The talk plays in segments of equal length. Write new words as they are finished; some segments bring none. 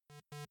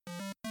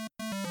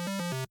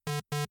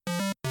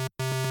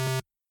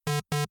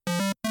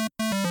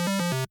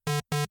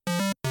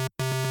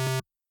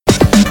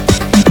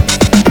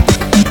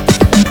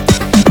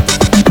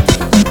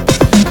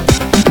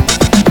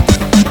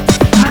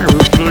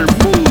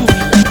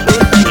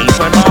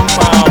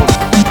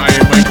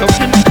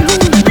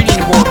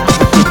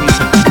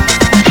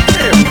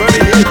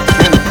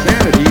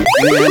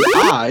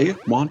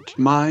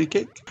my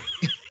cake.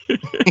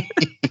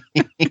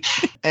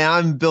 And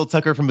I'm Bill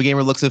Tucker from A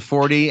Gamer Looks at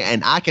 40,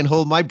 and I can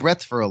hold my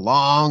breath for a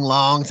long,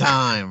 long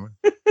time.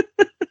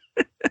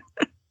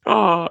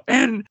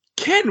 And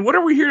Ken, what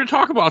are we here to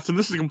talk about? So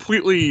this is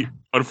completely,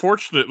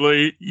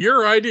 unfortunately,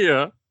 your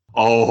idea.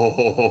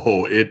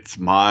 Oh, it's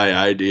my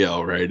idea,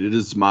 all right. It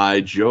is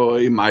my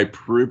joy, my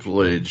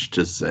privilege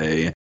to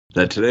say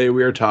that today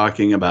we are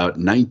talking about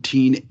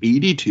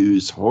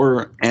 1982's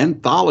horror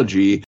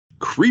anthology,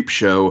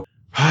 Creepshow.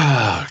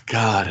 Ah,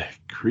 God,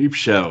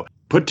 Creepshow.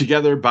 Put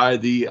together by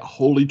the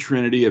holy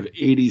trinity of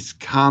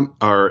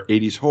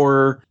 80s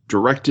horror,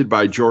 directed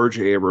by George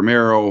A.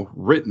 Romero,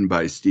 written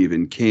by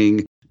Stephen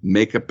King,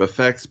 makeup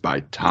effects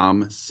by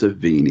Tom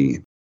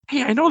Savini.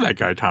 Hey, I know that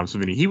guy, Tom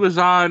Savini. He was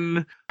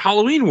on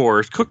Halloween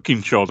Wars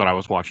cooking show that I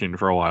was watching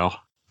for a while.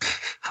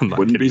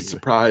 Wouldn't be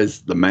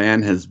surprised. The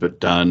man has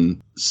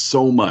done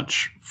so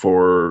much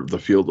for the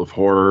field of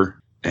horror,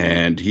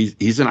 and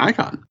he's an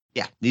icon.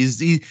 Yeah,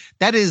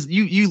 that is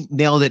you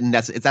nailed it, and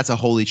that's a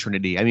holy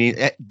trinity. I mean,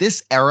 at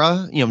this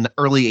era,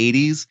 early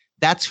 80s,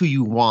 that's who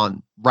you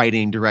want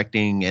writing,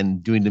 directing,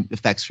 and doing the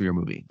effects for your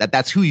movie.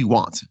 That's who you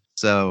want.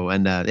 So,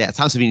 and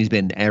Tom Savini's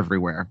been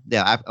everywhere.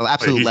 Yeah,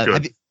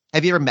 absolutely.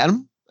 Have you ever met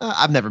him?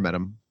 I've never met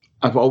him.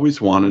 I've always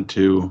wanted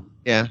to.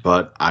 Yeah,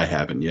 but I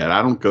haven't yet.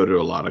 I don't go to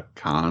a lot of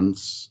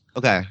cons.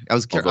 Okay, I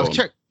was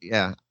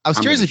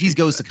curious if he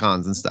goes to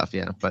cons and stuff.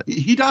 Yeah, but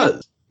he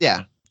does.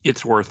 Yeah.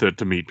 It's worth it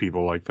to meet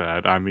people like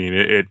that. I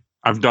mean,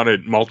 I've done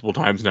it multiple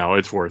times now.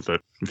 It's worth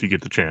it if you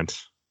get the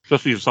chance,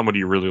 especially if somebody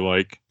you really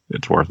like.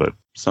 It's worth it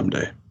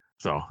someday.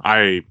 So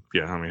I'm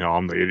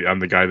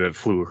the guy that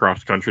flew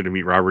across the country to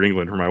meet Robert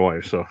Englund for my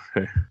wife. So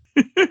hey.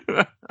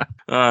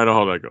 I know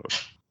how that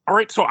goes. All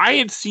right, so I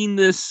had seen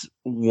this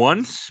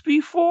once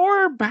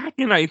before back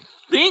in I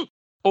think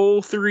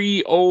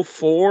 03,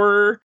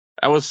 04.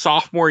 I was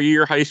sophomore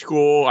year high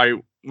school. I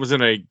was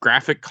in a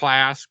graphic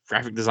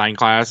design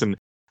class, and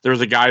there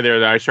was a guy there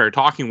that I started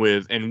talking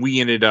with, and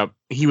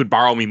he would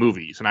borrow me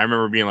movies. And I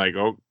remember being like,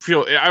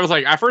 I was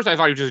like, at first I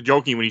thought he was just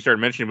joking when he started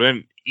mentioning, but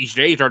then each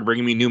day he started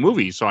bringing me new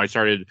movies. So I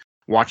started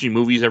watching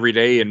movies every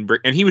day, and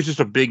he was just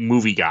a big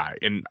movie guy.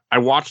 And I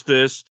watched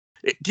this.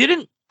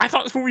 I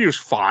thought this movie was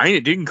fine.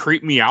 It didn't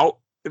creep me out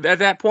at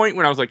that point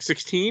when I was like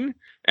 16,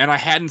 and I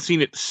hadn't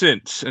seen it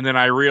since. And then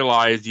I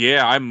realized,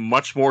 I'm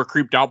much more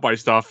creeped out by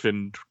stuff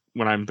when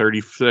I'm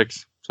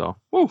 36. So,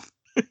 woof.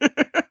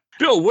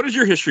 Bill, what is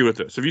your history with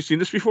this? Have you seen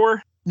this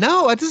before?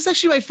 No, this is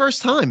actually my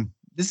first time.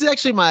 This is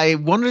actually my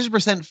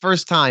 100%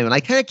 first time. And I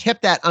kind of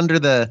kept that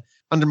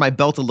under my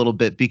belt a little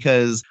bit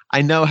because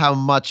I know how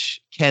much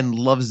Ken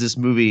loves this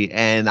movie.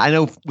 And I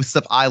know with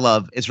stuff I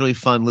love, it's really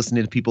fun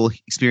listening to people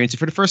experience it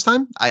for the first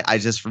time.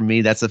 For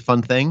me, that's a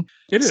fun thing.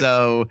 It is.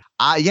 So,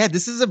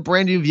 this is a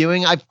brand new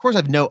viewing. Of course,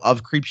 I know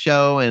of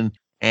Creepshow,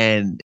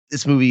 and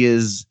this movie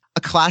is a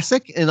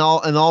classic in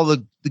all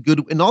the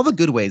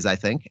good ways, I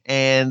think.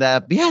 And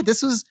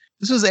this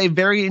was a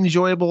very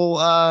enjoyable.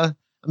 I'm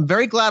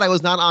very glad I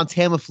was not on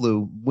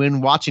Tamiflu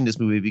when watching this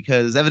movie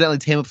because evidently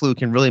Tamiflu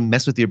can really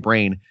mess with your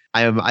brain.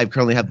 I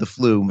currently have the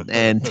flu,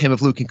 and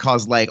Tamiflu can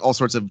cause like all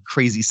sorts of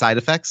crazy side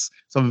effects.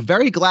 So I'm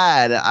very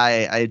glad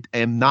I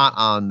am not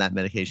on that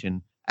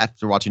medication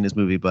after watching this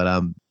movie.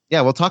 But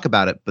we'll talk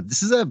about it. But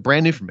this is a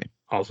brand new for me.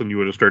 All of a sudden, you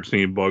would have started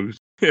seeing bugs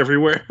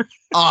everywhere.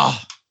 Oh.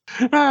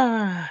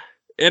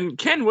 And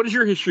Ken, what is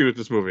your history with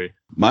this movie?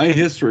 My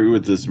history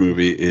with this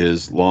movie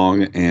is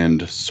long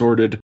and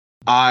sordid.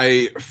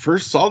 I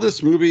first saw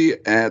this movie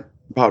at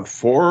about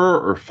 4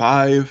 or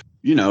 5,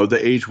 the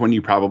age when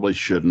you probably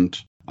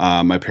shouldn't.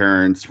 My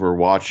parents were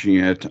watching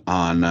it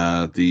on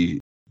the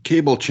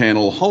cable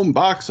channel Home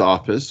Box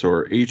Office,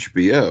 or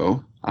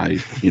HBO.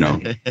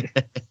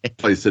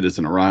 Place it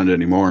isn't around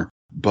anymore.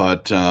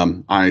 But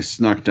I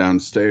snuck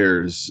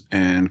downstairs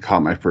and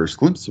caught my first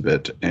glimpse of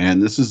it.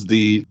 And this is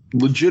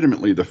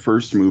legitimately the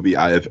first movie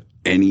I have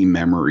any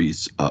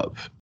memories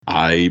of.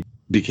 I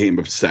became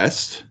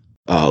obsessed.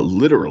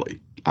 Literally,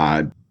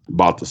 I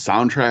bought the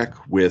soundtrack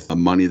with the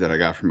money that I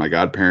got from my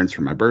godparents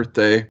for my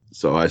birthday.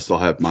 So I still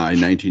have my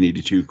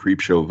 1982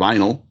 Creepshow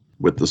vinyl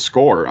with the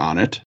score on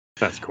it.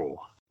 That's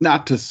cool.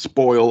 Not to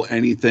spoil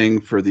anything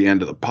for the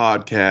end of the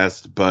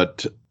podcast,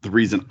 but the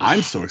reason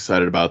I'm so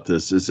excited about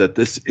this is that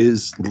this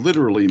is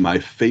literally my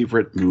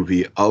favorite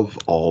movie of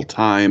all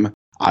time.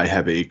 I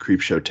have a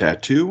Creepshow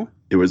tattoo.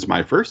 It was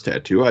my first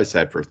tattoo. I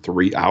sat for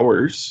 3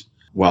 hours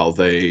while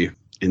they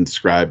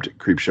inscribed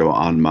Creepshow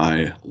on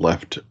my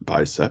left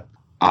bicep.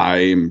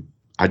 I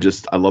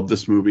love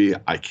this movie.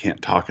 I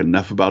can't talk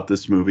enough about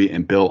this movie.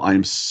 And Bill,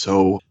 I'm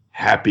so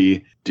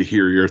happy to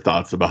hear your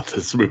thoughts about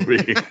this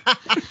movie.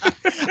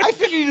 I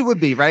figured it would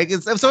be, right?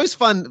 It's always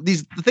fun. The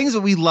things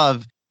that we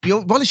love, you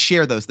want to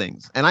share those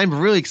things. And I'm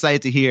really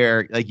excited to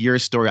hear like your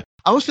story. I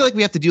almost feel like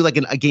we have to do like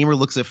a Gamer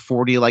Looks at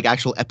 40, like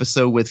actual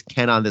episode with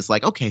Ken on this.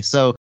 Like, okay,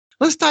 so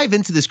let's dive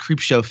into this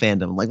Creepshow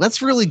fandom. Like,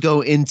 let's really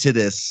go into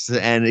this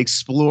and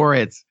explore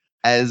it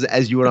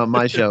as you would on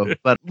my show.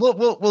 But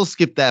we'll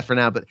skip that for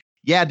now. But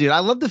yeah, dude, I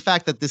love the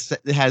fact that this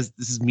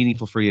is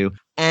meaningful for you.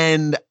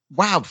 And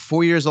wow,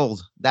 4 years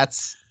old.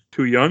 That's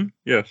Too young?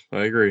 Yes,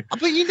 I agree.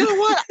 But you know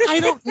what? I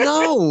don't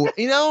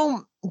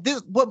know.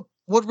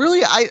 What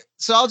really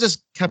so I'll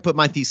just kind of put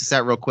my thesis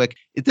out real quick.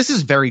 This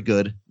is very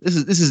good. This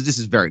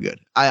is very good.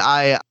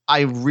 I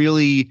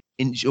really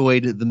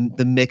enjoyed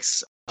the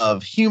mix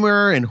of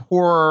humor and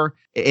horror.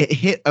 It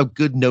hit a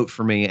good note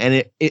for me,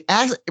 and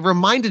it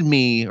reminded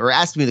me or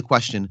asked me the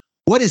question,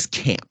 what is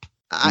camp?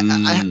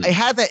 I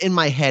had that in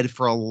my head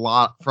for a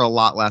lot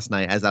last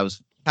night as I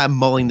was kind of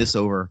mulling this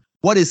over.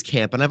 What is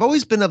camp? And I've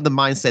always been of the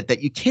mindset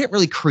that you can't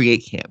really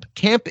create camp.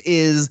 Camp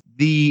is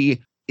the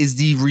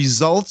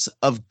result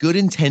of good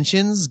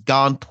intentions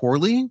gone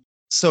poorly.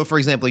 So, for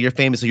example, you're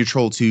famous, like your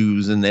Troll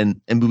 2s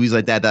and movies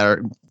like that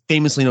are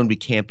famously known to be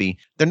campy.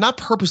 They're not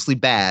purposely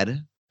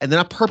bad and they're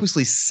not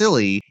purposely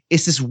silly.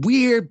 It's this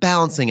weird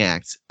balancing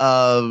act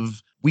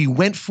of we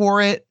went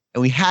for it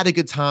and we had a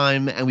good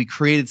time and we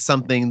created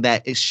something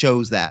that it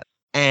shows that.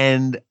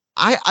 And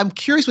I'm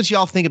curious what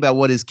y'all think about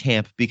what is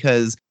camp,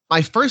 because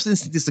my first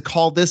instinct is to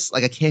call this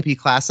like a campy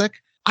classic.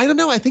 I don't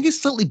know. I think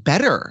it's slightly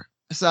better.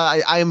 So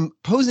I'm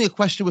posing a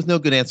question with no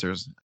good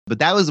answers. But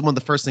that was one of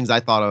the first things I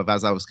thought of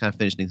as I was kind of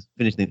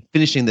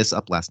finishing this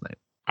up last night.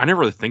 I never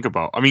really think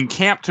about. I mean,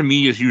 camp to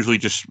me is usually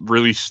just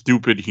really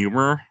stupid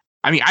humor.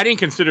 I mean, I didn't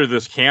consider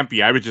this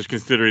campy. I was just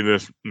considering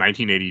this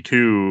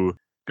 1982.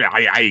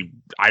 I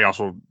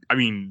also, I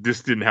mean,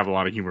 this didn't have a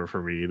lot of humor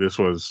for me. This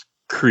was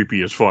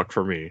creepy as fuck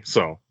for me.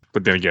 So,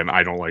 but then again,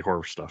 I don't like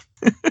horror stuff.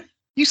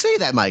 You say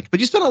that, Mike, but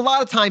you spend a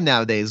lot of time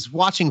nowadays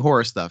watching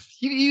horror stuff.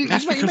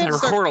 That's because I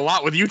record a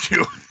lot with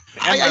YouTube.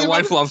 And my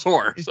wife loves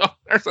horror. So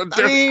there's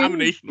a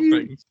combination of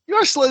things. You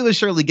are slowly but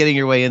surely getting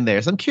your way in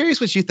there. So I'm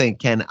curious what you think,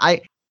 Ken.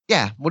 What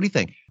do you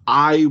think?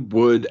 I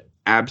would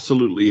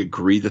absolutely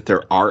agree that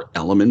there are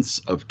elements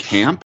of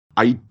camp.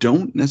 I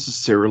don't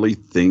necessarily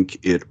think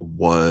it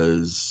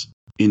was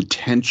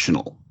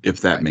intentional,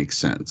 if that makes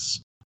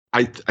sense.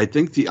 I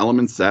think the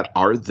elements that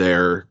are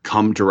there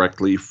come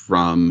directly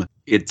from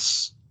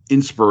its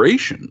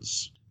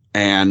inspirations.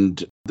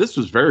 And this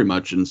was very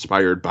much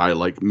inspired by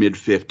like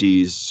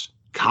mid-50s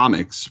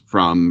comics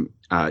from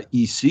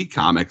EC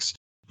Comics,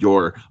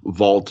 your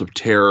Vault of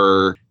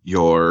Terror,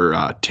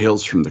 your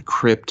Tales from the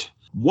Crypt.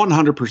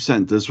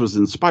 100% this was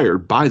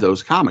inspired by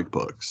those comic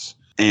books.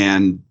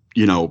 And,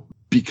 you know,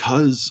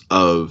 because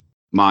of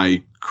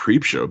my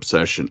Creepshow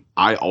obsession,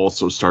 I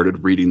also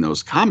started reading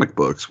those comic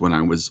books when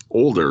I was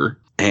older.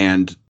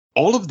 And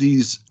all of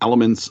these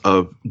elements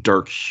of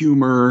dark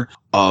humor,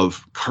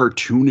 of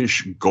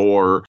cartoonish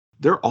gore,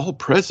 they're all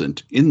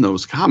present in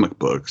those comic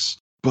books.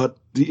 But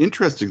the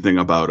interesting thing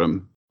about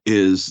them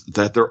is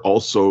that they're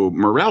also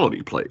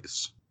morality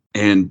plays.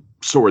 And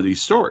so are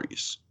these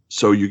stories.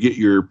 So you get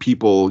your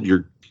people,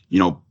 your,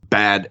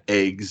 bad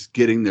eggs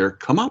getting their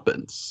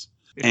comeuppance.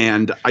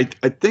 And I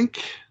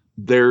think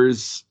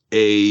there's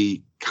a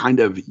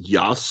kind of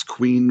Yas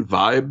Queen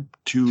vibe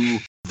to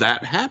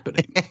that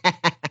happening.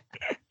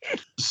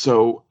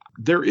 So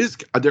there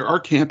are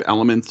camp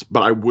elements,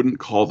 but I wouldn't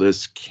call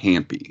this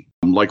campy.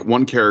 Like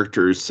one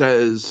character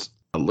says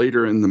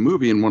later in the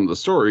movie in one of the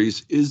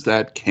stories, is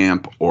that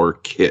camp or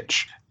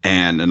kitsch?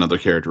 And another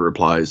character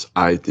replies,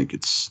 I think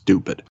it's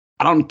stupid.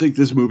 I don't think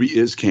this movie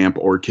is camp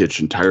or kitsch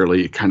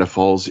entirely. It kind of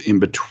falls in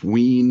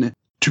between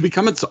to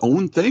become its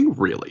own thing,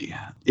 really.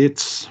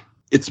 It's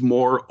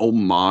more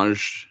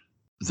homage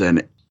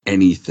than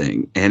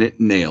anything, and it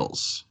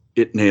nails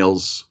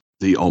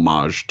the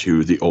homage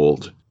to the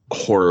old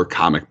horror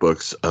comic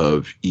books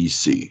of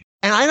EC.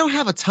 And I don't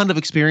have a ton of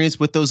experience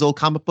with those old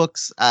comic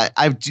books.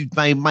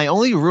 My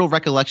only real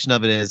recollection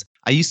of it is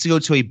I used to go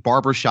to a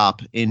barber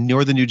shop in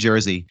northern New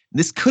Jersey.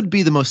 This could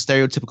be the most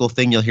stereotypical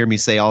thing you'll hear me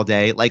say all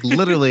day. Like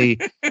literally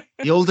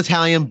the old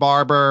Italian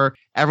barber,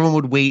 everyone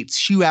would wait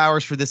 2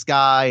 hours for this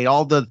guy.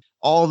 All the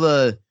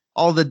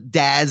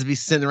dads be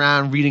sitting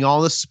around reading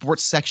all the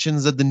sports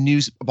sections of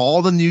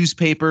all the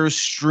newspapers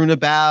strewn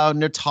about,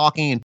 and they're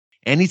talking.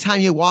 And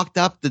anytime you walked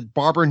up, the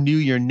barber knew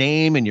your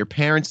name and your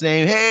parents'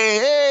 name.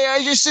 Hey,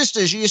 how's your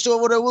sister? She used to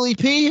over to Willie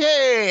P.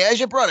 Hey, how's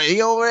your brother?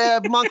 He over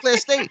at Montclair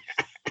State.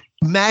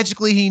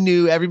 Magically, he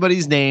knew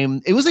everybody's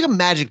name. It was like a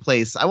magic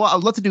place. I'd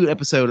love to do an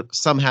episode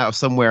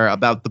somewhere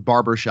about the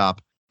barber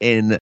shop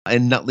in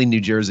Nutley,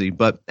 New Jersey.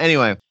 But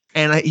anyway,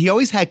 and he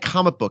always had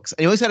comic books,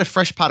 and he always had a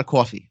fresh pot of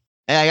coffee.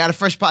 And I got a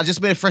fresh pot. I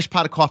just made a fresh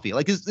pot of coffee.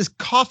 Like this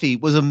coffee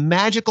was a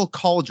magical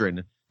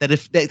cauldron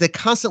that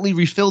constantly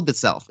refilled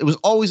itself. It was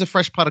always a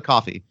fresh pot of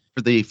coffee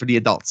for the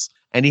adults.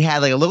 And he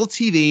had like a little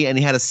TV, and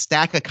he had a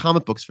stack of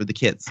comic books for the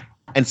kids.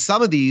 And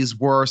some of these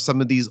were some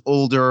of these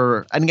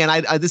older, and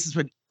again, this is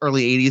for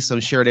early 80s, so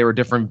I'm sure they were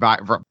different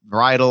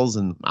varietals,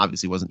 and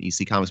obviously wasn't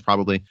EC Comics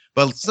probably,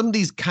 but some of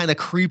these kind of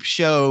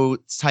Creepshow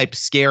type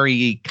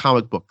scary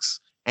comic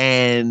books,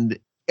 and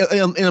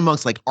in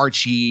amongst like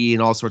Archie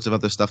and all sorts of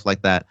other stuff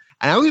like that.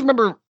 And I always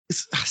remember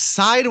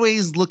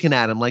sideways looking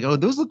at them like, oh,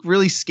 those look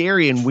really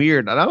scary and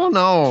weird. And I don't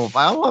know if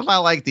I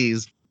like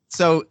these.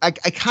 So I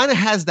kind of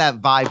has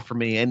that vibe for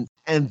me. And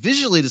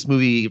visually, this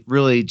movie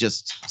really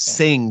just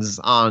sings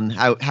on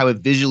how it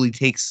visually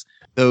takes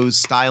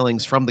those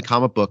stylings from the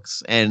comic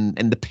books and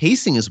the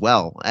pacing as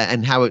well,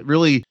 and how it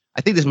really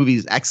I think this movie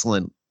is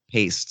excellent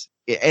paced.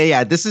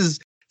 Yeah, this is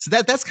so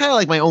that's kind of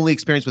like my only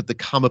experience with the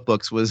comic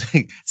books was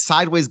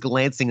sideways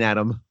glancing at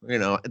them,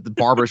 at the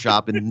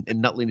barbershop in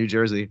Nutley, New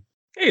Jersey.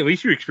 Hey, at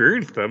least you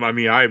experienced them. I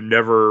mean, I've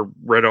never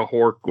read a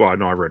horror. Well, I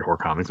know I've read horror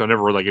comics. I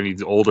never read like any of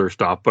the older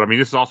stuff. But I mean,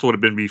 this also would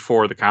have been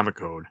before the comic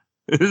code.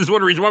 This is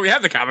one reason why we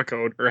have the comic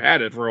code, or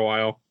had it for a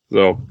while.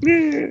 So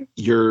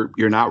you're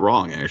not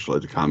wrong.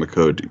 Actually, the comic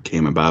code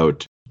came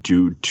about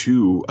due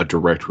to a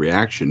direct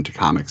reaction to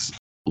comics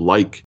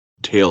like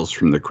Tales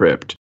from the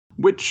Crypt,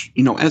 which,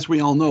 as we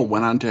all know,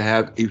 went on to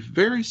have a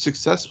very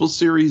successful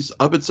series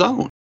of its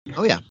own.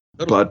 Oh yeah.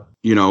 But,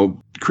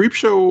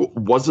 Creepshow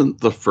wasn't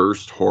the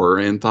first horror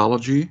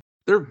anthology.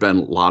 There have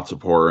been lots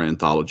of horror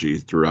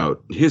anthologies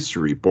throughout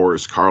history.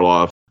 Boris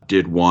Karloff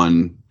did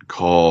one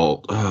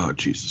called,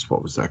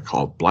 what was that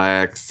called?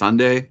 Black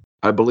Sunday,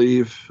 I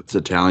believe. It's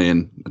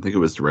Italian. I think it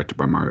was directed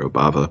by Mario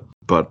Bava.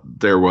 But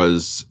there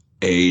was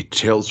a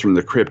Tales from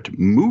the Crypt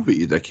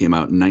movie that came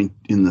out in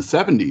the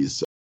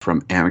 70s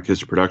from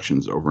Amicus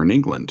Productions over in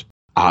England.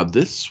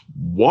 This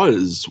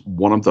was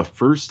one of the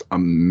first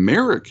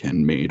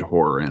American-made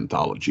horror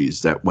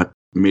anthologies that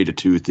made it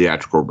to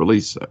theatrical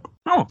release.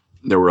 Oh,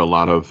 there were a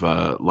lot of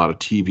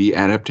TV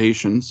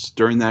adaptations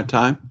during that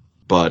time,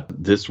 but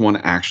this one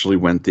actually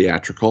went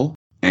theatrical,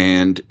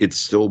 and it's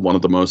still one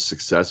of the most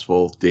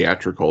successful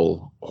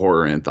theatrical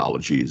horror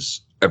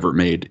anthologies ever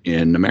made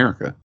in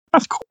America.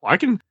 That's cool. I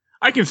can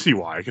see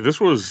why. Because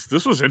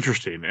this was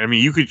interesting. I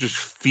mean, you could just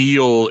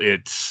feel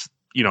its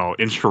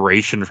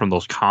inspiration from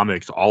those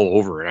comics all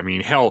over it. I mean,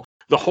 hell,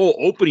 the whole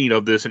opening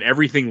of this and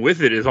everything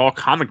with it is all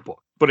comic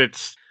book, but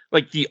it's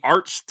like the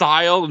art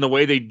style and the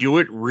way they do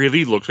it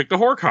really looks like the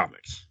horror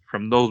comics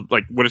from those,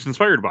 like what it's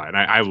inspired by. And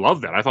I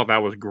love that. I thought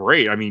that was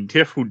great. I mean,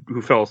 Tiff, who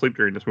fell asleep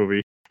during this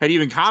movie, had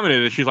even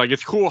commented and she's like,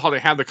 it's cool how they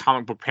have the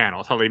comic book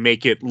panels, how they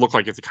make it look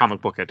like it's a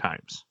comic book at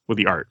times with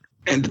the art.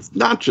 And it's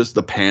not just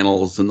the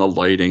panels and the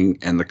lighting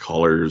and the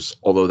colors,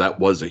 although that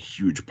was a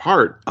huge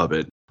part of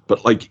it.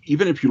 But like,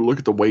 even if you look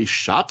at the way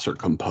shots are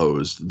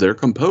composed, they're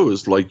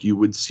composed like you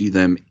would see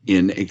them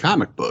in a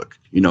comic book,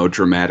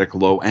 dramatic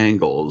low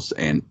angles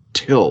and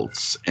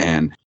tilts,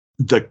 and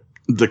the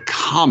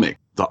comic,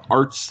 the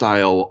art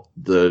style,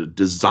 the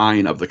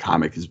design of the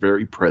comic is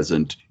very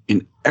present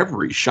in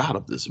every shot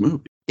of this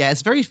movie. Yeah,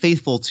 it's very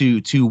faithful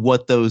to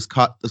what those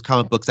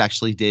comic books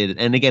actually did.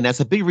 And again, that's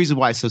a big reason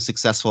why it's so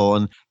successful.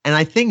 And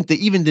I think that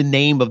even the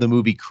name of the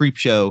movie,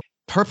 Creepshow,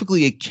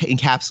 perfectly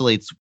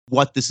encapsulates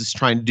what this is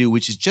trying to do,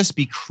 which is just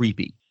be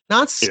creepy,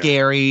 not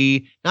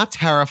scary, not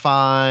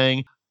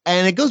terrifying.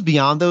 And it goes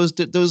beyond those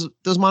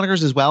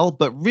monikers as well.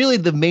 But really,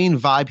 the main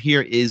vibe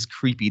here is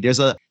creepy. There's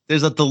a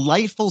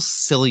delightful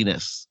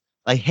silliness.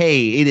 Like,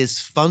 hey, it is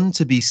fun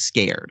to be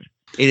scared.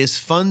 It is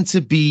fun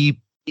to be,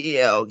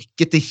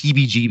 get the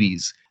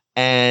heebie-jeebies.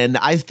 And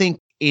I think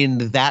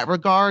in that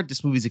regard,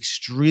 this movie is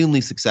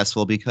extremely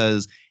successful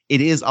because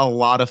it is a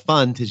lot of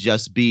fun to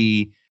just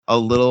be a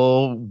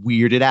little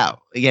weirded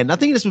out. Again,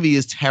 nothing in this movie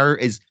is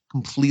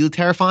completely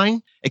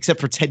terrifying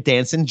except for Ted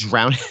Danson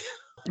drowning.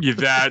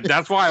 Yeah,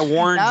 that's why I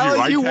warned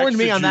you. You warned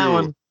me on that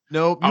one.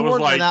 Nope, you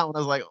warned me on that one. I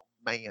was like, oh,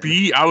 man.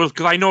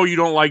 Because I know you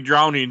don't like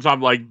drowning, so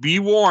I'm like, be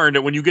warned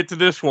that when you get to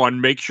this one,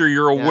 make sure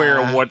you're aware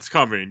of what's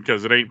coming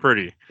because it ain't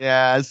pretty.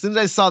 Yeah, as soon as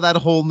I saw that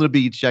hole in the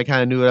beach, I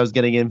kind of knew what I was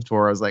getting in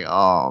for. I was like,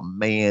 oh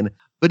man.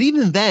 But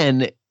even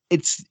then,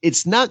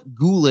 it's not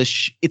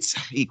ghoulish. Of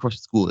course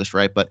it's ghoulish,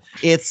 right? But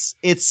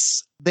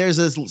there's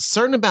a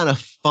certain amount of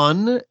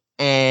fun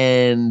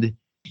that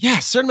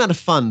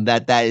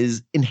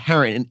is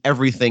inherent in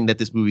everything that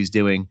this movie's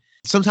doing.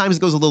 Sometimes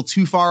it goes a little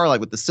too far, like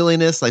with the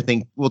silliness. I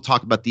think we'll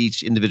talk about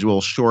each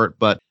individual short,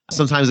 but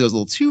sometimes it goes a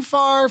little too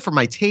far for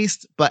my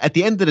taste. But at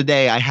the end of the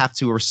day, I have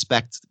to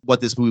respect what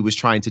this movie was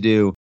trying to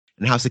do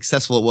and how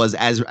successful it was,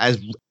 as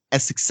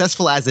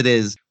successful as it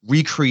is,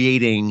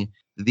 recreating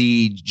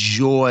the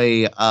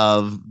joy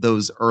of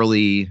those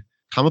early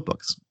comic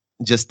books.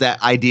 Just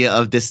that idea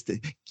of this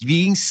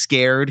being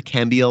scared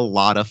can be a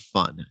lot of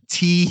fun.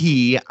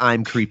 Tee-hee,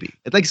 I'm creepy.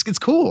 It's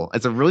cool.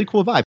 It's a really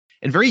cool vibe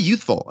and very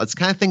youthful. It's the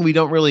kind of thing we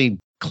don't really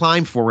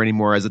climb for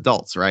anymore as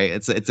adults, right?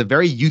 It's a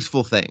very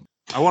youthful thing.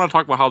 I want to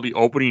talk about how the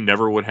opening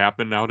never would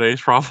happen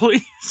nowadays,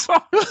 probably. So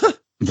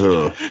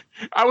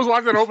I was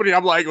watching that opening.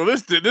 I'm like, well,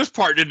 this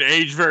part didn't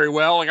age very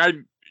well. Like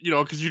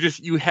because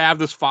you have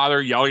this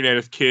father yelling at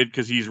his kid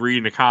because he's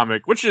reading a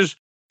comic, he's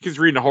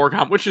reading a horror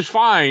comic, which is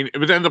fine.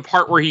 But then the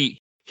part where he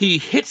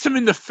hits him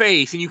in the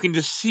face and you can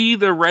just see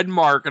the red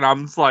mark, and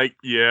I'm just like,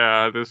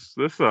 yeah, this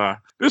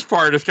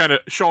part is kind of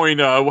showing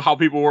how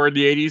people were in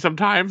the 80s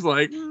sometimes.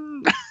 Like,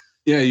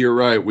 yeah, you're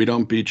right. We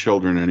don't beat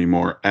children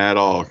anymore at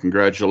all.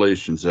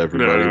 Congratulations,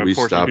 everybody. We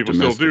stopped people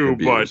still do,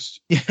 abuse.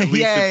 But at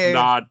least it's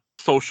not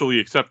socially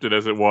accepted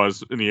as it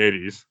was in the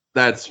 80s.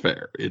 That's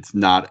fair. It's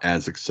not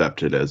as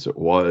accepted as it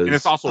was. And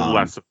it's also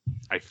less,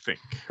 I think.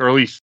 Or at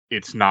least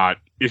it's not.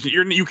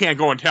 You can't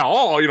go and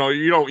tell, you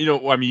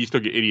don't. I mean, you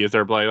still get idiots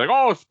there like,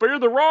 oh, spare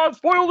the rod,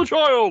 spoil the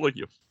child. Like,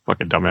 you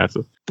fucking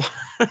dumbasses.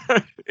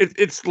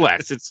 It's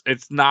less.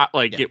 It's not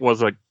like it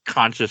was a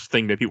conscious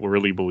thing that people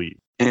really believe.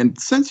 And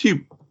since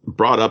you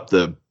brought up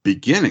the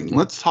beginning,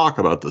 let's talk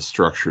about the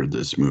structure of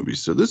this movie.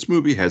 So this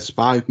movie has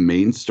 5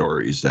 main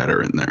stories that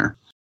are in there.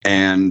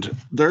 And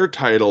they're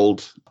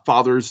titled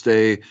Father's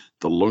Day,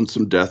 The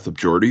Lonesome Death of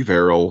Jordy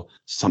Verrill,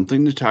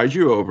 Something to Tide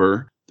You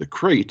Over, The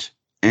Crate,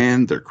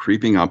 and They're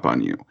Creeping Up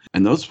on You.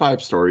 And those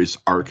 5 stories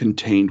are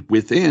contained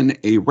within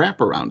a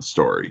wraparound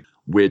story,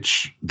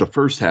 which the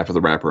first half of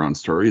the wraparound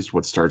story is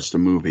what starts the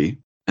movie.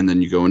 And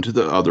then you go into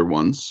the other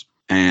ones.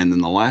 And then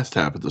the last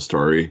half of the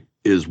story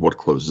is what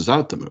closes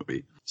out the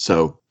movie.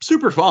 So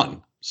super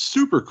fun,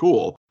 super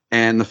cool.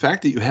 And the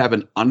fact that you have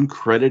an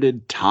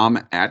uncredited Tom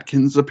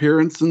Atkins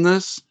appearance in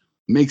this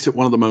makes it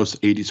one of the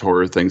most 80s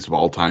horror things of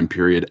all time,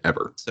 period,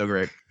 ever. So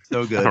great.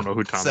 So good. I don't know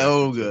who Tom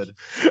so Atkins good.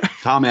 is.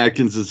 Tom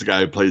Atkins is the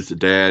guy who plays the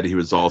dad. He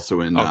was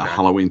also in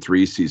Halloween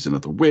 3 Season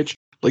of the Witch.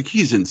 Like,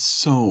 he's in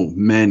so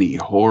many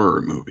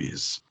horror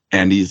movies.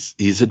 And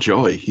he's a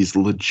joy. He's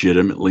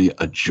legitimately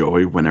a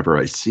joy whenever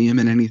I see him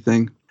in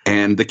anything.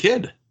 And the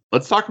kid.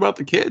 Let's talk about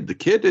the kid. The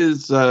kid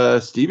is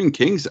Stephen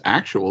King's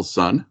actual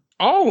son.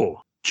 Oh.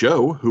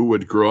 Joe, who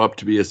would grow up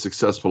to be a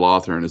successful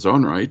author in his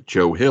own right.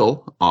 Joe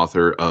Hill,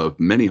 author of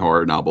many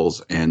horror novels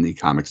and the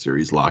comic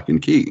series Lock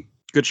and Key.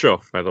 Good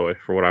show, by the way,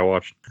 for what I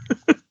watched.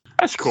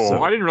 That's cool.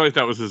 So, I didn't realize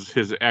that was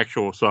his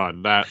actual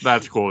son.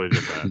 That's cool they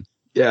did that.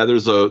 Yeah,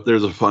 there's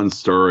a fun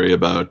story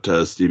about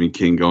Stephen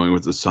King going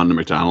with his son to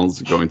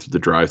McDonald's, going through the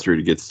drive-thru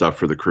to get stuff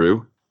for the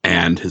crew.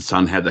 And his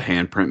son had the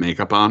handprint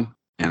makeup on.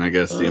 And I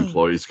guess the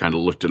employees kind of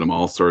looked at him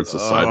all sorts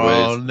of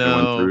sideways.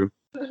 No. Went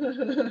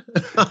through.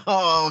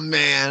 Oh,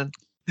 man.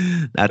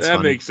 That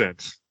funny. Makes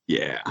sense.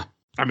 Yeah.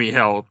 I mean,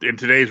 hell, in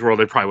today's world,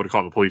 they probably would have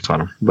called the police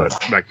on him. But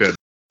back then.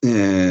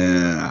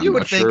 Yeah, I'm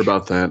not sure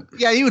about that.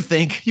 Yeah, you would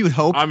think. You would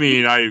hope. I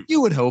mean,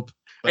 You would hope.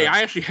 Hey,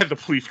 I actually had the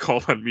police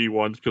called on me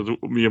once because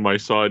me and my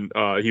son,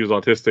 he was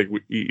autistic.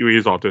 He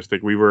is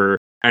autistic.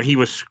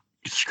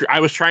 I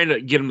was trying to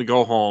get him to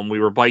go home. We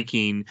were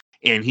biking.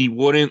 And he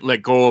wouldn't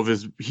let go of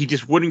he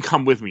just wouldn't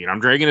come with me. And I'm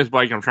dragging his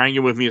bike and I'm trying to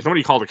get with me. And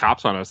somebody called the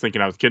cops on us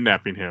thinking I was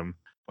kidnapping him.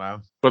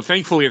 Wow. But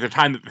thankfully, at the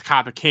time that the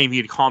cop came, he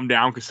had calmed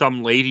down because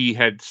some lady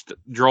had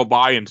drove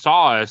by and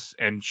saw us.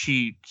 And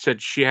she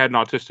said she had an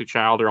autistic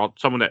child or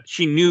someone that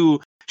she knew,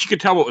 she could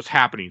tell what was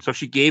happening. So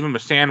she gave him a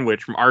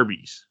sandwich from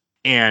Arby's.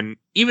 And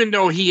even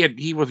though he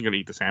wasn't going to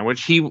eat the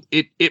sandwich,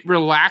 it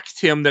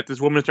relaxed him that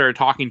this woman started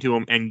talking to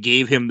him and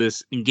gave him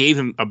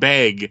a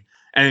bag.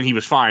 And then he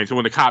was fine. So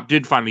when the cop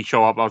did finally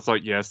show up, I was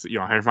like, yes,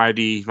 here's my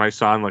ID, he's my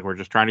son. Like, we're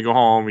just trying to go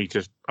home. He's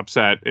just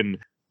upset.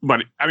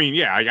 But I mean,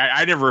 yeah,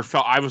 I never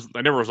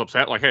was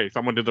upset. Like, hey,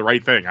 someone did the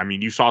right thing. I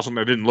mean, you saw something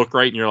that didn't look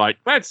right and you're like,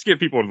 let's get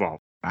people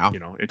involved.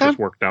 Wow. It just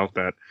worked out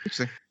that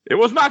it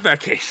was not that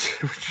case.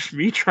 It was just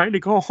me trying to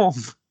go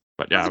home.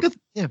 But yeah.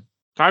 Yeah.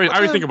 So I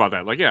always think about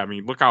that. Like, yeah, I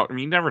mean, look out. I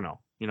mean, you never know.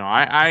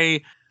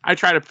 I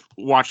try to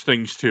watch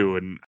things too.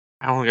 And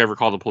I don't think I ever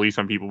call the police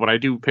on people, but I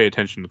do pay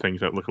attention to things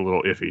that look a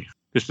little iffy,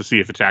 just to see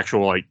if it's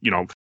actual, like,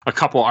 a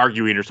couple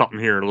arguing or something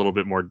here, a little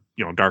bit more,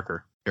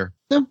 darker. Sure.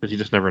 Because you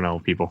just never know,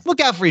 people. Look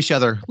out for each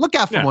other. Look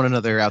out for one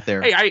another out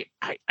there. Hey,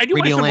 I do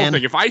my simple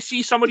thing. If I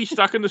see somebody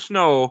stuck in the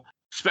snow,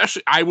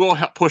 especially, I will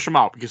help push them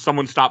out because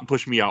someone stopped and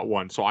pushed me out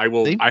once. So I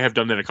will. See? I have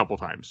done that a couple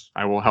times.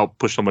 I will help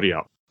push somebody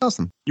out.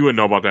 Awesome. You wouldn't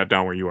know about that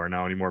down where you are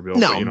now anymore, Bill.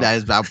 No, that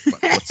is about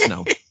what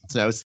snow.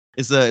 So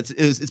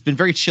it's been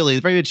very chilly.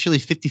 It's very chilly,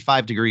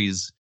 55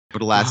 degrees. For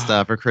the last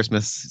for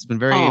Christmas, it's been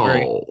very,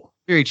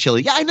 very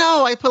chilly. Yeah, I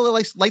know. I put a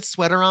light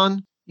sweater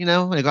on, when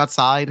I go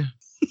outside.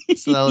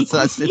 So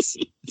it's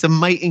a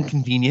mite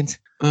inconvenient.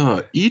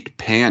 Eat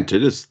pant.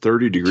 It is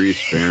 30 degrees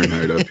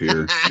Fahrenheit up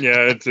here.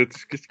 Yeah,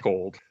 it's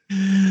cold.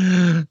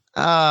 No,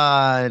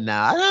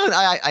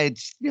 I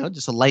don't.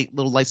 Just a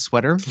light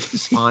sweater.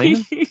 It's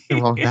fine.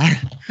 Nothing wrong with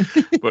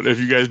that. But if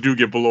you guys do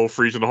get below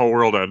freezing, the whole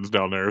world ends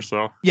down there.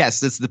 So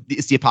yes, it's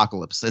the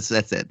apocalypse. That's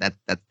it.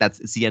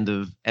 It's the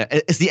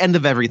end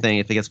of everything.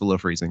 If it gets below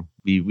freezing,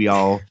 we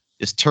all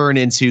just turn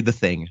into the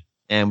Thing,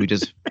 and we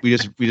just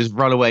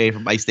run away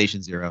from Ice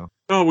Station Zero.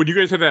 Oh, when you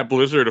guys had that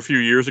blizzard a few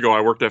years ago,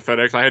 I worked at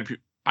FedEx.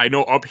 I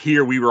know up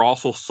here we were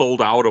also sold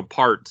out of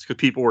parts because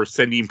people were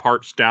sending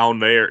parts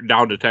down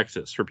to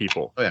Texas for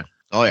people.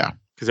 Oh yeah.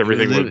 Because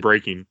everything was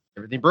breaking.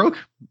 Everything broke.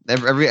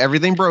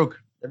 Everything broke.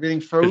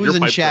 Everything froze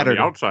and shattered.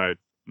 On the outside,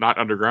 not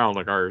underground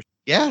like ours.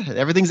 Yeah,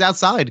 everything's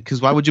outside.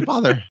 Because why would you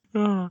bother?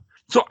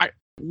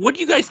 What do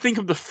you guys think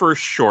of the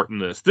first short in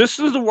this? This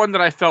is the one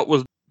that I felt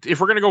was, if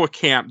we're gonna go with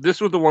camp, this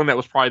was the one that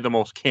was probably the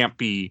most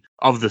campy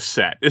of the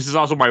set. This is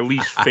also my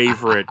least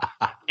favorite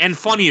and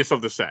funniest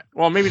of the set.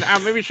 Well, maybe I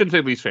shouldn't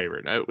say least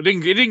favorite. It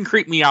didn't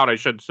creep me out, I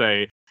should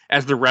say,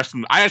 as the rest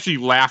of them. I actually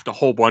laughed a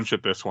whole bunch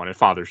at this one at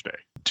Father's Day.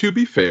 To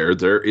be fair,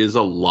 there is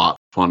a lot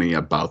funny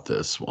about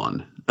this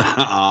one.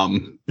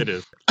 It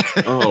is.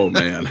 Oh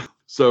man.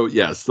 So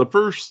yes, the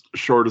first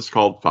short is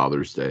called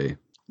Father's Day.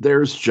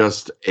 There's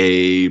just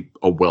a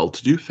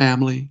well-to-do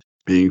family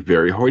being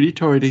very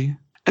hoity-toity.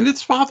 And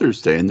it's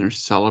Father's Day, and they're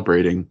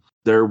celebrating.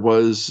 There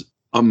was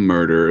a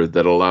murder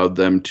that allowed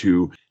them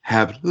to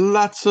have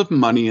lots of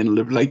money and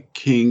live like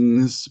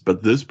kings.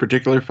 But this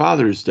particular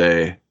Father's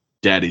Day,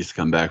 Daddy's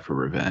come back for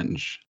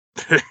revenge.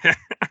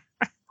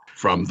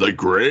 from the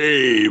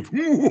grave.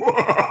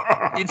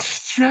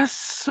 It's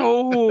just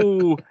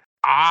so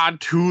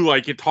odd too.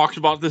 Like it talks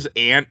about this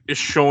aunt is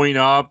showing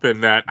up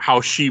and that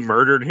how she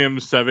murdered him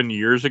 7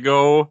 years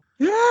ago.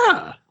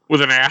 Yeah.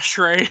 With an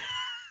ashtray,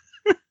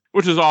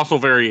 which is also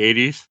very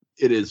 80s.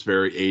 It is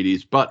very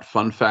 80s, but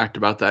fun fact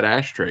about that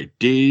ashtray.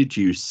 Did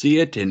you see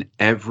it in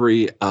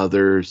every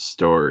other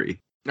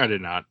story? I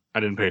did not.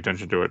 I didn't pay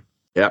attention to it.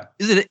 Yep.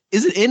 Is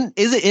it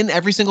in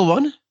every single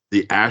one?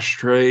 The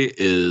ashtray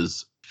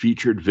is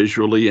featured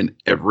visually in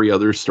every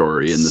other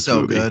story in this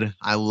movie. So good.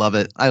 I love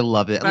it.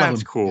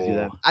 That's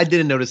cool. I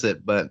didn't notice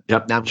it, but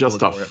yep, now I'm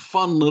just a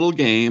fun little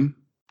game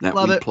that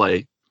we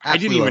play. I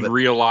didn't even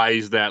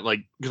realize that,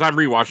 like, because I'm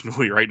rewatching the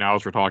movie right now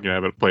as we're talking. I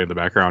have it playing in the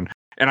background,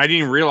 and I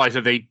didn't realize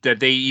that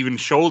they even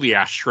show the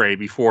ashtray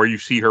before you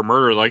see her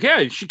murder. Like,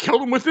 yeah, she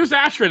killed him with this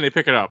ashtray, and they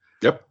pick it up.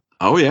 Yep.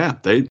 Oh yeah.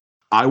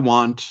 I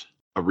want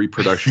a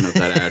reproduction of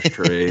that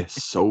ashtray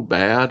so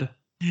bad.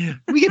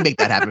 We can make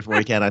that happen for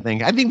you, Ken. I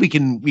think we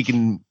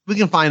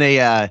can find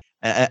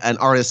an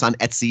artist on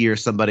Etsy or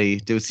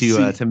somebody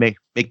to make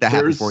that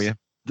happen for you.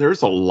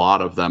 There's a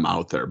lot of them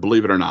out there.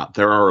 Believe it or not,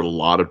 there are a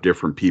lot of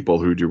different people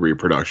who do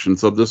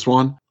reproductions of this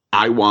one.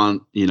 I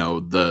want,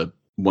 the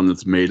one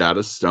that's made out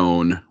of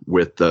stone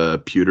with the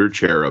pewter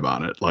cherub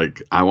on it.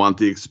 Like, I want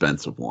the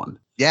expensive one.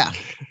 Yeah.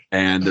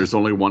 And there's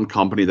only one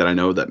company that I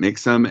know that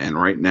makes them.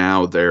 And right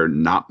now they're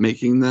not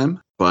making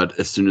them. But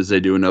as soon as they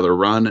do another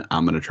run,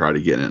 I'm going to try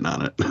to get in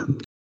on it.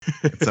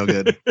 It's so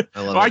good.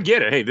 I love it. I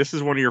get it. Hey, this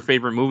is one of your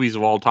favorite movies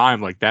of all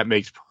time. Like, that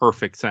makes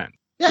perfect sense.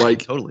 Yeah,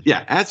 totally.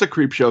 Yeah, as a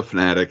Creepshow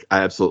fanatic, I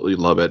absolutely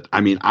love it. I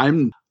mean,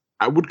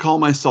 I would call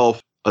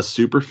myself a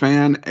super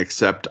fan,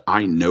 except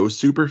I know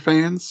super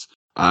fans.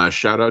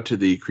 Shout out to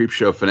the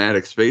Creepshow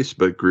Fanatics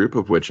Facebook group,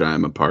 of which I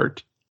am a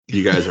part.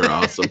 You guys are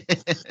awesome.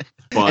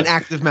 But an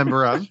active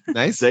member of.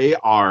 Nice. They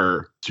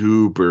are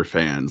super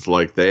fans.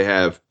 Like, they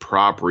have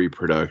prop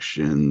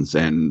reproductions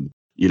and,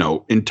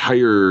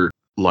 entire,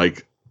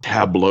 like,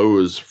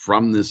 tableaus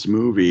from this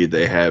movie.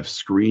 They have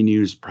screen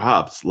use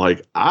props.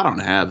 Like, I don't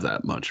have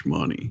that much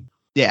money.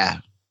 Yeah.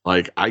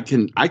 Like, I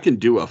can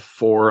do a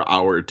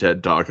 4-hour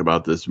TED talk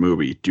about this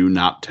movie. Do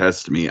not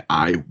test me.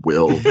 I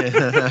will do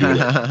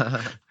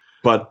it.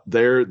 But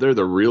they're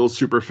the real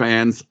super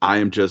fans. I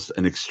am just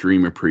an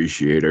extreme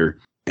appreciator.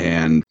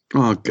 And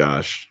oh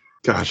gosh,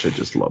 I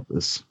just love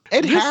this.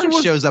 Ed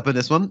Harris shows up in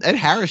this one. Ed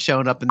Harris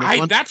showing up in this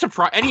one. That's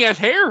and he has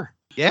hair.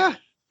 Yeah.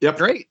 Yep.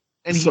 Great.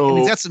 And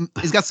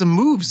he's got some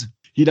moves.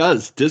 He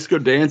does. Disco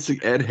dancing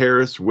Ed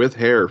Harris with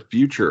hair.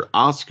 Future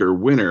Oscar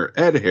winner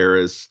Ed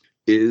Harris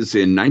is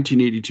in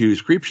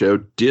 1982's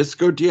Creepshow,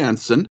 Disco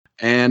Dancing.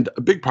 And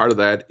a big part of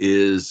that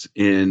is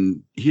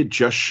he had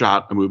just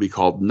shot a movie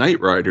called Night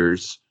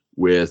Riders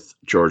with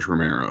George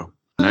Romero.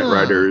 Night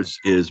Riders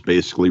is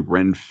basically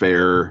Ren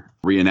Fair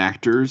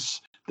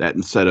reenactors that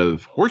instead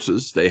of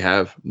horses, they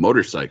have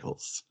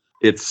motorcycles.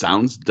 It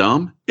sounds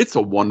dumb. It's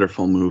a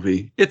wonderful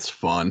movie. It's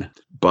fun.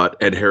 But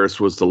Ed Harris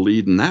was the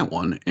lead in that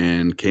one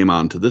and came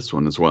on to this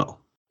one as well.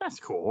 That's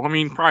cool. I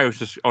mean, probably was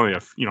just only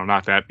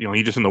not that,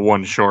 he just in the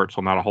one short,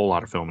 so not a whole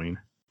lot of filming.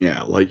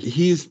 Yeah, like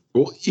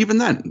even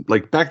then,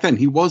 like back then,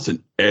 he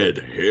wasn't Ed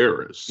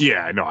Harris.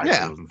 Yeah, no, he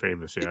wasn't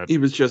famous yet. He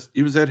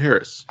was Ed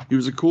Harris. He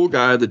was a cool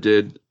guy that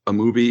did a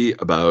movie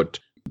about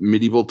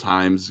medieval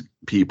times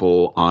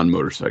people on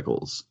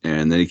motorcycles.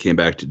 And then he came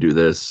back to do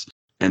this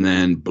and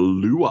then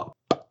blew up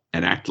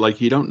and act like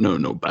he don't know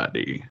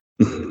nobody.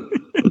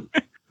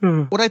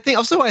 What I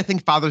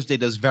think Father's Day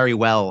does very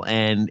well,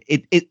 and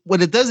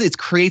what it does is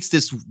creates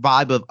this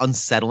vibe of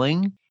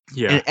unsettling.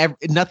 Yeah, and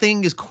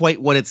nothing is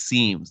quite what it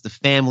seems. The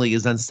family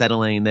is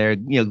unsettling. They're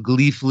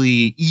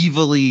gleefully,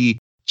 evilly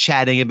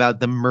chatting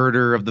about the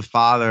murder of the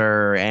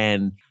father,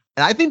 and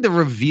I think the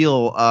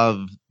reveal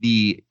of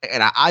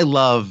I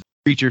love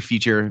creature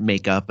feature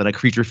makeup and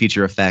creature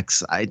feature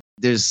effects.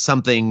 There's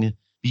something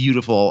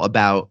beautiful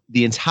about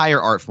the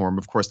entire art form.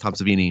 Of course, Tom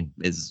Savini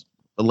is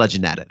a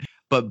legend at it.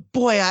 But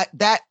boy,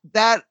 that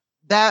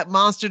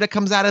monster that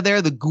comes out of there,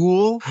 the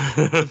ghoul,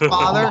 the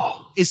father,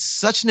 is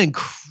such an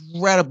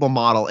incredible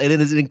model. And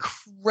it is an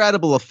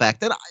incredible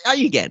effect. And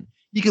again,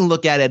 you can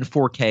look at it in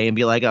 4K and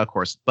be like, oh, of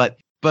course. But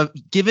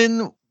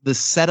given the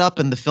setup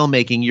and the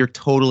filmmaking, you're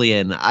totally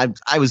in.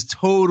 I was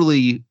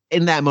totally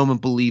in that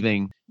moment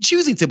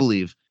choosing to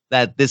believe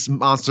that this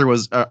monster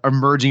was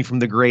emerging from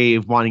the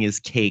grave wanting his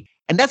cake.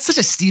 And that's such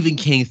a Stephen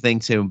King thing,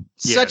 too.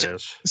 Yeah,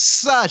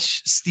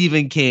 Such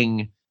Stephen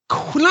King.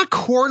 Not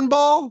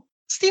cornball.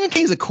 Stephen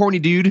King's a corny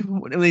dude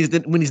when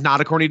he's not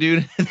a corny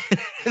dude.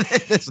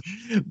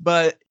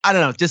 But I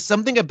don't know, just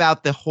something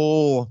about that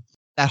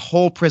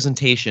whole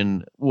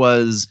presentation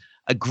was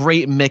a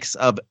great mix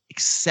of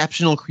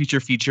exceptional creature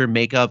feature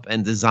makeup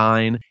and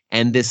design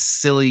and this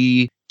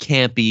silly,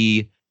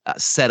 campy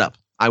setup.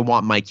 I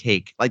want my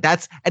cake. Like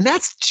that's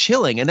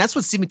chilling. And that's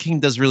what Stephen King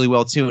does really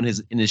well too in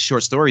his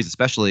short stories,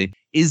 especially,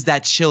 is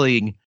that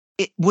chilling.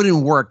 It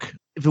wouldn't work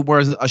if it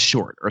was a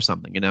short or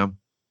something,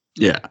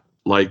 Yeah.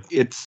 Like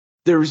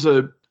there's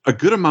a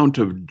good amount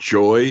of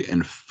joy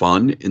and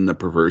fun in the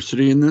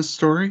perversity in this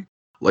story.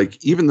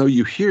 Like, even though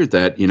you hear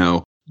that,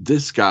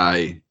 this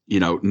guy,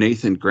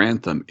 Nathan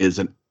Grantham is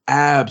an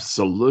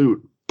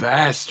absolute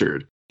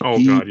bastard. Oh,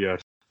 He God,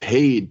 yes.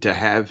 paid to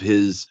have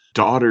his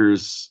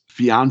daughter's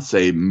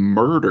fiance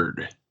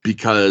murdered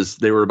because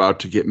they were about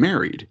to get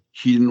married.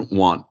 He didn't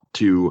want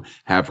to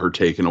have her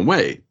taken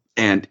away.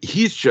 And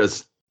he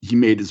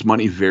made his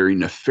money very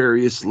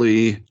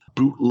nefariously,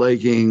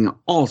 bootlegging,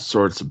 all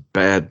sorts of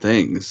bad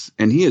things.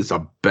 And he is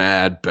a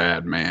bad,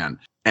 bad man.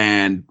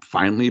 And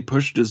finally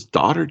pushed his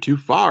daughter too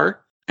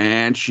far,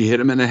 and she hit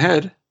him in the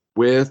head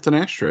with an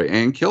ashtray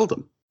and killed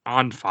him.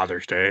 On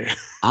Father's Day.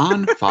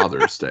 On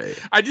Father's Day.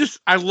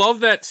 I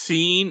love that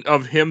scene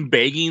of him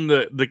begging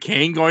the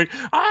king, going,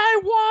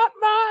 I want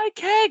my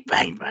cake,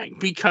 bang, bang.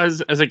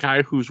 Because as a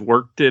guy who's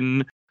worked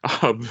in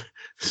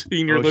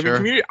senior living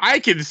community, I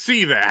can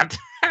see that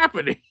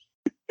happening.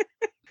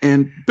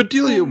 And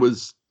Bedelia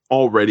was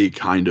already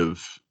kind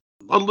of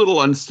a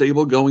little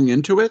unstable going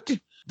into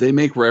it. They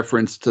make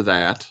reference to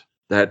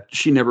that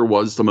she never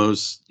was the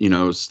most,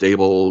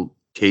 stable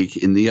cake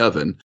in the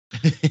oven.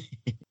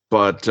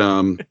 But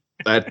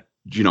that,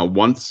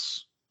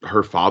 once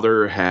her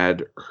father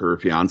had her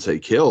fiance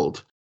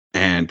killed,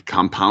 and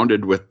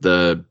compounded with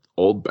the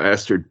old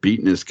bastard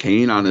beating his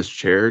cane on his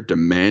chair,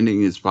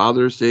 demanding his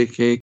Father's Day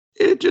cake,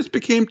 it just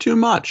became too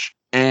much.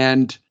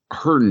 And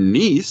her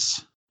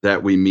niece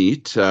that we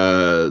meet,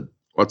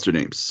 what's her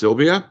name?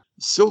 Sylvia?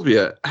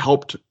 Sylvia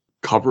helped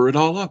cover it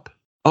all up.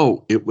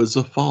 Oh, it was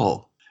a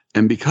fall.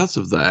 And because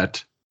of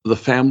that, the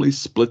family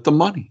split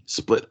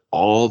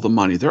all the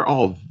money. They're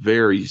all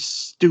very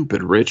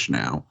stupid rich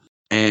now.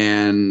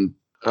 And,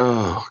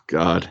 oh,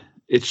 God,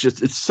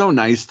 it's so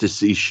nice to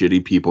see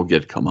shitty people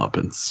get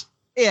comeuppance.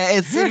 Yeah,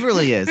 it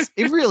really is.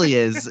 It really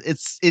is.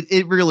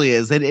 It really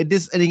is. And it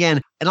is. And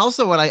again, and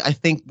also what I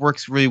think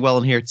works really well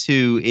in here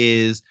too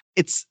is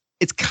it's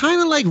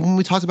kind of like when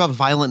we talked about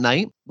Violent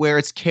Night, where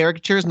it's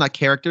caricatures, not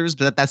characters,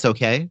 but that's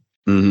okay.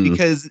 Mm-hmm.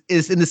 Because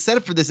it's in the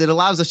setup for this, it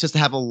allows us just to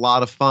have a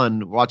lot of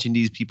fun watching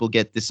these people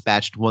get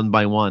dispatched one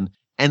by one.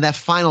 And that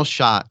final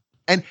shot.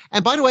 And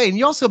by the way, and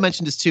you also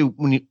mentioned this too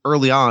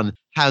early on,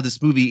 how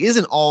this movie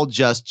isn't all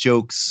just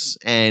jokes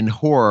and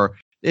horror.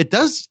 It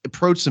does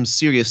approach some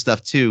serious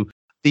stuff too.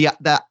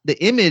 The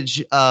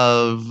image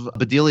of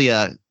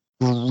Bedelia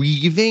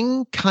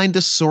grieving, kind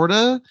of,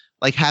 sorta,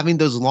 like having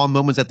those long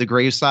moments at the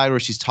graveside where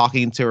she's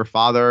talking to her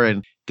father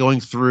and going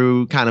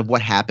through kind of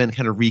what happened,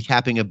 kind of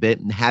recapping a bit,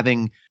 and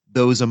having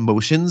those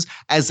emotions,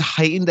 as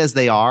heightened as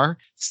they are,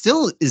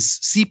 still is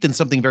seeped in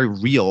something very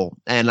real.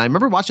 And I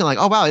remember watching like,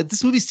 oh, wow,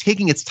 this movie's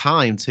taking its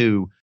time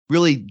to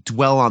really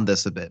dwell on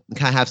this a bit and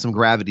kind of have some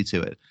gravity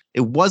to it.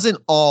 It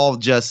wasn't all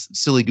just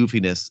silly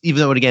goofiness, even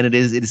though, again, it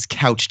is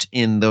couched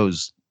in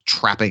those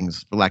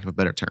trappings, for lack of a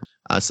better term.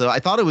 So I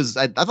thought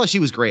I thought she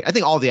was great. I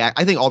think all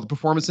the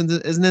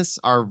performances in this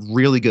are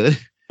really good.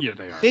 Yeah,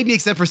 they are. Maybe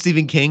except for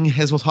Stephen King,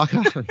 as we'll talk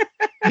about.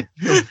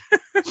 He's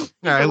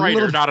a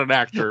writer, not an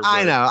actor. But...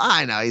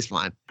 I know. He's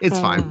fine. It's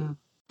fine.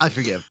 I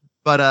forgive.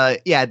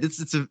 But yeah, I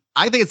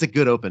think it's a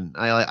good open.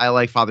 I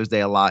like Father's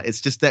Day a lot.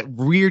 It's just that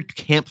weird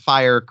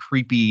campfire,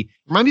 creepy.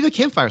 Remind me of a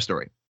campfire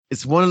story.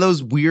 It's one of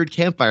those weird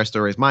campfire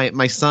stories.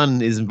 My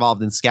son is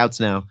involved in Scouts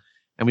now,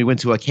 and we went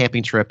to a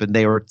camping trip, and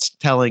they were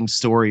telling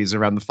stories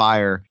around the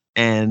fire.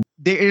 And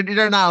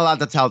they're not allowed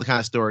to tell the kind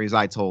of stories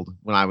I told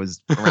when I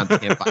was around the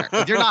campfire.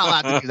 You're not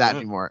allowed to do that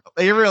anymore.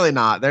 You're really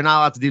not. They're not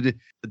allowed to do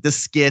the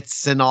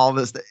skits and all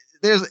this.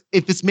 If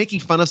it's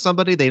making fun of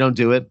somebody, they don't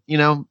do it.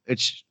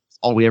 It's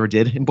all we ever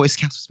did in Boy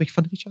Scouts was make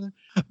fun of each other.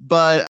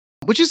 But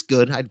which is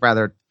good. I'd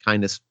rather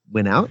kindness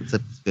win out. It's a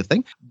good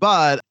thing.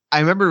 But I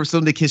remember some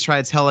of the kids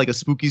trying to tell like a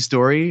spooky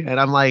story, and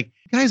I'm like,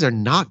 you guys are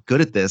not good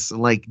at this.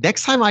 And like,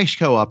 next time I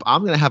show up,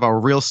 I'm gonna have a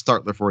real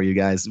startler for you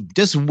guys.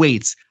 Just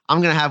wait.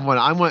 I'm gonna have one.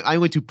 I'm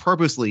going to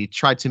purposely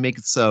try to make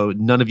it so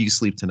none of you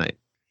sleep tonight.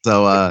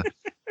 So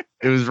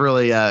it was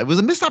really it was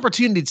a missed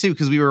opportunity too,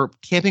 because we were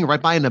camping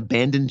right by an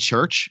abandoned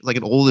church, like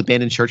an old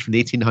abandoned church from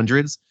the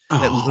 1800s.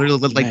 That literally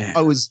looked like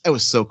it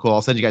was so cool.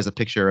 I'll send you guys a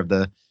picture of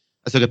I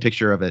took a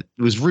picture of it.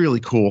 It was really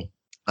cool.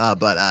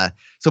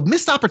 So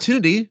missed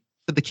opportunity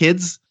for the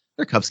kids.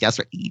 They're Cub Scouts.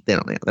 They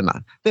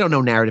don't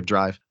know narrative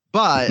drive.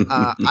 But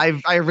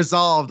I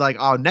resolved like,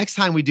 next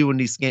time we do one of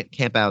these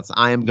campouts,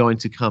 I am going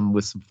to come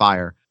with some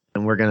fire,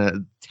 and we're gonna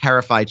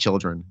terrify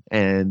children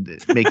and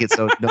make it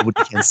so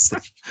nobody can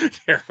sleep.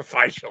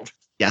 Terrify children.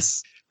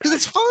 Yes, because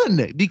it's fun.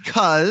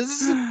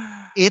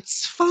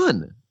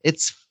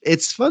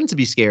 It's fun to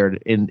be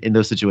scared in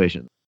those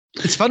situations.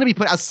 It's fun to be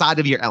put outside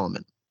of your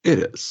element. It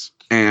is,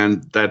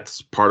 and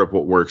that's part of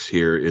what works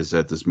here. Is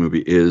that this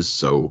movie is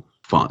so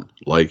fun.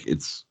 Like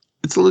it's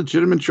a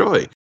legitimate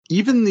joy.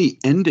 Even the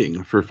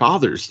ending for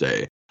Father's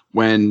Day,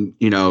 when,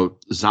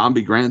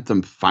 Zombie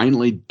Grantham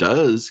finally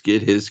does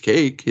get his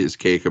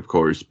cake, of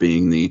course,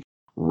 being the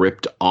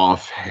ripped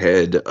off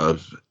head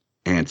of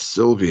Aunt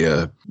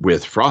Sylvia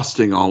with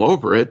frosting all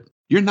over it,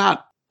 you're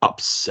not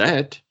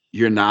upset.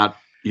 You're not,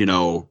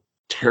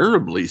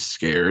 terribly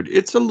scared.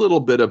 It's a little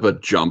bit of a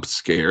jump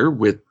scare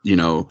with,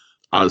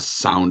 a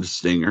sound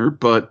stinger,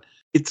 but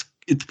it's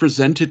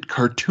presented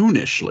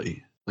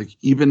cartoonishly. Like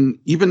even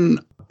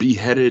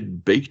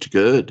beheaded baked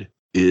good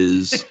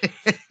is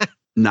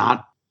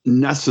not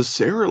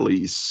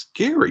necessarily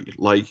scary.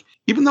 Like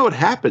even though it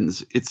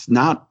happens, it's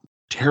not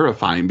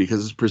terrifying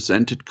because it's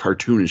presented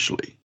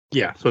cartoonishly.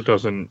 Yeah, so it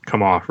doesn't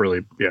come off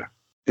really. Yeah,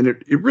 and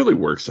it really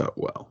works out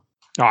well.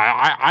 No,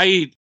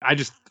 I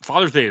just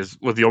Father's Day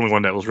was the only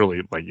one that was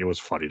really like it was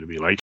funny to me.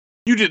 Like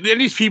and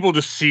these people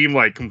just seem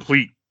like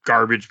complete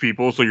garbage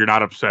people, so you're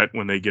not upset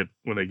when they get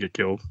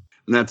killed.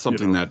 And that's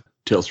something that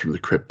Tales from the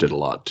Crypt did a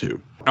lot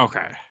too.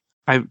 Okay,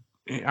 I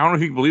don't know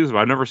if you can believe this, but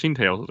I've never seen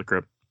Tales of the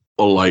Crypt.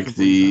 Well, like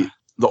the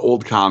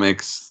old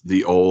comics,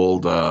 the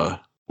old well,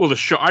 the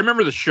show. I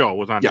remember the show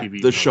was on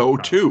TV. The show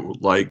too.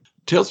 Like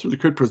Tales from the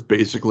Crypt was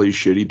basically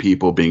shitty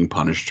people being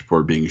punished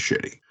for being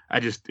shitty.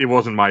 It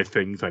wasn't my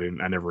thing.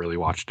 I never really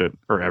watched it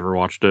or ever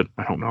watched it.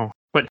 I don't know.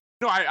 But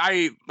no,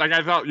 I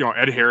thought,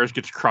 Ed Harris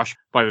gets crushed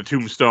by the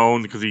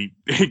tombstone because he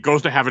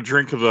goes to have a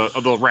drink of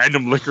the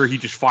random liquor he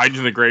just finds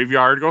in the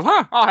graveyard. Goes,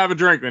 I'll have a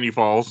drink. Then he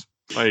falls.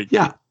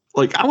 Yeah.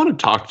 Like, I want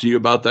to talk to you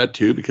about that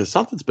too, because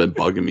something's been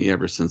bugging me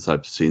ever since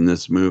I've seen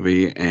this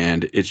movie,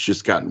 and it's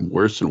just gotten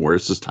worse and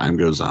worse as time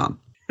goes on.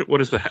 What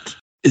is that?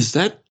 Is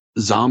that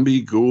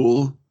zombie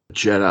ghoul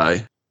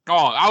Jedi? Oh,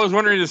 I was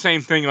wondering the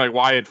same thing, like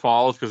why it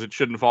falls, because it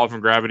shouldn't fall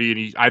from gravity,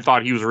 and I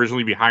thought he was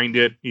originally behind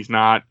it. He's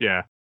not.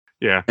 Yeah.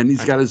 And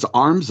he's got his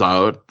arms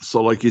out,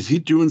 so like, is he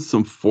doing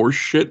some force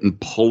shit and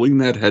pulling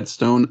that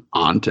headstone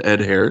onto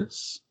Ed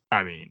Harris?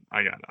 I mean,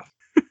 I got nothing.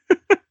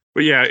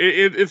 But yeah,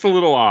 it's a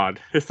little odd.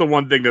 It's the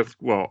one thing that's,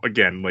 well,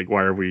 again, like,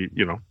 why are we,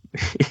 I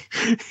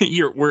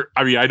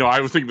know I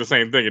was thinking the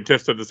same thing, and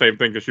Tiff said the same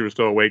thing because she was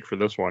still awake for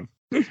this one.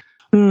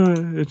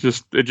 It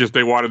just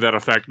they wanted that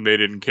effect and they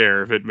didn't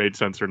care if it made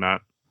sense or not.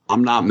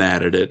 I'm not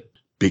mad at it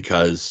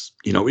because,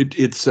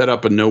 it set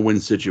up a no-win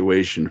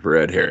situation for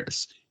Ed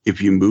Harris.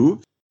 If you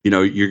move,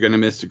 you're going to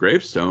miss the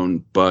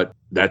gravestone, but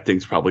that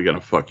thing's probably going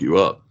to fuck you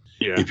up.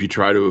 Yeah. If you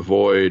try to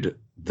avoid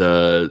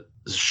the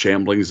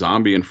shambling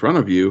zombie in front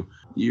of you,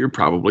 you're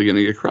probably going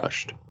to get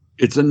crushed.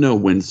 It's a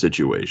no-win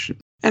situation.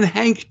 And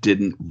Hank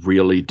didn't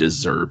really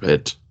deserve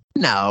it.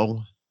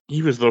 No.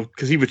 He was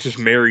because he was just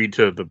married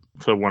to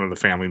one of the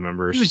family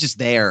members. He was just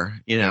there,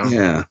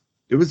 Yeah.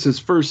 It was his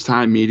first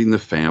time meeting the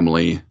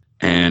family.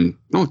 And,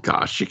 oh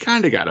gosh, you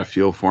kind of got to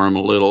feel for him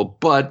a little,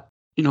 but,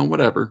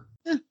 whatever.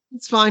 Yeah,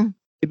 it's fine.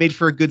 It made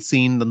for a good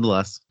scene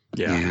nonetheless.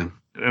 Yeah.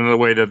 And the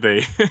way that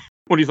they...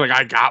 when he's like,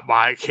 I got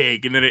my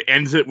cake, and then it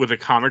ends it with a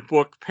comic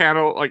book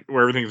panel, like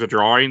where everything's a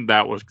drawing.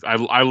 That was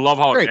I love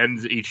how it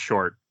ends each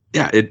short.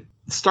 Yeah, it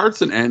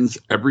starts and ends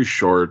every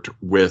short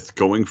with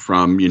going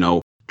from,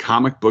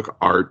 comic book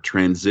art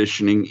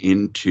transitioning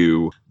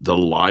into the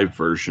live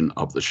version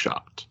of the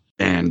shot.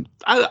 And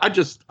I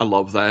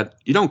love that.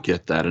 You don't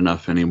get that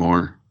enough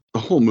anymore. The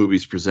whole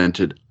movie's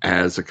presented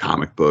as a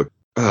comic book.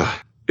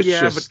 But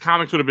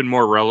comics would have been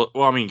more relevant.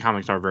 Well, I mean,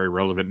 comics are very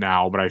relevant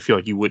now, but I feel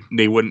like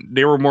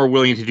they were more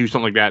willing to do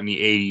something like that in the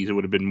 80s. It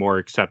would have been more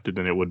accepted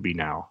than it would be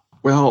now.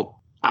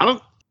 Well, I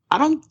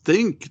don't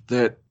think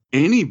that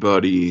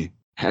anybody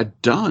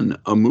had done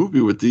a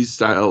movie with these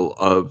style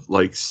of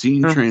like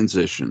scene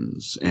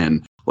transitions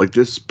and like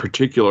this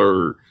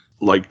particular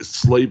like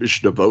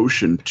slavish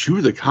devotion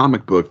to the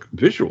comic book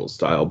visual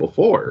style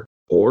before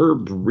or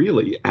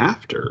really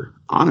after,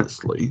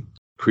 honestly.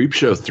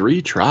 Creepshow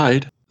 3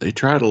 tried. They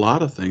tried a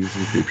lot of things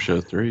in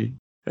Creepshow 3.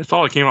 That's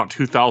all it came out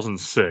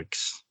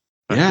 2006.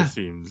 That just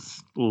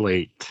seems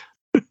late.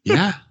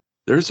 Yeah.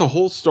 There's a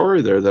whole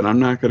story there that I'm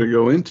not going to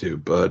go into,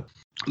 but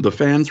the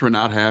fans were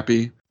not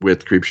happy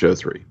with Creepshow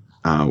 3.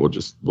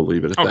 We'll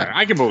leave it at that.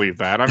 I can believe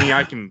that. I mean,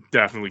 I can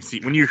definitely see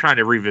when you're trying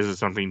to revisit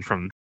something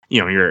from,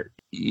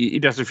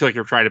 it doesn't feel like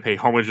you're trying to pay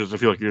homage. It doesn't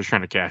feel like you're just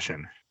trying to cash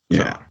in.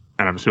 Yeah. So,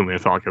 and I'm assuming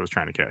it felt like it was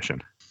trying to cash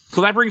in.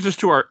 So that brings us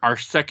to our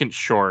second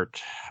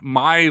short.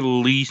 My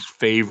least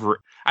favorite.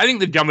 I think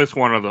the dumbest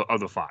one of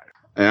the five.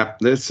 Yeah,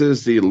 this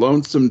is The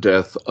Lonesome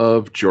Death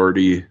of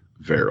Jordy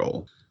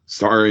Verrill,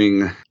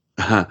 starring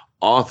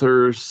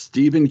author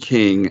Stephen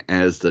King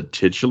as the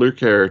titular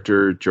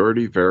character,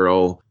 Jordy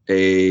Verrill.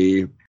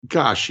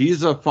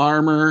 He's a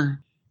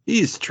farmer.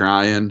 He's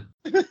trying.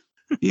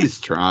 He's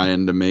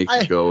trying to make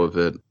a go of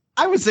it.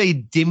 I would say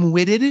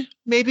dim-witted,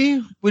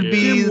 maybe, would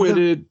be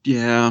dim-witted,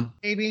 yeah.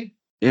 Maybe.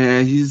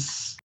 Yeah,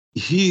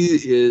 he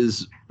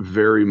is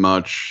very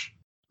much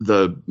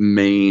the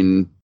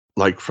Maine,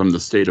 like from the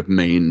state of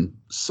Maine,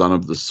 son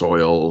of the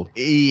soil,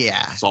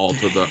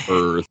 salt of the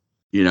earth.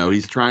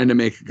 He's trying to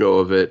make a go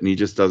of it, and he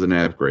just doesn't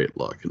have great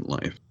luck in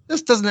life.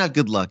 Just doesn't have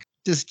good luck.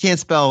 Just can't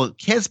spell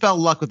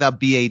luck without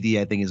BAD,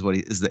 I think is what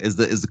is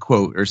the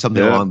quote or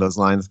something along those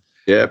lines.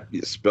 Yep,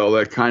 you spell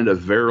that kind of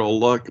Verrill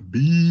luck,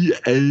 BAD.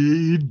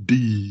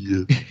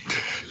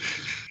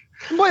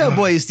 Boy, oh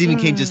boy, is Stephen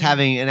King just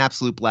having an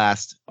absolute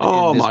blast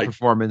in this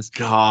performance.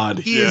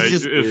 God.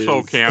 It's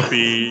so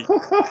campy,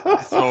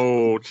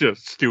 so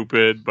just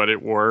stupid, but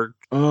it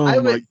worked.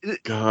 Oh my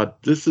God.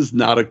 This is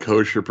not a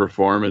kosher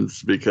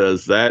performance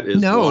because that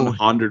is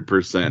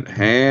 100%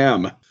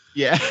 ham.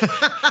 Yeah.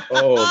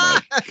 Oh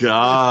my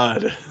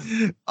God.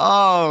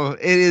 Oh,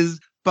 it is.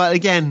 But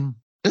again,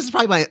 this is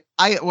probably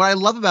what I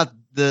love about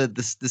the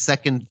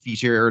second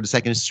feature or the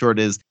second short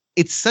is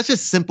it's such a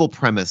simple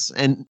premise,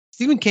 and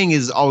Stephen King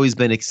has always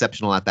been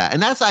exceptional at that.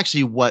 And that's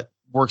actually what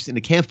works in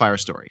a campfire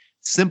story.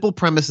 Simple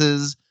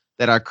premises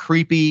that are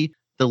creepy,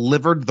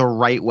 delivered the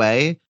right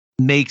way,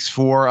 makes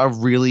for a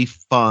really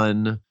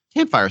fun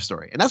campfire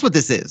story. And that's what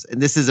this is.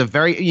 And this is a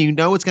very,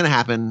 what's going to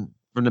happen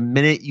from the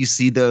minute you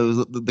see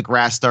the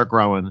grass start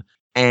growing.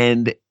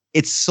 And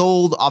it's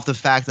sold off the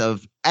fact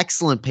of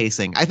excellent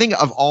pacing. I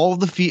think of all of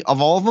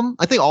them,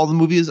 I think all the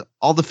movies, of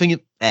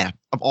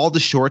all the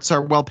shorts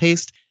are well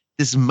paced.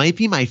 This might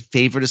be my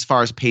favorite as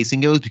far as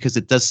pacing goes because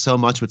it does so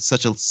much with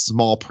such a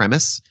small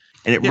premise,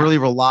 and it really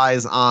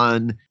relies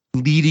on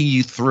leading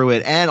you through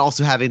it and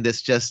also having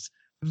this just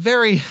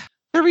very,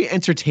 very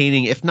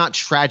entertaining, if not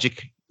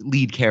tragic,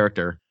 lead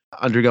character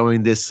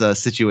undergoing this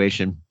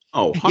situation.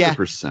 Oh,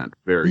 100%.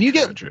 Very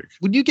tragic.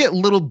 When you get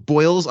little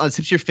boils on the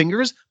tips of your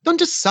fingers, don't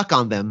just suck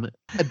on them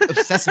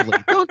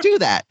obsessively. Don't do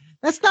that.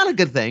 That's not a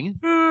good thing.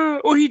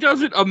 Well, he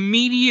does it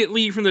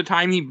immediately from the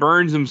time he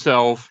burns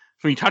himself.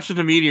 When he touches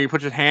the meteor, he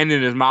puts his hand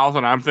in his mouth,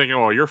 and I'm thinking,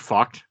 oh, you're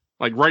fucked.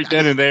 Like, right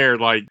then and there,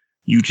 like,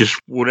 you just,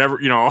 whatever,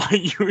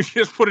 you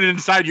just put it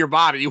inside your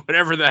body,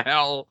 whatever the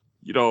hell,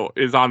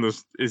 is on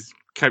this,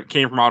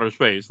 came from outer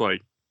space.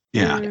 Like,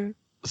 yeah.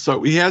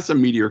 So he has a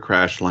meteor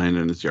crash land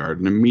in his yard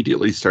and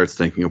immediately starts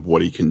thinking of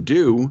what he can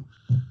do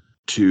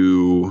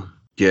to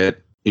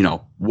get,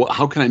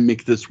 how can I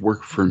make this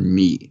work for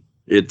me?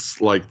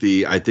 It's like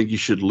I think you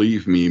should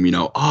leave me,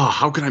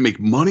 how can I make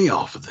money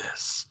off of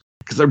this?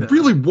 Because I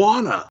really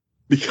wanna.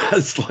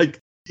 Because,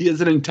 he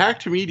has an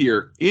intact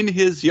meteor in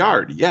his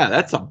yard. Yeah,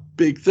 that's a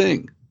big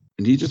thing.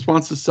 And he just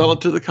wants to sell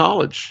it to the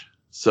college.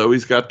 So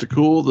he's got to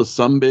cool the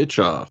sumbitch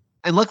off.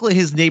 And luckily,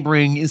 his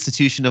neighboring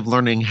institution of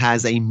learning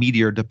has a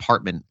meteor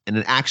department, and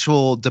an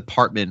actual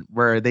department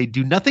where they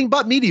do nothing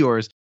but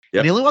meteors.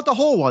 Yep. And they only want the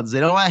whole ones. They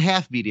don't want a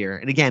half meteor.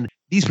 And again,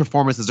 these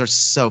performances are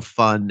so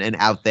fun and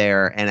out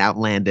there and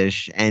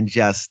outlandish and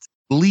just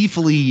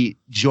gleefully,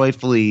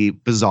 joyfully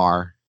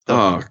bizarre.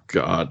 Oh,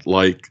 God.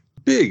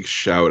 Big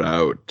shout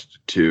out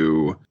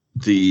to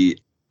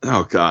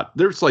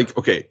there's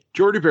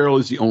Jordy Verrill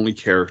is the only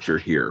character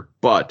here,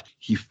 but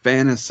he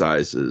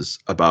fantasizes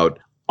about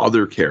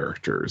other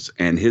characters,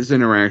 and his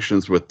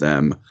interactions with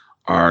them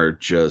are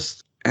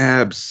just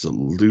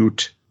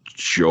absolute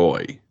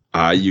joy.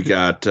 You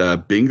got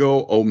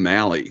Bingo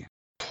O'Malley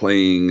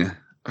playing,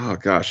 I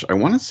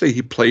want to say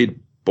he played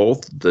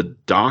both the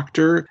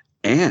doctor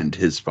and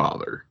his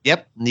father.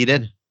 Yep, he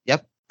did.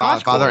 Yep.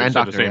 Father and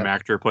doctor. The same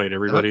actor played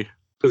everybody.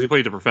 Because he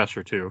played the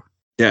professor, too.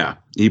 Yeah,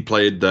 he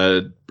played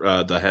the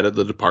head of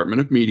the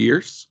Department of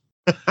Meteors.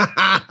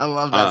 I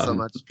love that so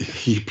much.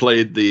 He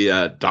played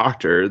the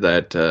doctor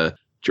that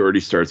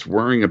Jordy starts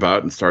worrying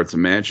about and starts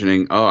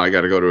imagining, I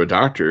got to go to a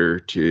doctor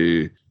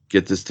to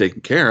get this taken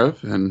care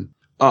of. And,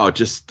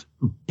 just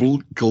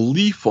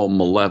gleeful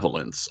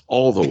malevolence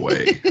all the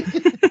way.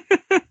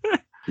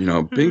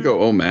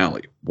 Bingo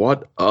O'Malley,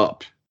 what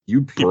up?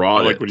 You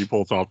brought it. When he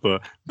pulls out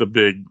the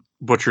big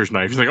butcher's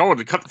knife. He's like,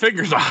 to cut the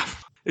fingers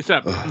off.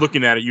 Except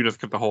looking at it, you just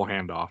cut the whole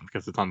hand off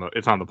because it's on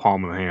the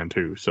palm of the hand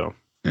too. So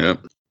yep.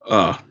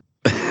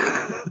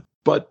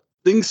 But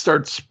things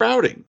start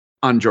sprouting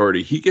on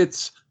Jordy. He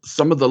gets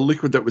some of the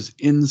liquid that was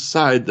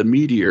inside the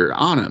meteor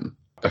on him,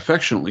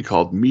 affectionately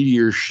called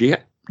meteor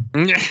shit.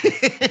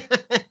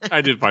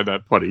 I did find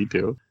that funny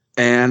too.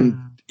 And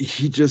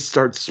he just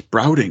starts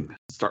sprouting.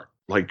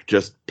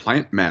 Just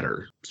plant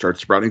matter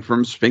starts sprouting from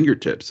his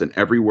fingertips and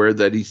everywhere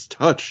that he's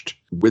touched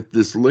with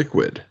this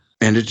liquid.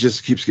 And it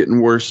just keeps getting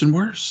worse and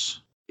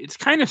worse. It's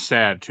kind of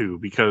sad too,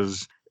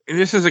 because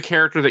this is a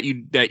character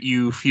that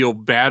you feel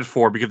bad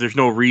for because there's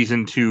no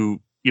reason to,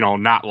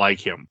 not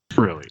like him,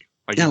 really.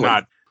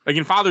 Not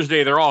in Father's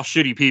Day, they're all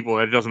shitty people.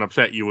 It doesn't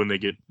upset you when they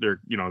get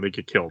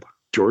killed.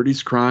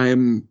 Jordy's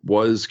crime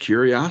was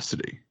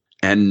curiosity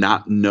and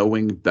not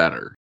knowing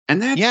better.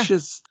 And that's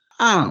just,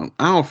 I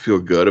don't feel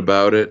good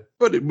about it,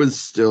 but it was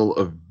still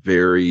a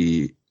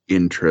very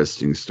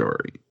interesting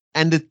story.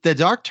 And the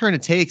dark turn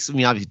it takes,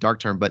 obviously dark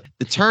turn, but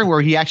the turn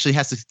where he actually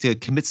has to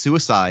commit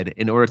suicide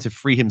in order to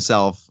free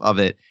himself of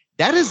it,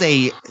 that is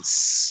a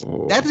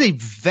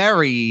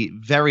very,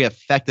 very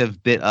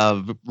effective bit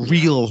of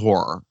real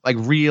horror,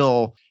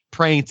 real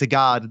praying to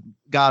God,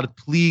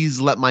 please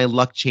let my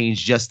luck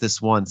change just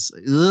this once.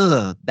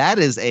 Ugh, that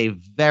is a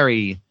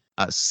very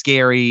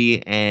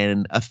scary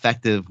and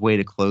effective way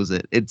to close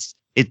it.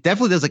 It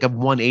definitely does a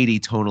 180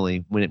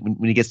 tonally when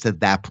he gets to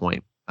that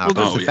point.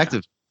 It's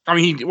effective. I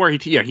mean,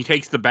 he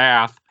takes the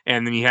bath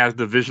and then he has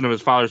the vision of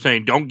his father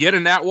saying, "Don't get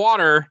in that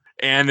water."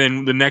 And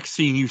then the next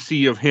scene you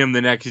see of him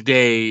the next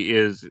day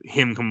is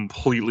him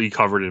completely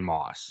covered in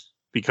moss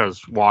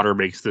because water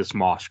makes this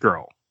moss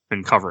grow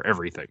and cover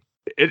everything.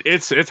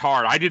 It's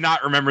hard. I did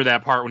not remember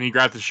that part when he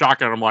grabbed the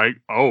shotgun. I'm like,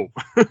 oh,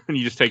 and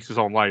he just takes his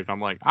own life. I'm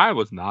like, I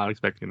was not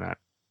expecting that.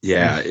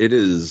 Yeah, it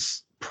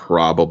is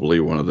probably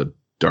one of the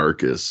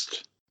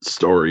darkest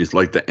stories,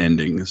 the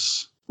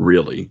endings,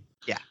 really.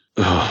 Yeah.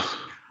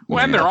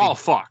 Well, and they're all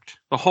fucked.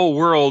 The whole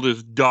world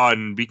is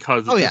done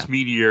because of this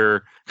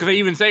meteor. Because they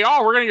even say,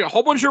 "Oh, we're gonna get a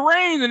whole bunch of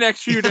rain the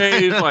next few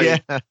days."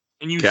 Like,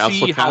 and you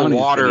Castle see how County's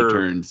water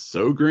turns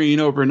so green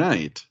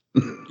overnight.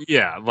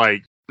 Yeah,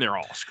 like they're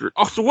all screwed.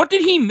 Oh, so what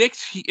did he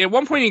mix? At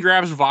one point, he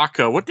grabs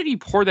vodka. What did he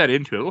pour that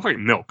into? It looked like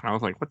milk. And I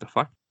was like, "What the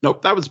fuck?"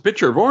 Nope, that was a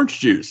pitcher of orange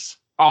juice.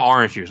 Oh,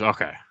 orange juice.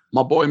 Okay,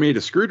 my boy made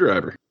a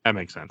screwdriver. That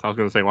makes sense. I was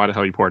going to say, why the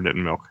hell you poured it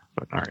in milk?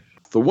 But all right.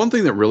 The one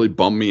thing that really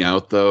bummed me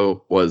out,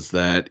 though, was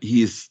that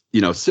he's,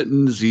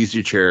 sitting in his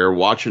easy chair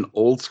watching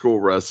old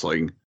school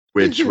wrestling,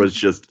 which was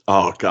just,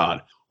 oh,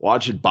 God.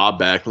 Watching Bob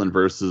Backlund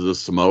versus the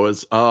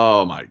Samoas.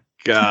 Oh, my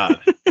God.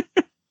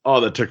 Oh,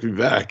 that took me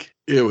back.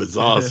 It was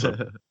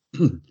awesome.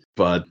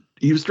 But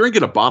he was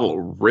drinking a bottle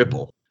of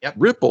Ripple. Yep.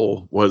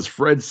 Ripple was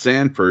Fred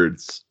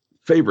Sanford's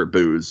favorite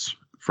booze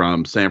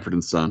from Sanford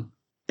and Son.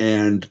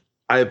 And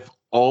I've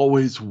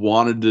always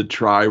wanted to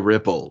try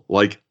Ripple,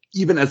 like,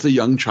 even as a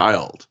young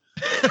child.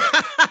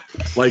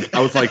 Like,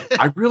 I was like,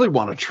 I really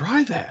want to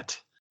try that,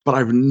 but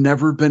I've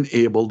never been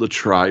able to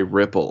try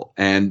Ripple,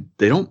 and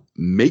they don't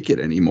make it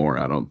anymore,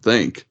 I don't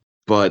think.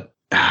 But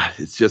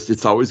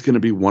it's always going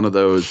to be one of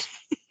those.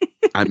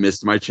 I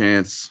missed my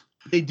chance.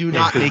 They do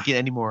not make it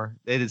anymore.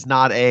 It is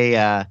not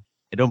I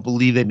don't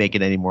believe they make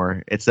it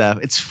anymore.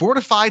 It's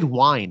fortified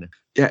wine.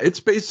 Yeah, it's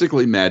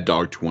basically Mad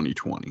Dog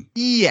 2020.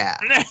 Yeah.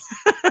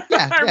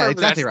 Yeah,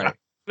 exactly right.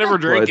 Never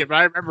drank it, but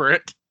I remember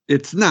it.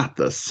 It's not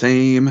the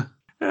same.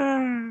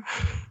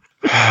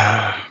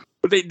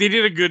 But they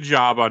did a good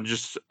job on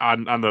just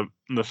on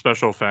the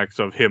special effects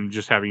of him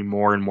just having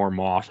more and more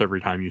moss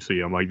every time you see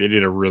him. Like, they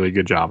did a really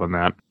good job on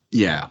that.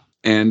 Yeah.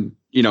 And,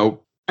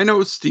 I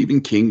know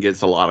Stephen King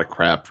gets a lot of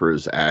crap for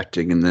his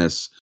acting in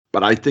this,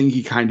 but I think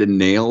he kind of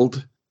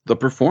nailed the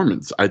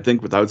performance. I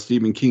think without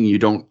Stephen King, you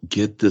don't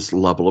get this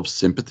level of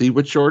sympathy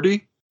with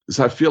Shorty. Because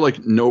I feel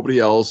like nobody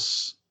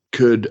else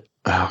could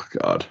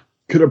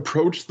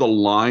approach the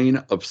line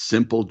of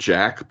Simple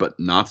Jack, but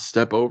not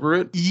step over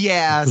it.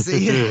 Yeah,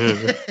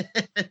 see?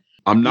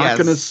 I'm not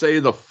going to say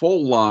the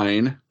full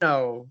line.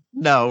 No,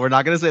 we're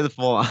not going to say the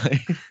full line.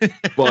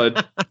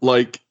 But,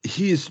 like,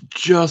 he's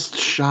just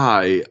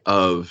shy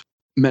of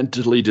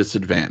mentally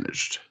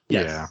disadvantaged.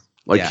 Yeah.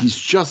 Like, he's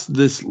just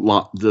this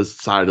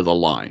side of the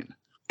line.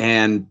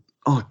 And,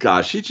 oh,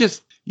 gosh,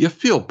 you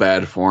feel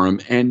bad for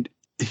him. And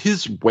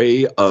his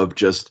way of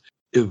just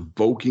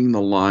evoking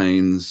the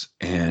lines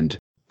and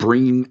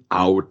bringing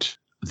out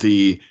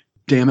the,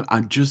 damn it,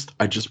 I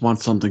just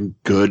want something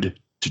good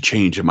to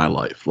change in my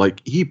life.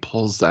 Like, he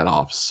pulls that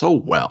off so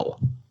well.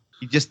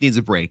 He just needs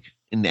a break.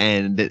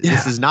 And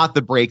this is not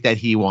the break that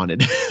he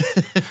wanted.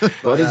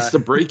 But it's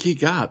the break he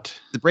got.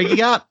 The break he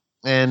got.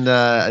 And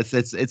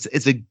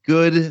it's a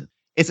good.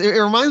 It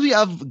reminds me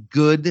of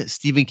good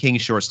Stephen King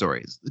short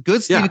stories.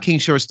 Good Stephen King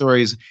short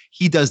stories.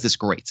 He does this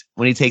great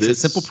when he takes a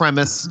simple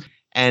premise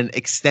and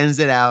extends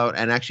it out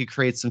and actually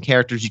creates some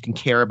characters you can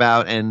care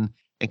about and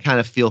kind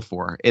of feel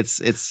for. This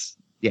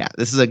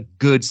is a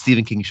good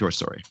Stephen King short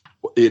story.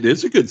 It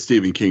is a good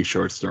Stephen King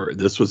short story.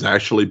 This was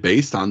actually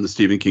based on the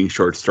Stephen King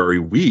short story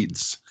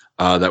Weeds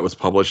that was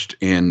published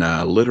in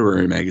a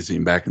literary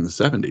magazine back in the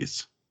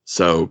 70s.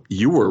 So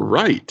you were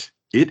right.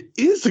 It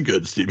is a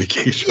good Stephen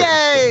King short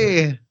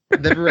story.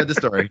 I've never read the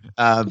story,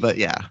 but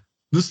yeah.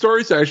 The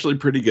story's actually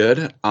pretty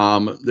good.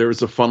 There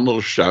was a fun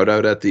little shout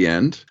out at the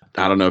end.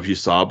 I don't know if you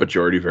saw, but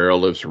Jordy Verrill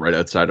lives right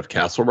outside of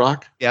Castle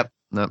Rock. Yep.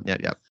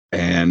 Yep.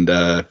 And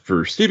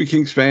for Stephen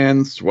King's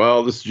fans,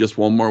 well, this is just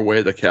one more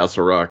way that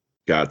Castle Rock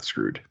got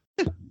screwed.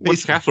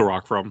 What's Castle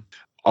Rock from?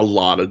 A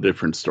lot of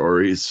different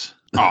stories.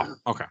 Oh,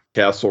 okay.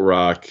 Castle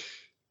Rock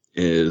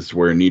is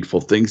where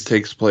Needful Things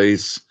takes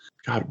place.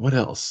 God, what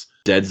else?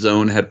 Dead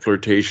Zone had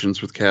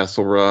flirtations with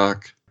Castle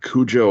Rock.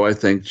 Cujo, I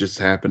think, just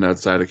happened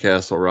outside of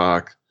Castle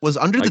Rock. Was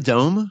Under the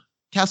Dome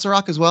Castle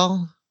Rock as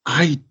well?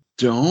 I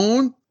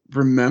don't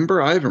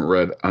remember. I haven't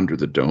read Under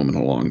the Dome in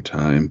a long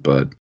time,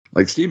 but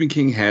like Stephen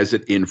King has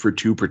it in for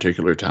two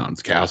particular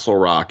towns, Castle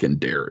Rock and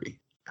Derry.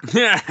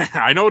 Yeah,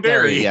 I know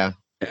Derry. Yeah.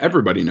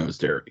 Everybody knows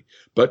Derry.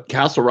 But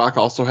Castle Rock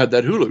also had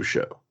that Hulu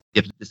show.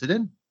 Yep, yes it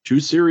did. 2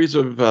 series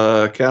of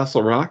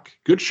Castle Rock.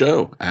 Good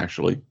show,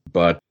 actually.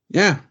 But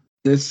yeah,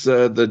 this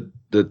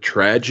the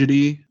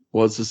tragedy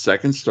was the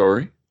second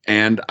story.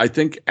 And I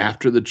think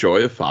after the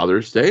joy of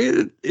Father's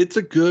Day, it's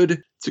a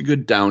good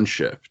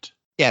downshift.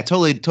 Yeah,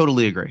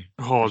 totally agree.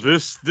 Oh,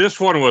 this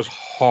one was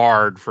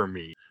hard for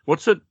me.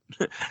 What's it?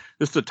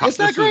 It's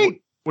not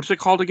great. What's it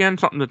called again?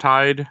 Something to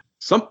tide.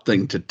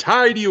 Something to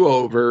tide you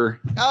over.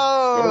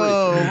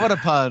 Oh, what a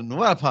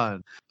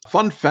pun.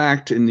 Fun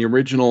fact, in the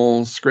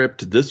original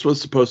script, this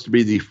was supposed to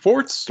be the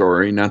 4th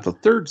story, not the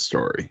 3rd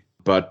story.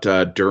 But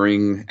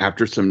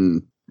after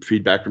some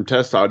feedback from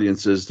test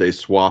audiences, they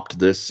swapped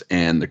this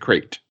and the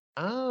crate.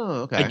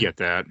 Oh, okay. I get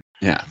that.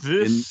 Yeah.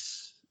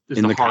 This is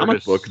in the comic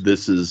hardest book,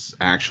 this is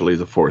actually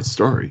the 4th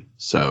story.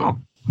 So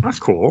that's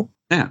cool.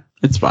 Yeah,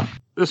 it's fun.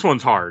 This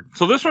one's hard.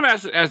 So this one,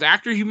 as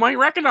actors you might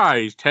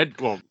recognize, Ted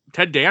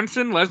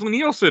Danson, Leslie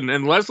Nielsen,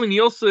 and Leslie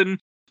Nielsen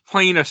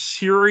playing a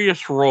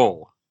serious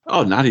role.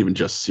 Oh, not even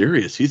just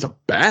serious. He's a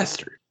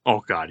bastard.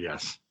 Oh God,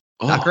 yes.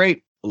 Not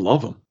great.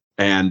 Love him.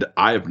 And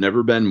I have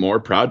never been more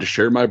proud to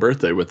share my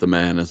birthday with the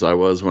man as I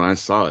was when I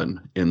saw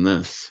him in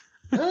this.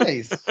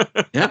 Nice.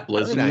 Yep,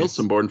 Leslie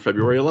Nielsen, born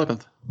February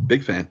 11th.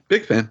 Big fan.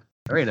 Big fan.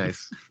 Very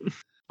nice.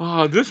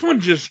 This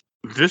one is,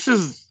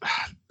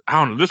 I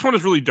don't know. This one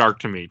is really dark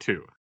to me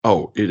too.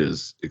 Oh, it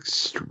is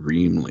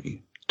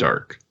extremely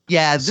dark.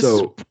 Yeah, this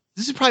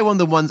is probably one of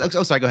the ones.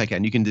 Oh, sorry. Go ahead,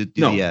 Ken. You can do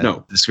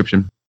the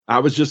description. I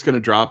was just going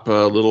to drop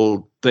a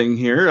little thing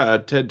here.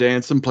 Ted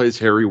Danson plays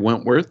Harry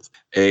Wentworth,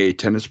 a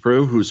tennis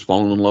pro who's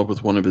fallen in love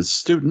with one of his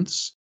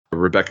students,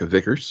 Rebecca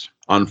Vickers.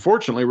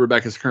 Unfortunately,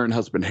 Rebecca's current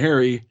husband,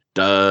 Harry,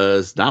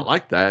 does not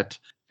like that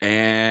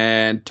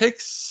and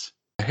takes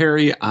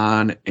Harry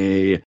on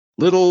a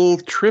little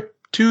trip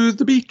to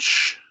the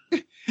beach.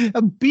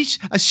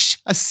 A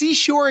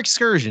seashore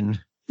excursion.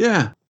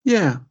 Yeah.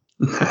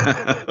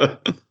 So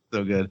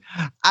good.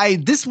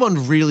 This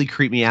one really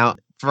creeped me out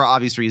for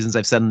obvious reasons.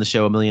 I've said on the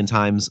show a million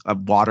times.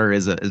 Water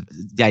the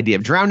idea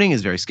of drowning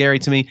is very scary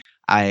to me.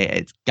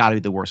 It's got to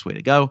be the worst way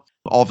to go.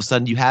 All of a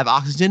sudden, you have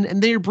oxygen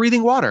and then you're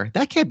breathing water.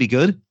 That can't be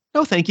good.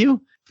 No, thank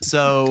you.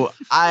 So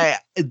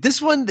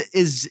this one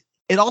is.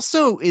 It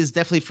also is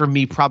definitely for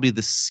me probably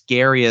the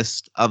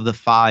scariest of the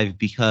 5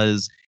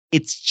 because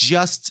it's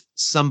just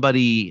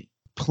somebody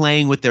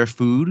playing with their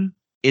food.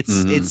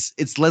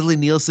 It's Leslie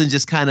Nielsen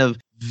just kind of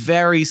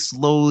very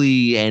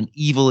slowly and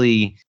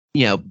evilly,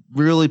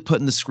 really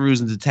putting the screws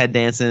into Ted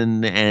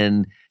Danson.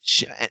 And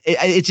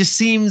it just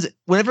seems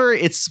whenever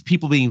it's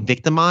people being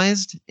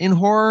victimized in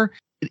horror,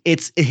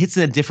 it hits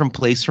in a different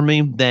place for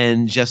me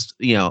than just,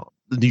 the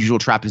usual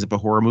trappings of a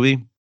horror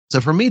movie. So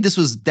for me, this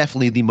was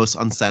definitely the most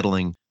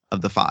unsettling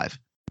of the 5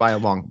 by a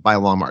long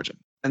margin.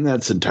 And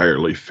that's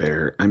entirely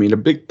fair. I mean, a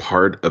big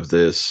part of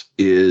this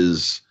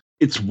is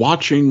it's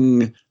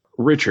watching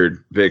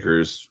Richard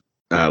Vickers,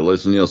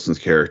 Leslie Nielsen's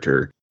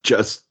character,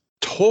 just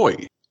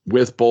toy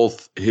with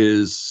both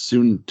his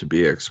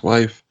soon-to-be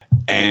ex-wife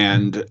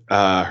and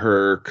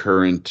her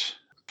current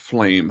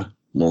flame,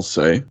 we'll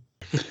say.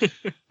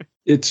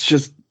 It's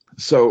just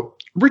so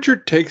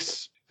Richard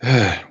takes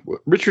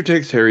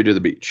Harry to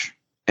the beach,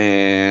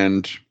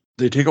 and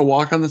they take a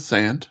walk on the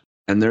sand,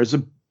 and there's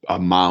a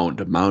mound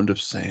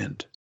of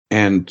sand,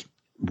 and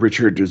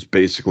Richard is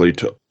basically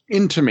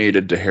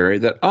intimated to Harry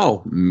that,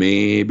 oh,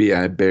 maybe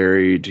I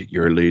buried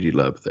your lady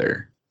love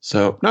there.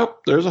 So,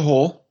 nope, there's a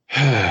hole.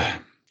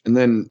 And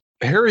then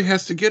Harry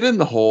has to get in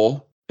the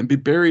hole and be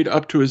buried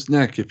up to his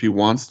neck if he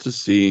wants to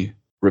see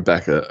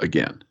Rebecca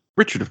again.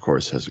 Richard, of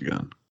course, has a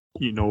gun.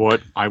 You know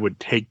what? I would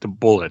take the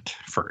bullet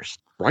first.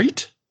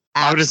 Right?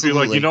 I would just be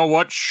like, you know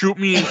what? Shoot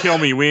me and kill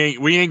me.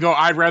 We ain't go.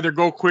 I'd rather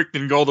go quick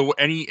than go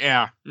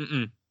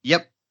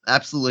Yep,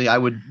 absolutely. I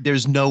would.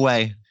 There's no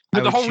way.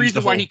 But the whole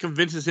reason why he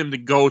convinces him to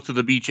go to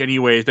the beach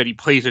anyway is that he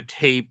plays a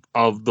tape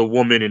of the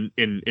woman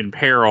in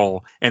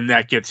peril, and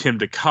that gets him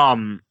to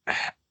come.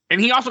 And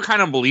he also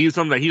kind of believes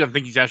him that he doesn't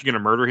think he's actually going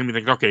to murder him. He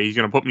thinks, okay, he's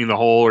going to put me in the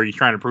hole, or he's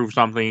trying to prove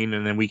something,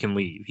 and then we can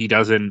leave. He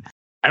doesn't.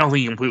 I don't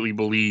think he completely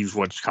believes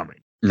what's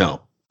coming.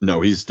 No,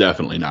 he's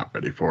definitely not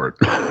ready for it.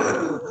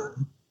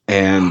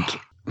 And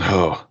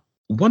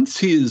once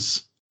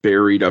he's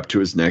buried up to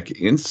his neck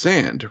in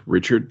sand,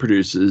 Richard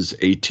produces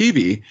a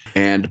TV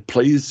and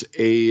plays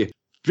a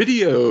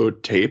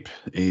videotape,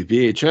 a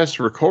VHS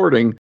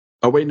recording.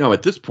 Oh, wait, no,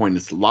 at this point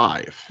it's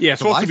live. Yeah, it's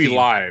supposed to be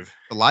live.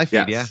 The live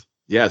feed, yes.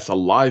 Yeah. Yes, a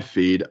live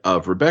feed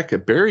of Rebecca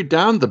buried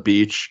down the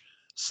beach,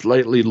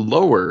 slightly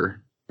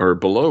lower or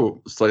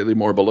below, slightly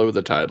more below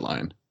the tide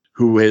line,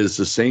 who is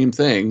the same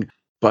thing,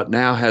 but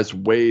now has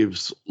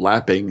waves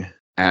lapping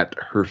at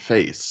her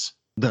face.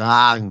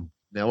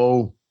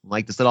 No,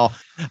 like this at all.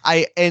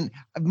 And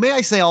may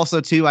I say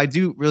also too, I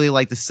do really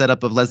like the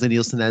setup of Leslie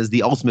Nielsen as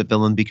the ultimate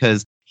villain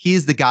because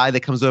he's the guy that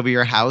comes over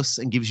your house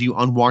and gives you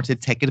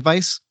unwarranted tech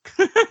advice.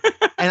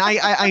 And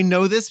I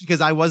know this because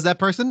I was that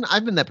person.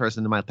 I've been that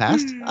person in my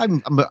past.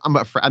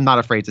 I'm not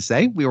afraid to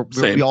say we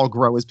all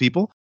grow as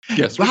people.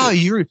 Yes. Wow,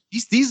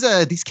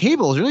 these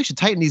cables, you really should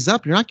tighten these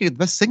up. You're not getting the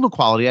best signal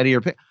quality out of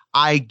your.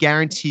 I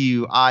guarantee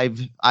you, I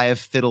have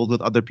fiddled with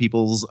other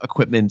people's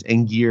equipment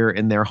and gear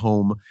in their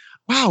home.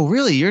 Wow,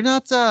 really? You're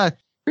not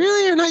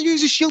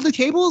using shielded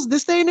cables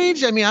this day and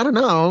age? I mean, I don't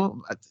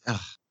know.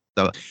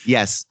 So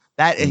yes,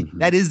 that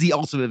is the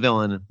ultimate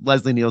villain,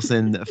 Leslie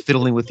Nielsen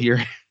fiddling with your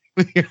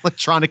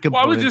electronic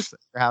components.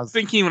 Well, I was just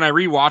thinking when I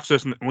rewatched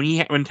this,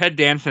 when Ted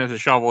Danson has a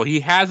shovel, he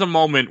has a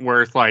moment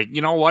where it's like,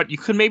 you know what, you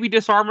could maybe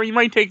disarm her, you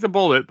might take the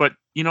bullet, but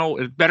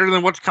it's better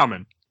than what's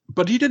coming.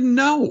 But he didn't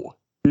know.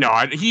 No,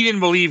 he didn't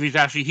believe he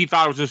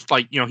thought it was just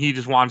like,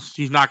 he's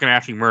not going to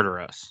actually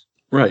murder us.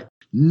 Right.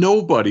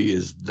 Nobody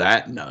is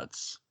that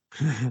nuts.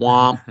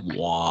 Womp,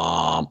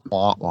 womp.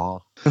 Womp,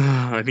 womp.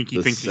 I think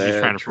he thinks he's just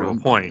trying to prove a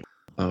point.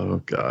 Oh,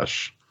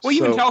 gosh. Well, he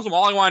even tells him,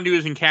 all I want to do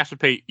is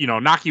incapacitate,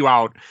 knock you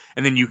out,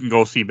 and then you can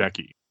go see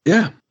Becky.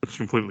 Yeah. It's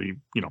completely,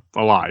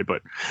 a lie,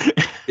 but...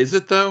 Is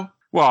it, though?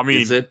 Well, I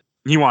mean,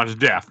 he wants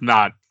death,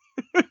 not...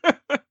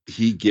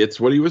 He gets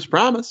what he was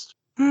promised.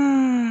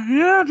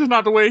 Yeah, just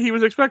not the way he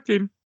was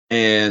expecting.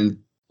 And,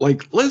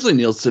 like, Leslie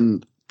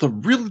Nielsen, the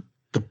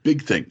the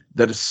big thing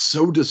that is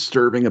so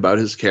disturbing about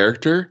his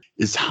character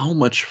is how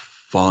much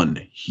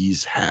fun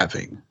he's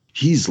having.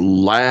 He's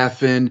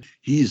laughing.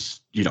 He's,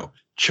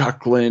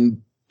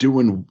 chuckling,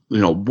 doing,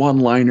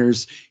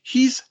 one-liners.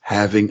 He's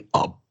having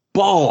a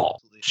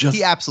ball. Just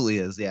He absolutely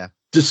is. Yeah.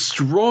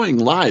 destroying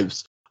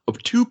lives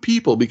of two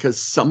people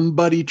because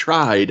somebody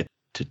tried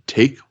to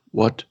take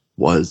what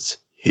was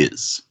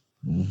his.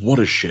 What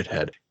a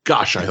shithead.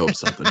 Gosh, I hope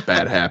something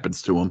bad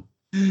happens to him.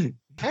 And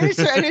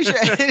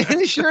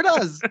it sure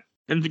does.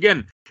 And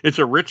again, it's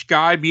a rich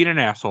guy being an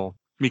asshole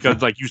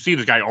because, like, you see,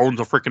 this guy owns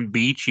a freaking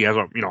beach. He has,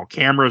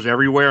 cameras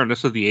everywhere, and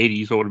this is the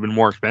 '80s, so it would have been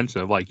more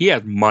expensive. Like, he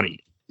has money.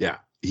 Yeah,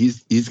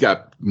 he's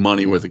got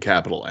money with a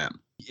capital M.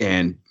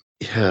 And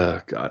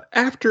God,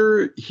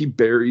 after he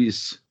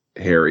buries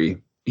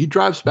Harry, he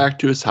drives back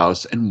to his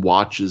house and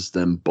watches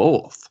them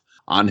both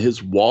on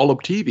his wall of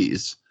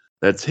TVs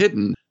that's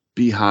hidden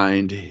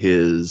behind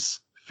his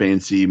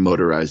fancy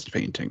motorized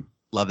painting.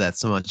 Love that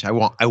so much. I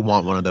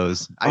want one of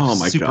those. Oh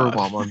my God.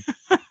 want one.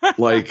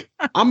 Like,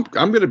 I'm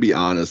going to be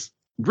honest.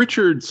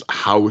 Richard's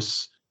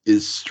house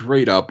is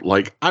straight up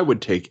like I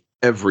would take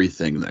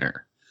everything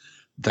there.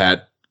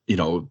 That,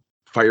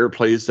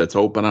 fireplace that's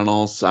open on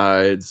all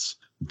sides,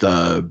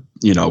 the,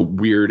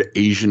 weird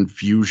Asian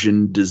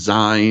fusion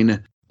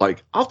design.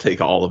 Like, I'll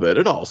take all of it.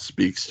 It all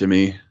speaks to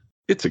me.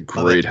 It's a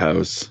great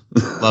house.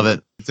 Love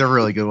it. It's a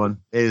really good one.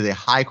 It is a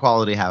high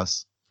quality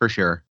house for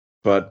sure.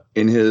 But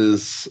in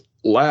his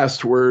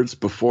last words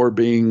before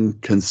being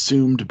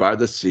consumed by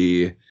the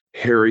sea,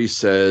 Harry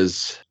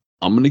says,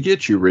 "I'm going to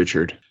get you,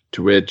 Richard."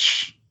 To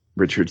which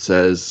Richard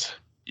says,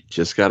 "You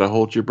just got to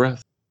hold your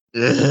breath."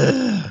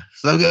 Ugh,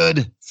 so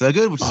good. So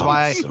good, which is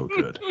why so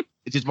good.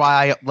 Which is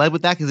why I led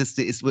with that, because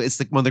it's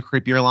like one of the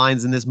creepier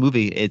lines in this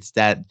movie. It's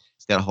that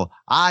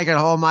I can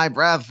hold my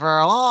breath for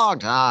a long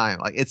time.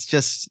 Like, it's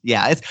just,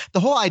 yeah, it's the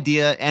whole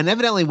idea. And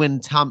evidently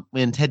when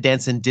Ted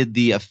Danson did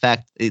the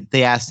effect,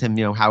 they asked him,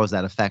 how was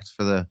that effect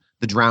for the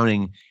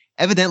drowning?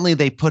 Evidently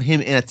they put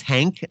him in a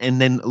tank and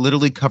then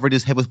literally covered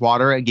his head with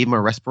water and gave him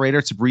a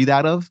respirator to breathe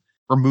out of,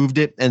 removed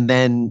it, and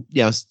then,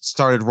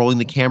 started rolling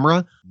the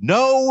camera.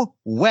 No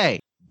way.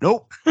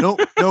 Nope. There's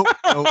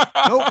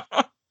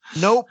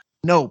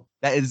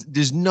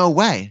no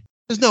way.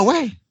 There's no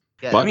way.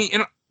 Yeah. But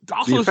and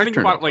also think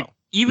about, like,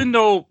 even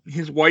though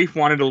his wife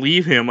wanted to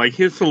leave him, like,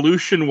 his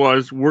solution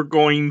was, we're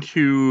going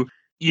to,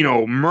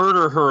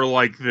 murder her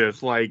like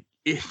this. Like,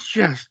 it's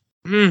just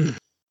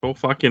so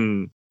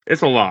fucking,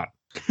 it's a lot.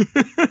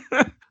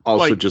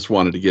 Also, just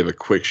wanted to give a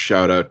quick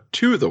shout out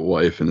to the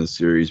wife in the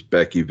series,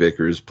 Becky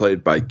Vickers,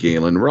 played by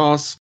Galen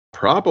Ross,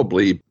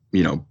 probably,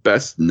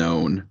 best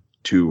known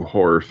to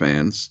horror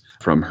fans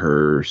from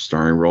her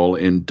starring role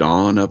in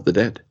Dawn of the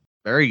Dead.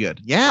 Very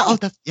good. Yeah. Oh,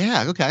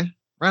 okay.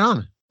 Right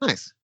on.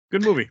 Nice.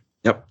 Good movie.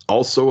 Yep.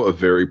 Also a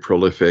very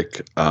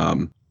prolific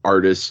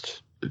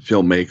artist,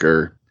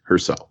 filmmaker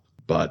herself.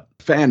 But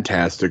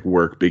fantastic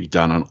work being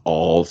done on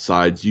all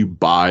sides. You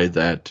buy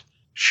that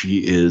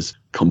she is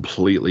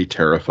completely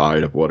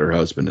terrified of what her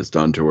husband has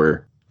done to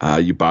her.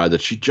 You buy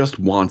that she just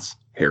wants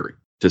Harry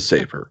to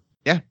save her.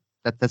 Yeah.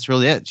 That's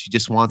really it. She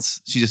just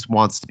wants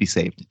to be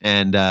saved.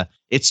 And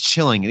it's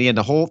chilling. And again,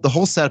 the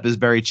whole setup is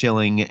very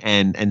chilling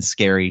and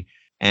scary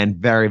and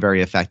very,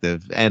 very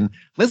effective. And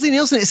Leslie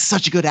Nielsen is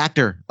such a good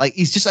actor. Like,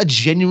 he's just a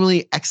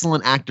genuinely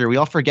excellent actor. We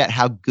all forget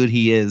how good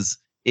he is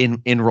in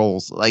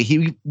roles. Like,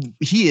 he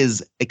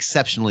is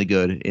exceptionally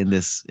good in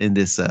this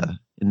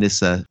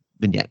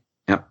vignette.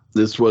 Yep.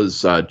 This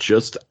was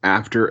just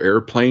after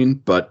Airplane,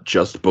 but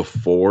just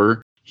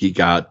before he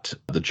got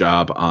the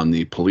job on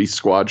the Police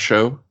Squad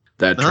show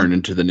that turned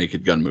into the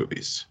Naked Gun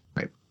movies.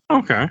 Right.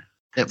 Okay.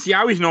 Yep. See, I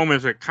always know him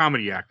as a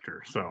comedy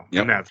actor, so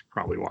and that's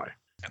probably why.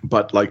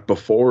 But like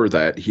before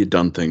that, he had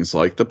done things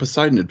like The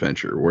Poseidon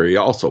Adventure, where he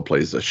also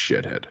plays a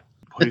shithead.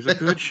 Plays a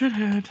good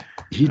shithead.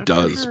 He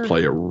does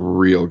play a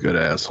real good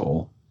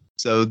asshole.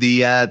 So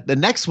the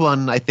next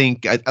one, I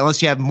think,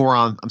 unless you have more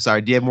on, I'm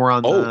sorry, do you have more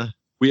on?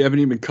 We haven't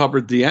even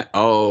covered the end.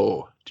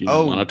 Do you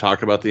want to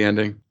talk about the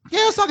ending?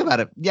 Yeah, let's talk about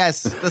it.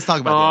 Yes, let's talk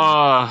about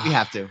the ending. We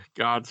have to.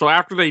 God. So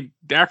after they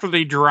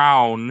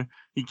drown,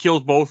 he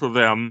kills both of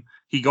them.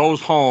 He goes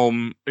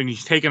home and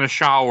he's taking a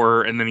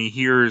shower, and then he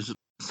hears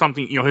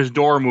something, his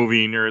door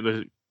moving, or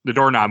the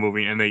doorknob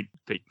moving, and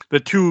the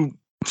two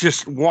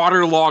just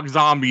waterlogged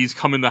zombies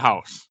come in the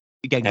house.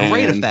 Again,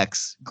 great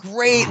effects.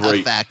 Great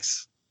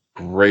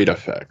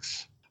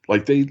effects.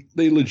 Like, they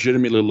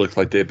legitimately look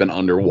like they've been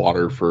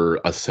underwater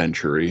for a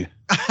century.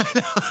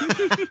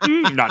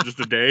 Not just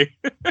a day.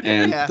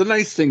 And the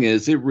nice thing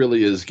is, it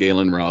really is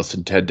Galen Ross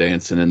and Ted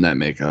Danson in that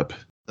makeup.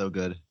 So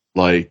good.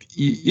 Like,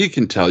 you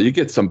can tell, you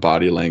get some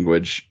body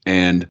language,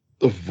 and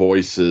the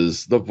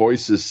voices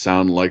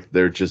sound like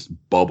they're just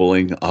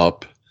bubbling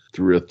up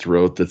through a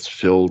throat that's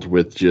filled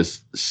with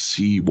just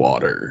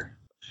seawater.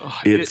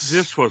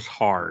 This was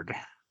hard.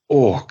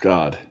 Oh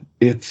God,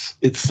 it's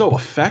so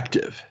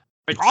effective.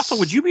 Like, also,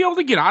 would you be able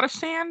to get out of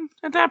sand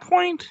at that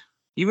point,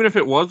 even if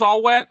it was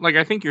all wet? Like,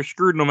 I think you're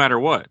screwed no matter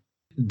what.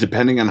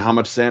 Depending on how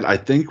much sand, I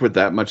think with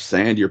that much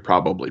sand, you're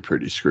probably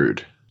pretty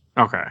screwed.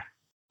 Okay.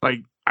 Like,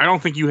 I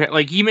don't think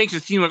he makes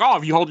it seem like, oh,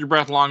 if you hold your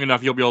breath long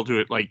enough, you'll be able to do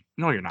it. Like,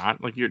 no, you're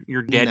not. Like,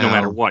 you're dead no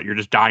matter what. You're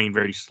just dying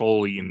very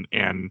slowly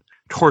and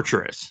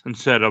torturous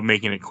instead of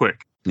making it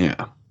quick.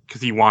 Yeah.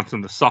 Because he wants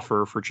them to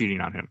suffer for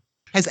cheating on him.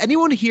 Has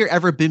anyone here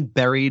ever been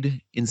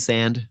buried in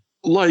sand?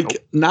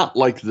 Like, not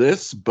like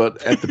this,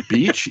 but at the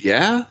beach,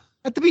 yeah.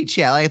 At the beach,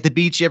 yeah. Like at the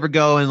beach, you ever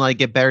go and like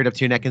get buried up to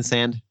your neck in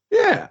sand?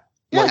 Yeah.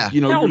 Yeah. Like,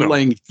 you're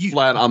laying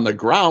flat on the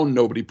ground.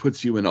 Nobody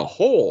puts you in a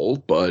hole,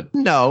 but...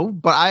 No,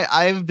 but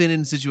I've been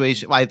in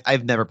situations... Well,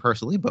 I've never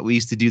personally, but we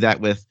used to do that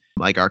with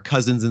like our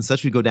cousins and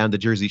such. We'd go down to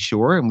Jersey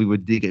Shore and we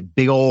would dig a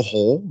big old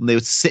hole. And they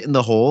would sit in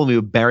the hole and we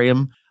would bury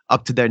them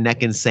up to their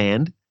neck in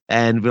sand.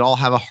 And we'd all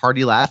have a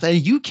hearty laugh.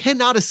 And you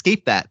cannot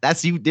escape that.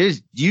 That's you.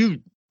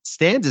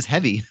 Sand is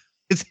heavy.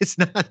 It's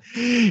not...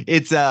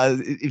 It's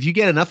if you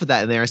get enough of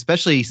that in there,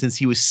 especially since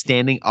he was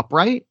standing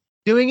upright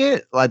doing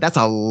it, like that's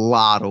a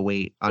lot of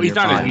weight on your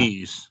body. He's on his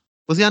knees.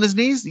 Was he on his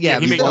knees? Yeah,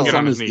 he was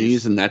on his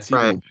knees, and that's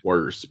even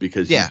worse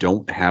because you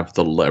don't have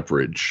the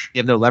leverage. You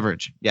have no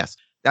leverage. Yes,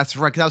 that's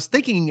right. Because I was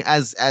thinking,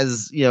 as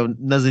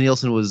Leslie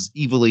Nielsen was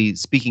evilly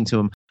speaking to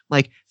him,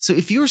 like, so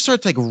if you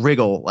start to like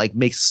wriggle, like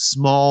make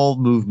small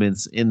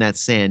movements in that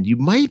sand, you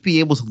might be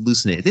able to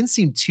loosen it. It didn't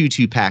seem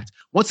too packed.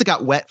 Once it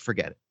got wet,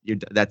 forget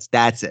it.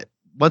 That's it.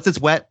 Once it's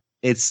wet,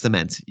 it's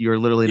cement. You're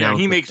literally now.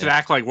 He makes it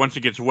act like once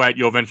it gets wet,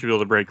 you'll eventually be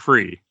able to break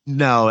free.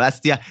 No, that's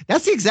the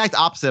exact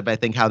opposite of, I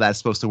think, how that's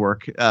supposed to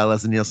work,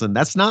 Leslie Nielsen.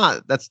 That's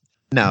the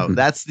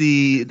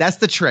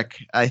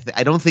trick.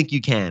 I don't think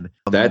you can.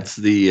 That's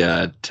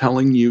the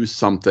telling you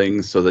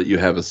something so that you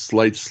have a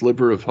slight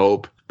sliver of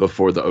hope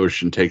before the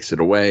ocean takes it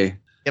away.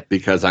 Yep.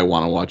 Because I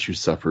want to watch you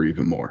suffer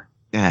even more.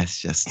 Yeah, it's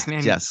just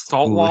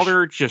salt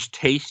water just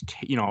tastes,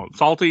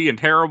 salty and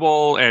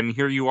terrible, and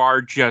here you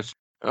are just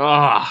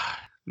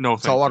no.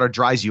 Salt water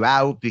dries you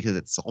out because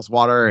it's salt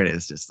water, and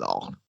it's just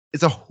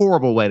it's a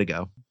horrible way to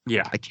go.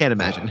 Yeah, I can't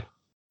imagine.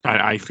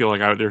 I feel like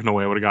there's no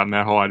way I would have gotten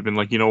that hole. I'd been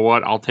like, you know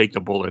what? I'll take the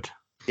bullet.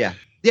 Yeah.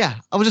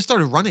 I would just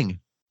started running.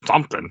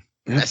 Something.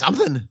 Yeah,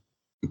 something.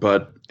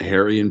 But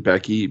Harry and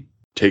Becky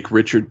take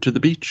Richard to the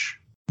beach,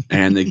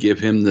 and they give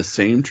him the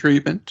same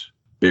treatment,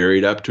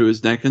 buried up to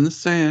his neck in the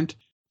sand,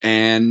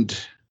 and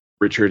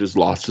Richard has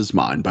lost his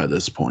mind by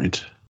this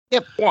point.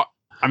 Yep. Well,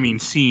 I mean,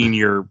 seeing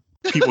your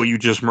people you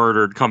just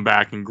murdered come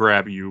back and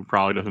grab you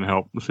probably doesn't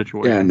help the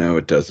situation. Yeah, no,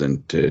 it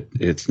doesn't.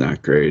 It's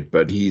not great.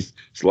 But his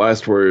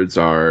last words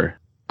are,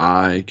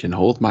 I can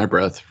hold my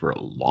breath for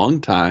a long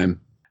time,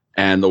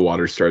 and the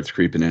water starts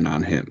creeping in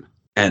on him.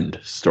 End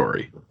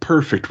story.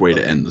 Perfect way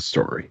to end the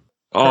story.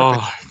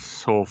 Oh, it's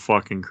so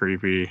fucking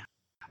creepy.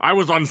 I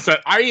was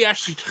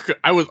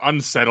I was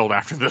unsettled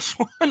after this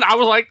one. I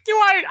was like,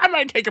 I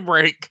might take a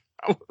break.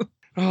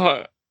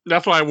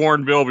 That's why I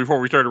warned Bill before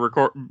we started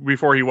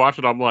before he watched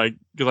it. I'm like,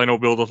 because I know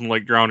Bill doesn't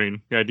like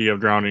drowning, the idea of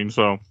drowning.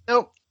 So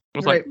nope. I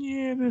was like,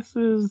 yeah, this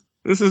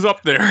is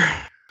up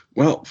there.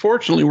 Well,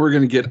 fortunately, we're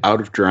going to get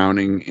out of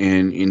drowning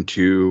and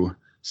into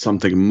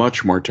something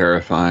much more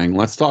terrifying.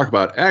 Let's talk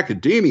about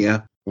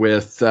academia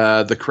with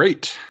The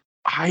Crate.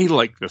 I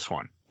like this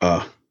one.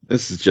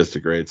 This is just a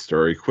great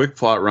story. Quick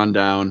plot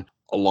rundown.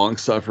 A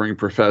long-suffering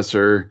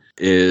professor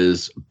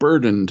is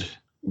burdened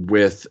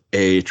with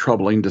a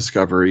troubling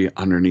discovery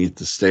underneath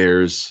the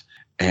stairs,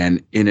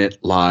 and in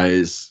it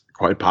lies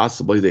quite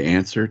possibly the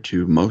answer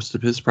to most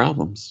of his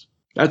problems.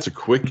 That's a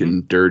quick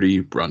and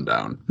dirty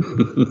rundown.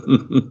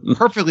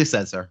 Perfectly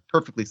said, sir.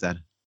 Perfectly said.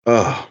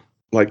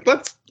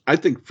 I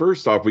think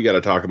first off, we got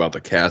to talk about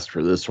the cast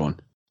for this one.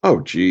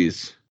 Oh,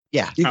 geez.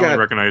 Yeah. I only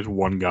recognize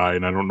one guy,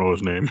 and I don't know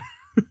his name.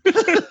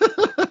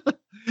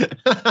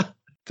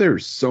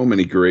 There's so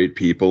many great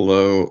people,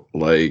 though.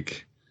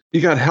 Like,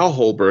 you got Hal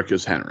Holbrook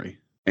as Henry.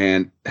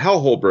 And Hal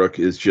Holbrook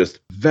is just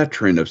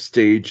veteran of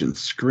stage and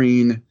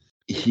screen.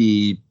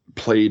 He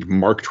played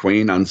Mark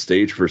Twain on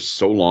stage for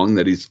so long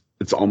that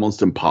it's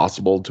almost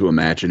impossible to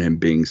imagine him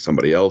being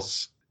somebody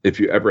else. If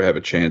you ever have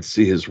a chance,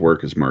 see his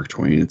work as Mark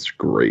Twain. It's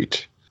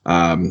great.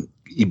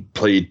 He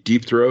played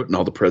Deep Throat in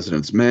All the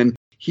President's Men.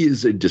 He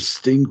is a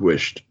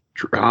distinguished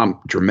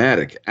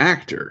dramatic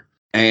actor.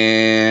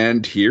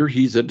 And here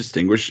he's a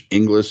distinguished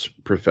English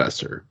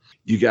professor.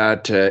 You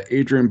got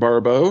Adrienne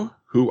Barbeau,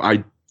 who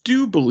I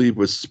do believe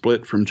was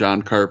split from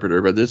John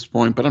Carpenter by this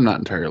point, but I'm not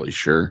entirely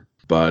sure.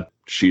 But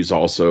she's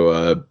also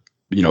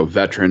a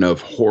veteran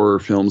of horror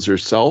films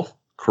herself.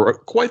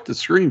 Quite the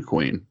scream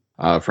queen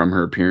from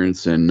her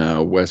appearance in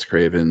Wes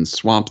Craven's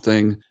Swamp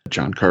Thing,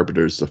 John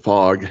Carpenter's The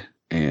Fog,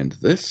 and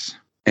this.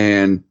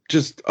 And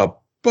just a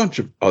bunch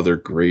of other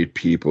great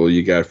people.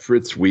 You got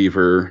Fritz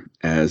Weaver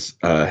as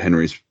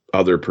Henry's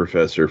other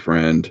professor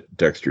friend,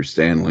 Dexter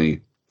Stanley.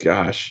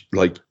 Gosh,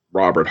 like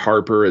Robert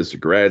Harper as a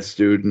grad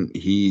student.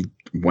 He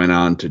went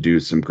on to do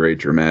some great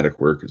dramatic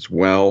work as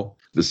well.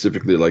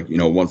 Specifically,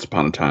 Once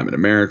Upon a Time in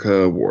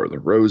America, War of the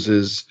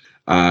Roses.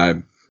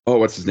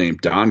 What's his name?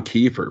 Don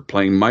Kiefer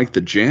playing Mike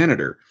the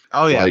janitor.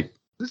 Oh, yeah.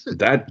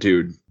 That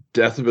dude.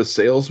 Death of a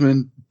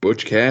Salesman,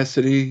 Butch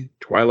Cassidy,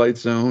 Twilight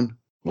Zone.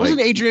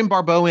 Wasn't Adrienne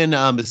Barbeau in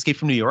Escape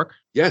from New York?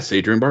 Yes,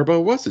 Adrienne Barbeau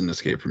was in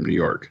Escape from New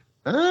York.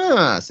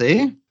 Ah,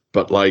 see?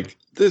 But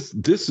This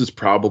is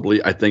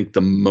probably, I think,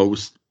 the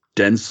most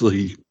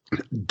densely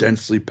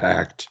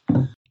packed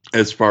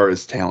as far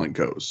as talent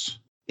goes.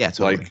 Yeah,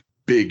 totally. Like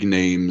big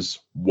names,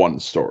 one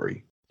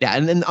story. Yeah,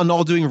 and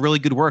all doing really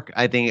good work.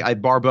 I think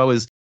Barbeau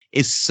is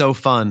so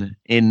fun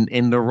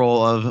in the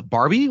role of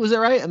Barbie. Was it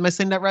right? Am I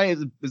saying that right?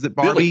 Is it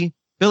Barbie?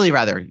 Billy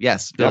rather.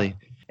 Yes, Billy. Yep.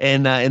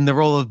 And in the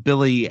role of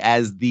Billy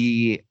as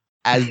the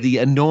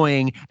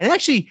annoying and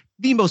actually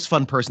the most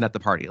fun person at the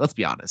party. Let's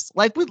be honest.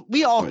 Like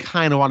we all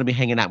kind of want to be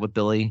hanging out with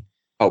Billy.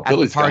 Oh,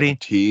 Billy's got the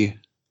tea.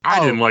 I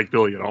didn't like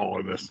Billy at all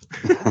in this.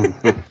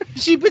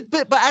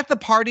 But at the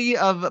party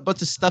of a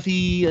bunch of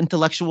stuffy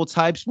intellectual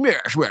types,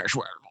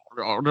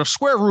 the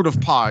square root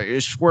of pi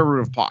is square root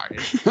of pi.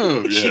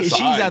 Oh, yes,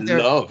 she's out there.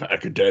 I love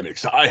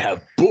academics. I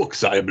have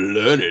books. I am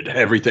learned.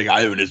 Everything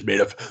I own is made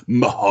of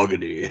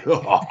mahogany.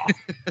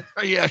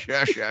 Yes.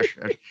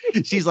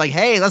 She's like,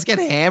 hey, let's get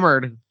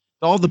hammered.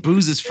 All the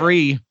booze is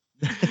free.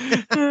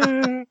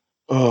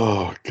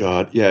 Oh,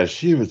 God. Yeah,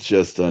 she was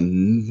just a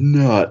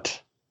nut.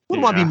 I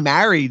wouldn't want to be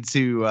married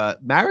to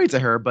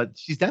her, but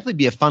she's definitely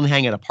be a fun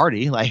hang at a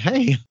party. Like,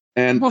 hey.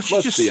 And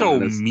she's just so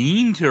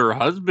mean to her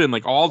husband.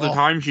 Like all the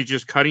time, she's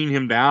just cutting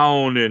him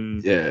down,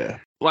 and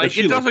like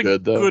it does a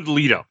good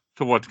lead up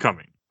to what's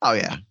coming. Oh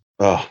yeah.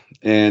 Oh,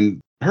 and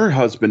her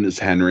husband is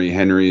Henry.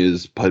 Henry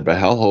is played by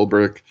Hal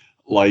Holbrook.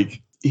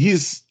 Like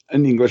he's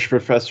an English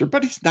professor,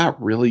 but he's not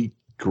really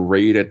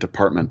great at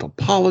departmental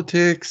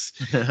politics.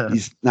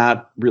 He's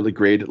not really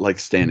great at like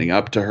standing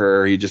up to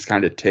her. He just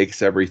kind of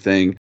takes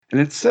everything, and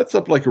it sets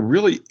up like a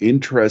really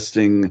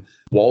interesting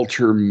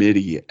Walter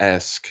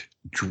Mitty-esque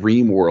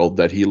dream world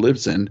that he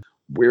lives in,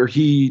 where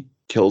he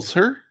kills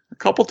her a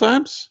couple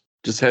times,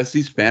 just has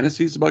these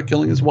fantasies about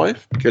killing his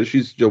wife because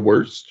she's the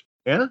worst.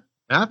 Yeah,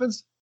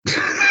 happens.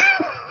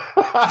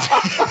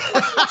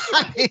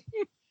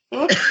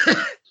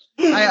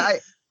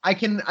 I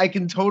can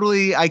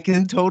totally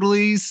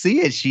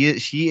see it.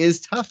 She is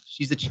tough.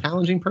 She's a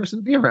challenging person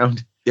to be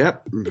around.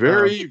 Yep,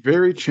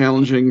 very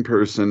challenging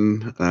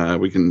person.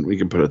 We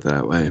can put it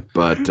that way.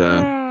 But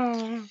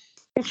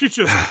she's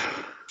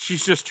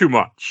just too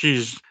much.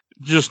 She's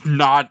just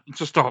a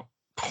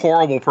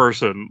horrible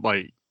person.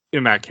 Like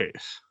in that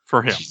case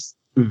for him, she's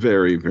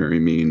very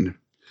mean.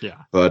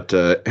 Yeah. But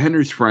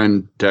Henry's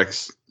friend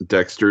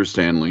Dexter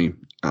Stanley,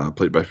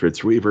 played by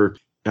Fitz Weaver,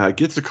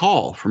 gets a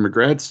call from a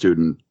grad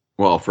student.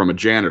 Well, from a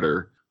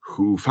janitor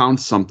who found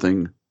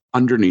something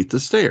underneath the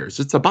stairs.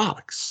 It's a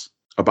box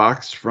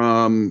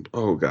from,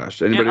 oh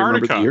gosh, anybody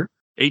remember the year?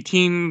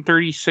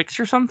 1836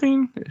 or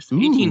something?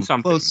 18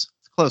 something.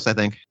 Close, I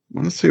think. I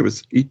want to say it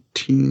was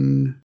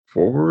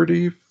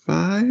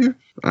 1845.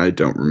 I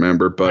don't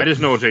remember, but I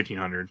just know it's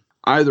 1800.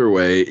 Either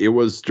way, it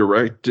was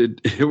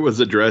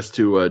addressed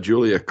to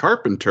Julia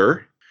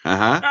Carpenter.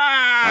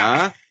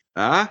 That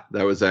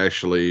was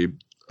actually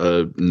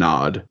a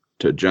nod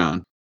to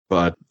John.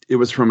 But it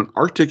was from an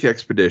Arctic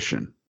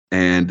expedition,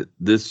 and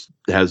this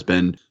has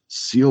been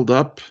sealed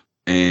up,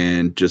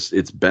 and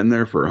it's been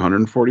there for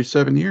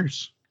 147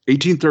 years.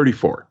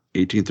 1834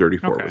 okay.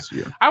 Was the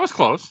year. I was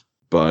close,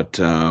 but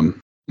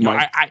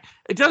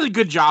it does a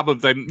good job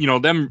of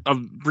them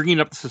of bringing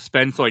up the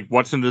suspense, like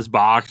what's in this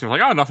box, and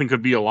like, oh, nothing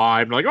could be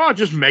alive, and like, oh,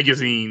 just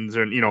magazines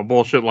and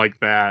bullshit like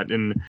that,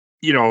 and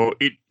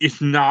it's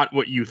not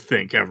what you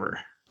think ever.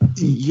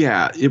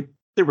 Yeah,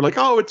 they were like,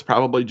 oh, it's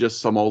probably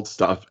just some old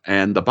stuff.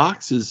 And the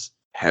box is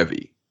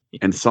heavy.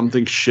 And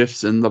something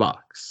shifts in the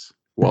box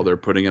while they're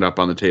putting it up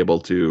on the table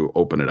to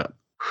open it up.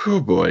 Oh,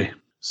 boy.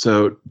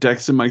 So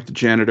Dex and Mike, the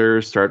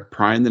janitor, start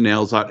prying the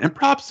nails out. And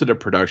props to the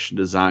production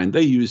design.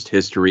 They used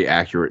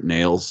history-accurate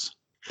nails.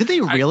 Did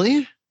they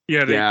really?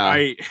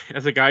 I,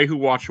 as a guy who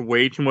watched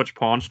way too much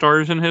Pawn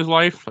Stars in his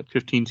life, like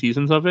 15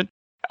 seasons of it,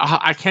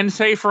 I can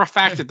say for a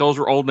fact that those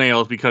were old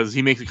nails because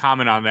he makes a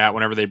comment on that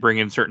whenever they bring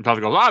in certain stuff.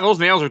 He goes, those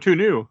nails are too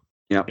new.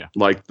 Yeah,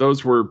 like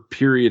those were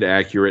period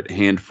accurate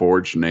hand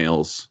forged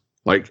nails.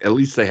 Like at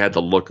least they had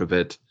the look of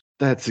it.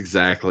 That's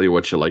exactly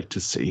what you like to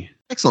see.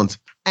 Excellent.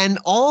 And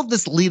all of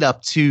this lead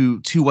up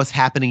to what's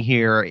happening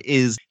here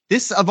is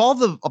this of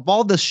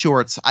all the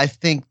shorts. I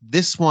think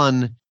this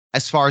one,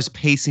 as far as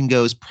pacing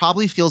goes,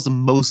 probably feels the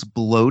most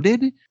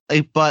bloated.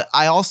 But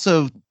I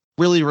also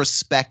really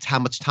respect how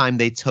much time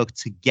they took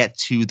to get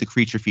to the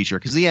creature feature.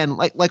 Because again,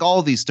 like all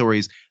of these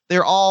stories,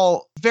 they're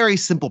all very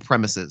simple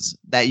premises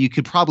that you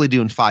could probably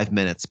do in 5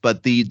 minutes.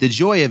 But the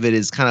joy of it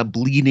is kind of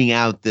bleeding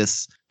out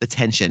the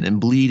tension and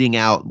bleeding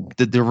out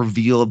the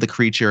reveal of the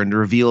creature and the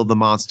reveal of the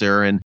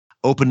monster and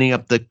opening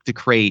up the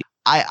crate.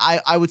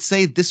 I would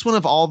say this one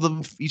of all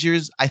the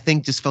features, I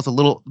think just felt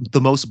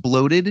the most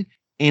bloated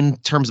in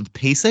terms of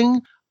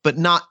pacing, but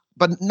not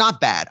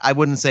bad. I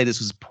wouldn't say this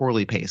was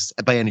poorly paced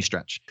by any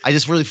stretch. I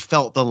just really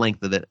felt the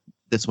length of it,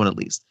 this one at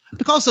least.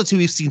 Because also, too,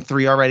 we've seen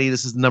 3 already.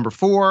 This is number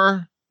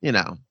 4.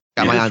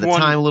 Got my eye on the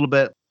time a little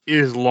bit.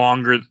 Is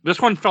longer. This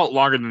one felt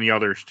longer than the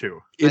others, too.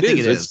 It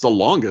is. It's the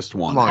longest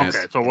one.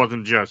 Okay, so it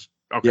wasn't just...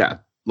 Okay. Yeah,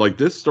 like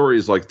this story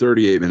is like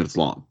 38 minutes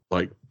long,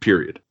 like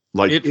period.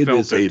 Like it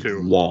is a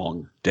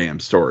long damn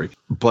story.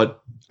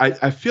 But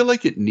I feel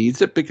like it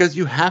needs it because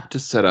you have to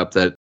set up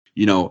that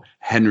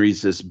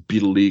Henry's this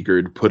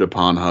beleaguered, put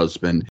upon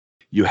husband.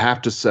 You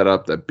have to set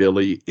up that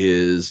Billy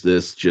is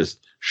this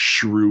just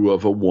shrew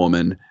of a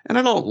woman. And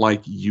I don't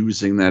like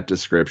using that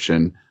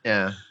description.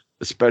 Yeah.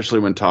 Especially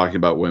when talking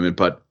about women.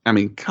 But I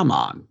mean, come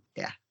on.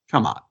 Yeah.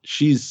 Come on.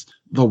 She's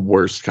the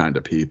worst kind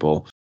of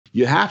people.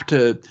 You have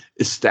to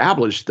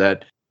establish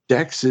that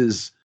Dex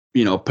is,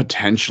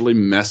 potentially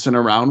messing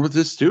around with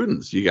his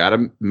students. You got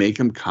to make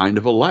him kind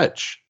of a lech.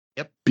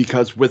 Yep.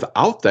 Because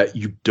without that,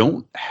 you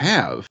don't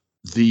have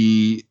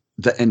the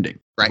ending,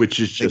 right. Which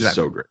is just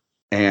so great.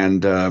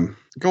 And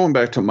going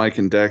back to Mike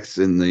and Dex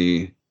in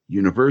the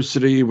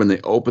university, when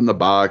they open the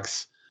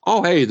box,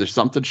 oh, hey, there's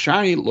something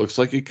shiny. Looks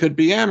like it could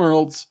be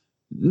emeralds.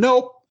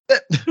 Nope.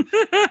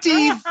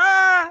 Teeth.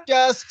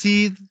 Just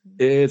teeth.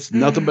 It's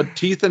nothing but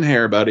teeth and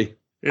hair, buddy.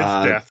 It's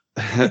death.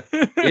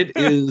 It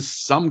is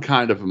some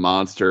kind of a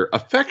monster,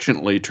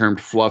 affectionately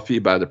termed Fluffy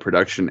by the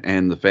production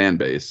and the fan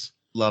base.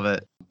 Love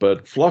it.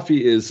 But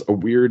Fluffy is a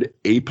weird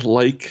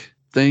ape-like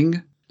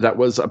thing that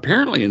was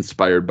apparently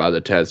inspired by the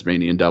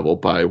Tasmanian Devil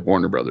by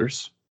Warner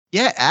Brothers.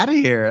 Yeah, out of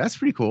here. That's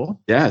pretty cool.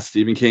 Yeah,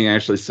 Stephen King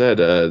actually said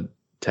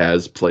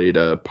Taz played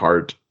a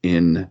part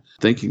in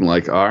thinking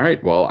like, all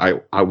right, well,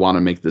 I want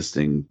to make this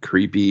thing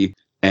creepy.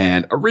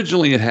 And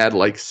originally it had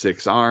like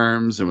 6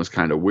 arms and was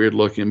kind of weird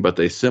looking, but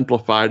they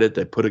simplified it.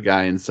 They put a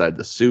guy inside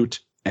the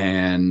suit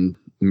and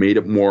made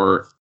it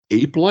more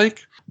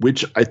ape-like,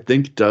 which I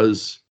think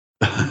does...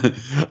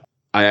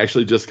 I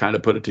actually just kind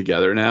of put it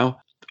together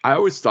now. I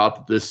always thought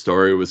that this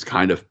story was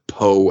kind of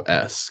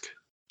Poe-esque.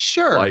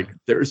 Sure. Like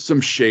there's some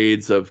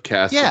shades of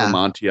Castle of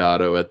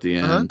Amontillado at the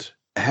end.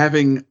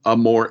 Having a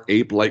more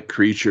ape-like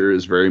creature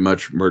is very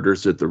much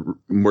Murders in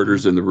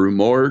the Rue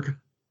Morgue.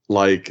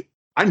 Like,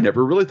 I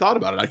never really thought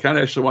about it. I kind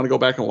of actually want to go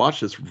back and watch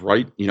this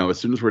right, as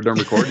soon as we're done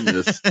recording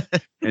this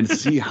and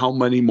see how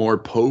many more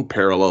Poe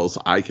parallels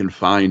I can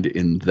find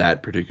in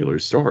that particular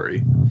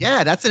story.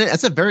 Yeah, that's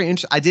a very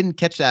interesting. I didn't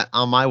catch that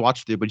on my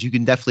watch through, but you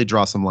can definitely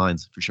draw some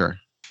lines for sure.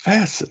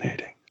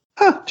 Fascinating.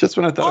 Just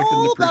when I thought I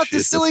couldn't appreciate about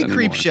the silly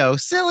creep show.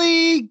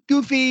 Silly,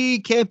 goofy,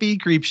 campy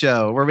creep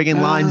show. We're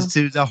making lines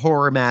to the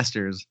horror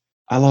masters.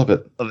 I love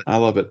it. I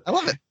love it.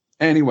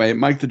 Anyway,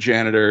 Mike the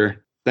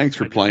janitor, thanks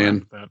for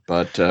playing.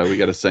 But we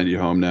got to send you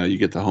home now. You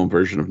get the home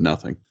version of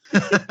nothing.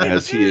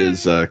 As he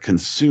is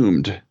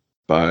consumed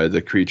by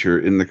the creature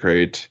in the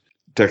crate.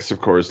 Dex, of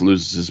course,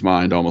 loses his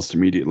mind almost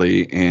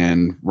immediately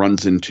and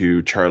runs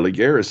into Charlie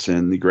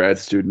Garrison, the grad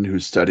student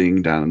who's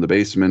studying down in the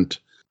basement.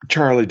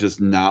 Charlie does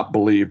not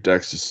believe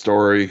Dex's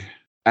story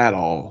at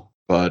all,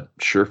 but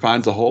sure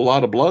finds a whole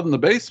lot of blood in the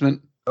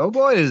basement. Oh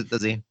boy,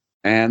 does he.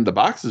 And the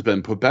box has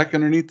been put back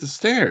underneath the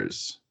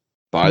stairs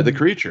by the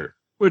creature.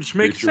 Which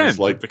makes sense.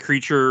 Like the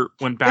creature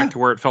went back to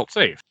where it felt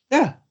safe.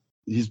 Yeah.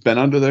 He's been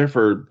under there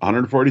for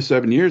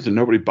 147 years and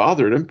nobody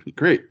bothered him.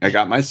 Great. I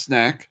got my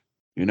snack,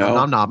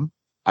 Nom nom.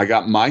 I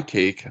got my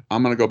cake.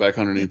 I'm going to go back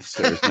underneath the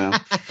stairs now.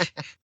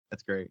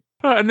 That's great.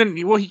 And then,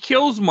 he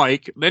kills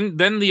Mike. Then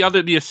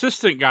the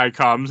assistant guy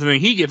comes, and then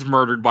he gets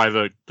murdered by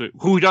the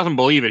who doesn't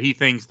believe it. He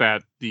thinks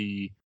that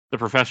the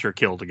professor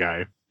killed the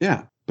guy.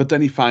 Yeah, but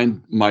then he finds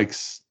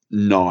Mike's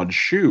gnawed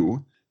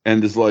shoe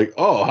and is like,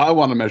 "Oh, I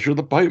want to measure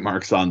the bite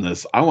marks on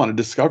this. I want to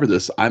discover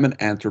this. I'm an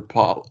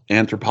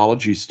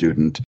anthropology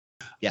student.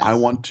 Yes. I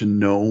want to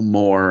know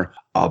more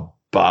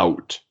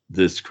about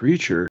this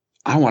creature.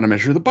 I want to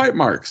measure the bite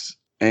marks."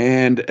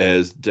 And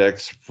as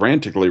Dex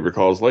frantically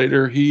recalls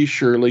later, he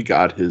surely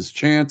got his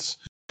chance.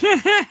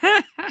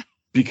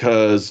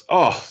 Because,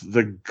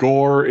 the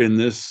gore in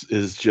this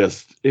is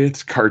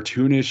it's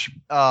cartoonish,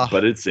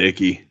 but it's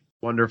icky.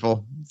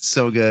 Wonderful.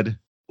 So good.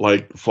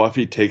 Like,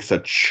 Fluffy takes a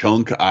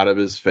chunk out of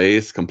his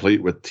face,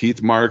 complete with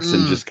teeth marks,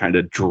 and just kind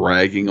of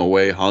dragging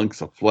away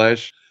hunks of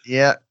flesh.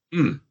 Yeah.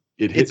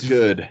 It hits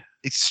good.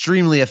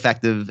 Extremely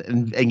effective.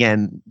 And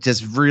again,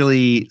 just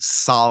really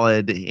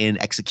solid in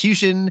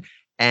execution.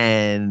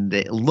 And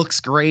it looks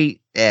great.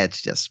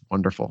 It's just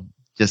wonderful.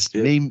 Just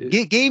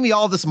gave me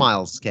all the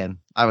smiles, Ken.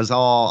 I was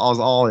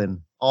all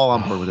in, all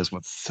on board with this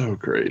one. So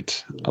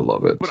great. I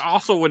love it. But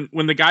also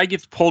when the guy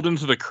gets pulled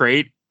into the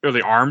crate, or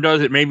the arm does,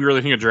 it made me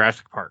really think of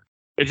Jurassic Park.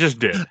 It just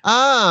did.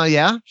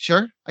 Yeah,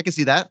 sure. I can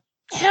see that.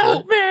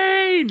 Help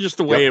me! Just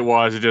the way it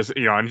was. It just,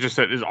 and just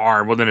his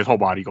arm. Well, then his whole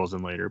body goes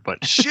in later.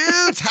 But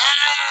shoot!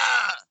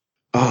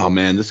 Oh,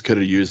 man, this could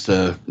have used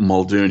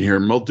Muldoon here.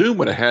 Muldoon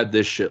would have had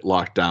this shit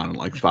locked down in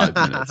like 5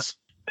 minutes.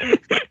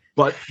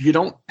 But you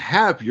don't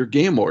have your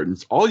game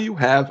wardens. All you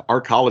have are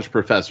college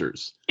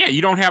professors. Yeah,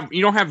 you don't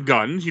have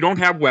guns. You don't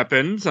have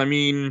weapons. I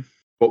mean...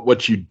 But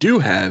what you do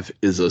have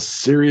is a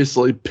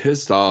seriously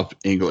pissed off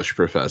English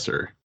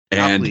professor.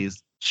 And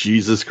please.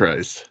 Jesus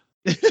Christ.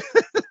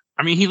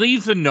 I mean, he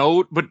leaves a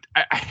note, but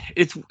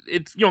it's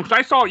because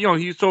I saw,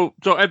 so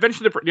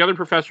eventually the other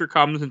professor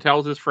comes and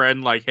tells his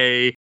friend, like,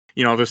 hey,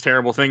 this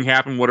terrible thing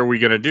happened. What are we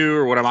going to do?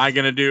 Or what am I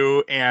going to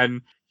do?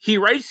 And he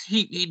writes,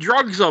 he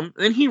drugs them.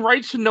 Then he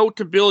writes a note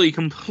to Billy,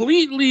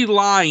 completely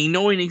lying,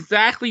 knowing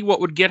exactly what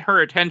would get her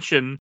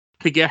attention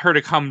to get her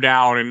to come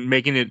down and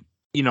making it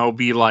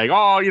be like,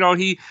 oh,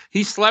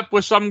 he slept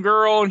with some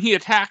girl and he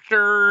attacked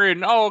her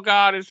and oh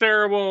God, it's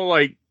terrible.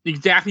 Like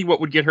exactly what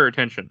would get her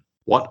attention.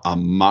 What a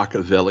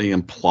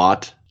Machiavellian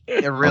plot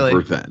really of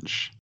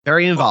revenge.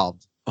 very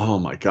involved. Oh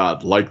my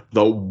God. Like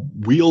the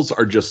wheels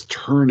are just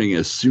turning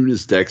as soon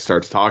as Dex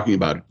starts talking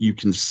about it. You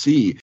can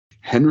see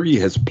Henry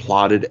has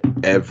plotted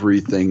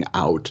everything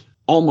out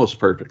almost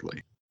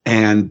perfectly.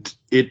 And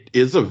it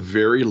is a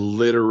very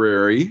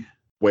literary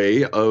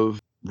way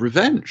of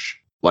revenge.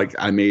 Like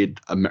I made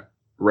a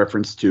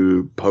reference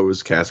to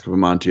Poe's Cask of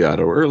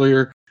Amontillado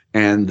earlier,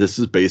 and this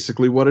is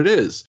basically what it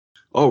is.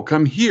 Oh,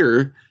 come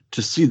here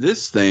to see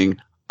this thing.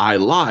 I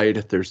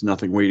lied. There's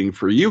nothing waiting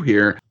for you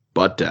here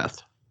but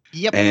death.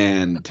 Yep.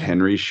 And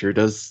Henry sure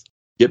does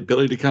get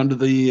Billy to come to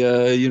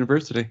the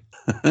university.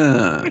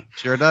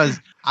 Sure does.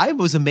 I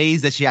was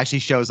amazed that she actually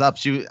shows up.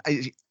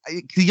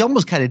 He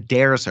almost kind of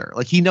dares her.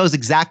 Like he knows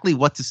exactly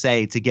what to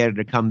say to get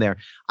her to come there.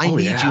 I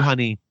need you,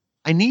 honey.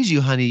 I need you,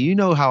 honey. You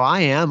know how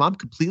I am. I'm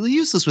completely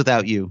useless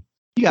without you.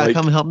 You got to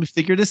come and help me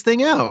figure this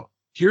thing out.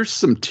 Here's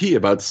some tea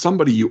about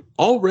somebody you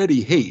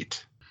already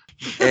hate.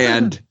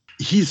 And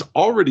he's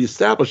already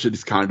established that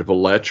he's kind of a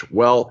lech.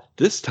 Well,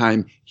 this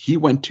time he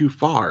went too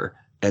far.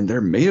 And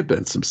there may have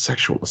been some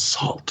sexual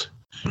assault.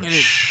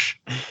 It's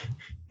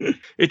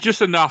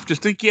just enough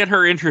just to get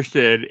her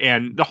interested.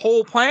 And the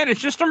whole plan is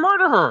just to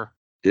murder her.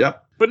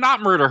 Yep. But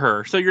not murder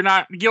her. So you're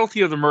not guilty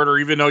of the murder,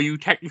 even though you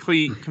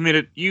technically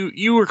committed,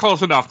 you were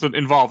close enough to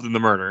involved in the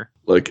murder.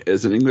 Like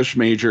as an English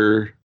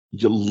major,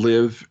 you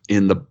live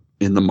in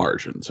the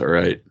margins. All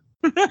right.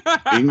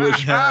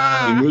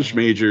 English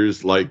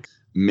majors like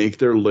make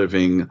their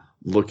living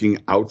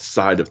looking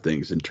outside of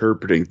things,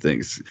 interpreting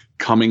things,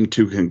 coming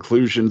to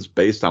conclusions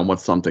based on what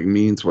something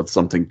means, what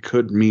something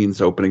could mean,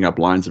 opening up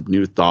lines of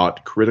new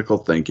thought, critical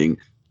thinking.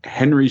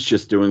 Henry's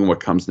just doing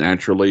what comes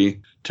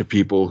naturally to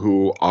people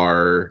who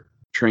are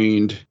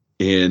trained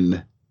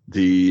in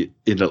the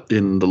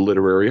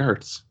literary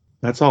arts.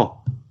 That's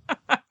all.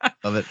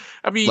 Love it.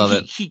 I mean,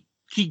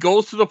 he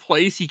goes to the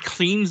place, he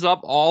cleans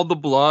up all the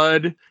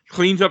blood,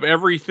 cleans up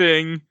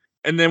everything.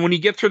 And then when he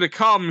gets her to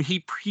come,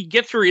 he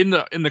gets her in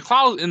the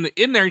closet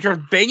in there. He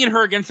starts banging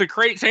her against the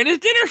crate, saying,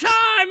 "It's dinner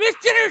time!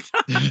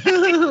 It's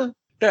dinner time!"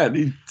 Yeah, and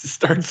he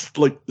starts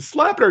like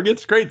slapping her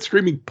against the crate,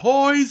 screaming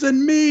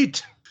 "Poison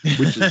meat,"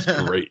 which is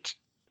great.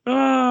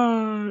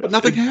 But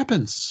nothing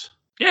happens.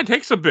 Yeah, it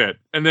takes a bit,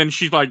 and then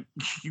she's like,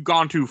 "You've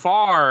gone too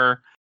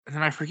far." And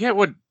then I forget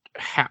what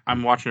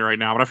I'm watching it right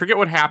now, but I forget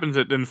what happens.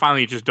 And then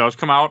finally, it just does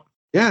come out.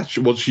 Yeah,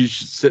 she's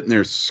sitting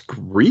there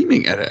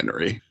screaming at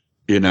Henry.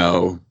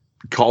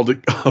 Called it,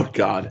 oh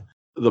God,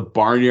 the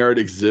barnyard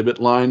exhibit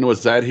line.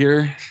 Was that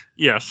here?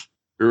 Yes.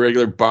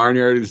 Irregular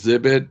barnyard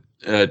exhibit,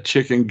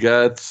 chicken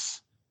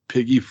guts,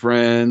 piggy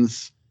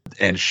friends,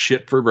 and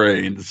shit for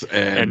brains.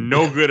 And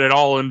no good at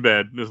all in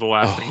bed is the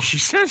last thing she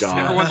says.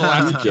 Never was the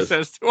last thing she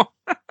says to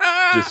him.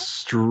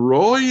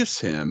 Destroys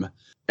him.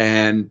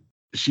 And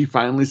she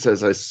finally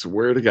says, "I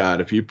swear to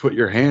God, if you put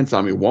your hands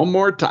on me one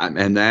more time."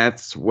 And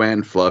that's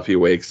when Fluffy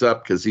wakes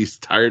up because he's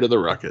tired of the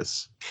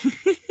ruckus.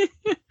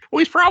 Well,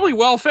 he's probably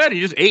well fed.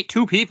 He just ate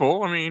 2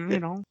 people. I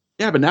mean,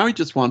 Yeah, but now he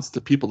just wants the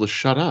people to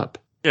shut up.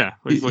 Yeah.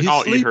 He's like,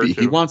 I'll eat her too.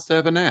 He wants to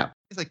have a nap.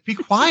 He's like, be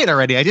quiet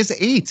already. I just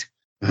ate.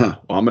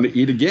 Well, I'm going to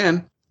eat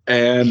again.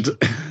 And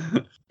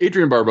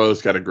Adrienne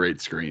Barbeau's got a great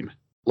scream.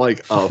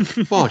 Like a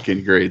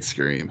fucking great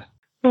scream.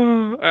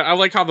 I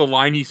like how the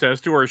line he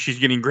says to her, she's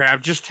getting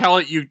grabbed. "Just tell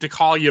it to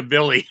call you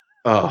Billy."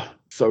 Oh,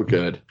 so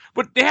good.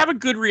 But they have a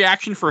good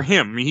reaction for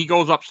him. I mean, he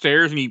goes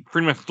upstairs and he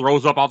pretty much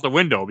throws up out the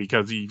window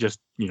because he just,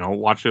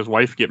 watched his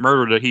wife get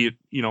murdered that he,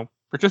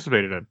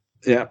 participated in.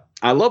 Yeah.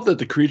 I love that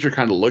the creature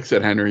kind of looks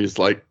at Henry. He's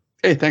like,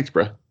 "Hey, thanks,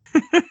 bro.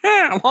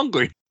 I'm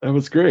hungry." That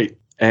was great.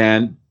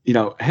 And,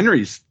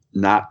 Henry's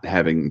not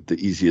having the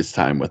easiest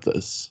time with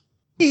this.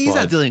 He's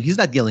not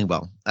dealing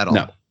well at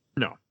all.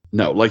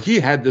 No, like he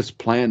had this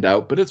planned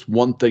out, but it's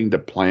one thing to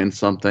plan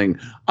something,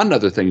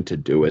 another thing to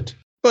do it.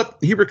 But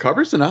he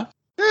recovers enough.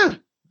 Yeah.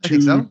 I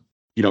think so.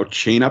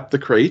 Chain up the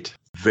crate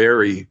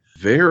very,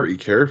 very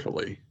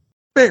carefully.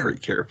 Very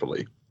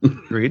carefully.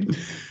 Agreed.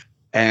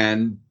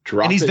 And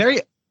drop and he's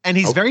it.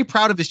 He's very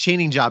proud of his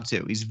chaining job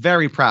too. He's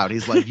very proud.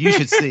 He's like, "You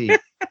should see."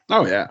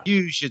 Oh yeah.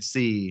 "You should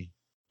see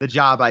the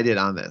job I did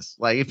on this.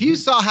 Like if you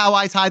saw how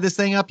I tied this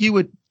thing up, you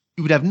would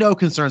have no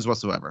concerns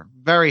whatsoever."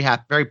 Very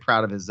happy, very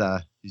proud of his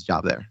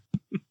job there.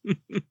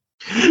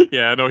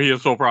 Yeah, no, he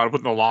is so proud of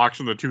putting the locks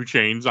and the 2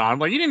 chains on.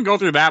 Like, he didn't go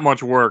through that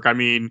much work. I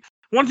mean,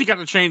 once he got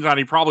the chains on,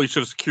 he probably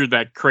should have secured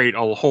that crate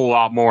a whole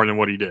lot more than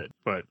what he did.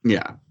 But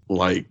yeah,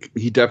 like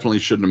he definitely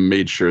shouldn't have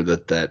made sure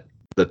that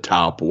the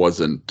top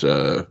wasn't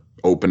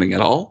opening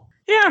at all.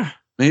 Yeah,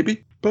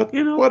 maybe, but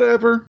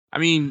whatever. I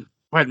mean,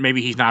 but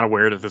maybe he's not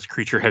aware that this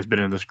creature has been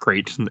in this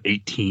crate since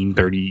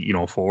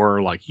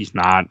 1834. Like he's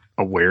not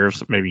aware.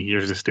 Maybe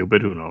he's just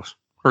stupid. Who knows?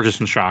 Or just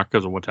in shock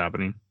because of what's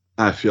happening.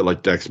 I feel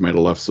like Dex might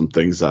have left some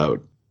things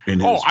out in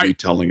his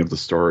retelling of the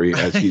story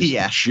as he's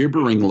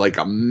gibbering like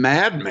a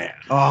madman.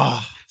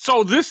 Oh,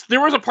 So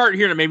there was a part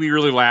here that made me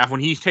really laugh when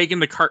he's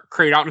taking the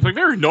crate out and it's like,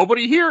 there's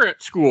nobody here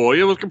at school.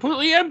 It was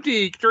completely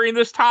empty during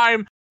this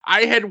time.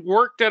 I had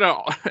worked at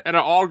an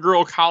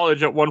all-girl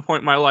college at one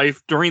point in my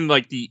life during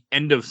like the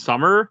end of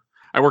summer.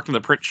 I worked in the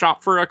print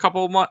shop for a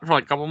couple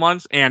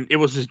months, and it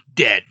was just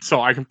dead.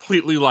 So I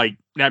completely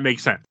that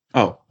makes sense.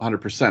 Oh,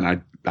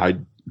 100%. I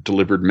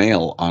delivered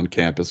mail on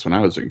campus when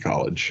I was in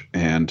college,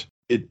 and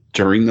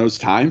during those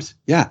times,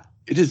 yeah,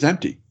 it is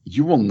empty.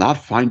 You will not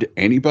find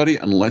anybody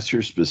unless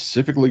you're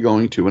specifically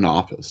going to an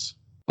office.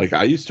 Like,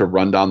 I used to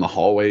run down the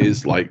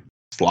hallways, like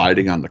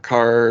sliding on the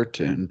cart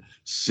and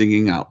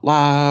singing out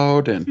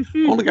loud, and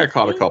only got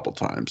caught a couple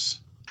times.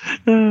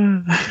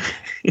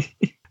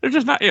 There's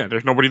just not,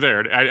 there's nobody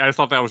there. I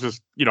thought that was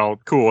just,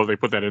 cool. They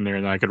put that in there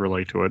and I could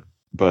relate to it.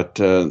 But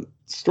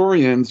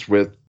story ends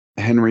with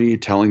Henry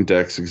telling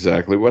Dex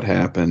exactly what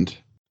happened.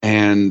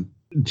 And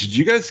did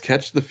you guys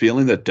catch the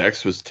feeling that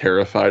Dex was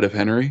terrified of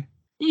Henry?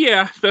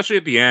 Yeah, especially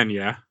at the end,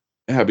 yeah.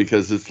 Yeah,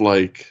 because it's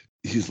like,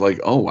 he's like,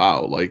 oh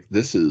wow, like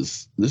this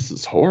is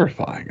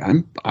horrifying.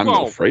 I'm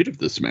afraid of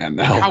this man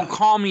now. How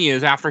calm he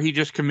is after he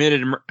just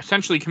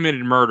essentially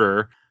committed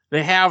murder.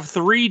 They have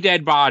 3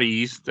 dead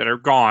bodies that are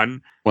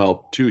gone.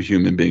 Well, 2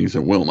 human beings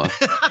and Wilma.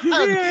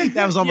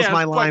 That was almost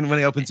my line when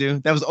I opened too.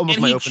 That was almost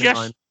my opening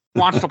line.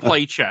 Wants to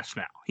play chess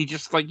now.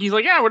 He's like,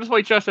 yeah, we'll just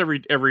play chess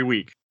every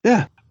week.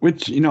 Yeah,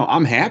 which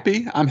I'm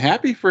happy. I'm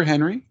happy for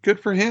Henry. Good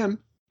for him.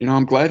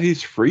 I'm glad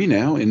he's free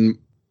now. And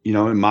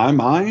in my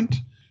mind,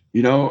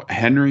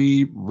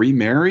 Henry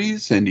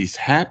remarries and he's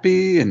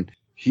happy, and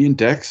he and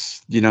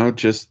Dex,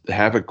 just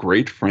have a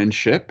great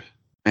friendship,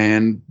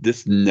 and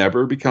this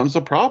never becomes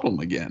a problem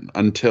again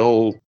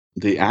until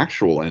the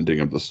actual ending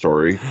of the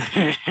story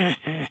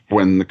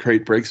when the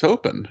crate breaks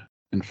open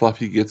and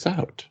Fluffy gets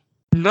out.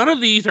 None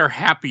of these are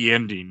happy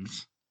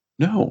endings.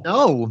 No,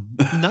 none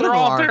of them are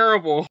all are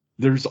terrible.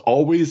 There's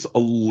always a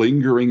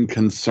lingering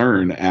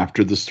concern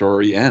after the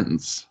story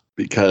ends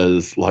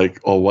because,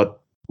 like, oh,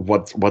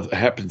 what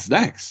happens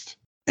next?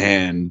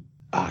 And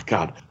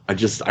God,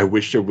 I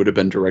wish there would have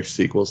been direct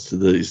sequels to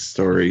these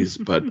stories,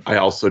 but I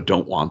also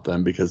don't want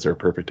them because they're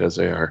perfect as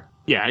they are.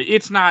 Yeah,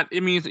 it's not. I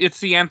mean,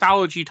 it's the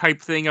anthology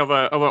type thing of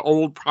an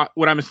old,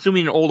 what I'm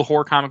assuming an old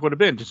horror comic would have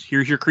been. Just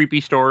here's your creepy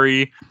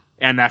story,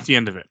 and that's the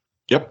end of it.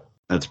 Yep,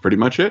 that's pretty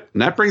much it.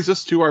 And that brings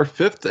us to our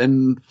 5th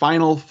and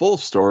final full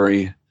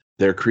story.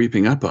 They're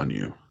creeping up on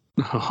you.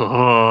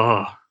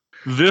 Oh,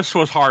 this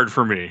was hard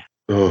for me.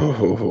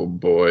 Oh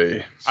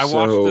boy! I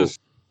watched this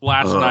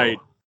last night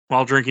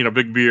while drinking a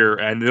big beer,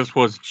 and this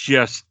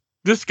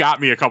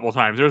got me a couple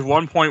times. There's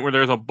one point where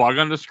there's a bug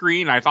on the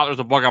screen. I thought there was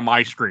a bug on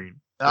my screen.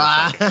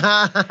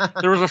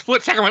 There was a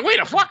split second. I'm like, wait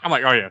a fuck! I'm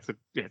like, oh yeah,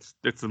 it's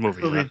the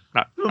movie.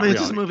 It's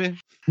just a movie.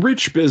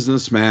 Rich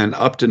businessman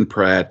Upton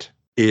Pratt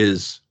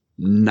is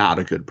not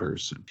a good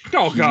person.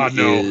 Oh God,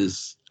 no. He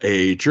is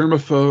a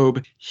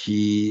germaphobe.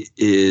 He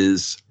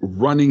is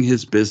running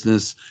his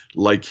business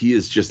like he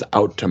is just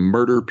out to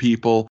murder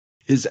people.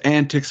 His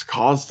antics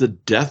caused the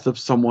death of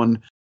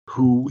someone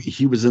who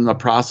he was in the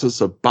process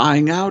of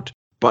buying out.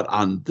 But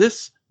on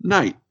this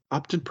night,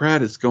 Upton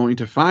Pratt is going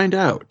to find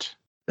out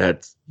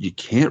that you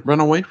can't run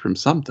away from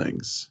some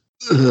things.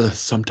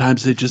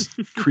 Sometimes they just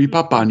creep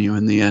up on you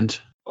in the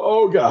end.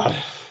 Oh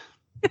God.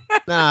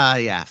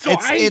 Yeah. So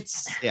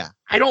yeah.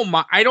 I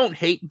don't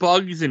hate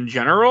bugs in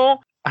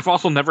general. I've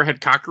also never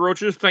had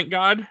cockroaches, thank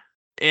God.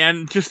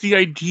 And just the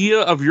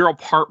idea of your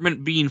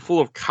apartment being full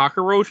of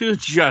cockroaches,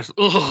 just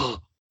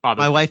ugh.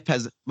 My wife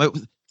has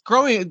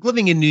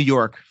living in New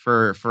York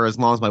for as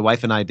long as my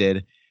wife and I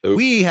did. Oops.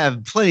 We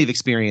have plenty of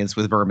experience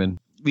with vermin.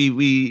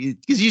 We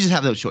because you just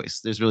have no choice.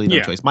 There's really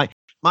no choice.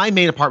 My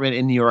main apartment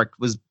in New York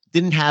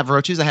didn't have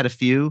roaches. I had a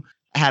few.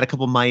 I had a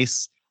couple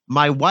mice.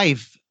 My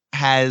wife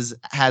has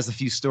a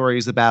few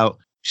stories about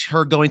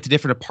her going to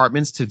different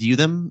apartments to view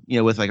them,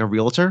 with like a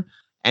realtor,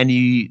 and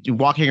you're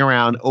walking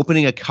around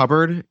opening a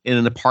cupboard in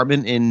an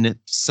apartment in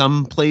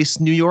some place,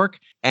 New York,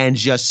 and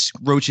just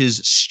roaches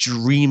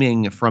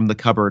streaming from the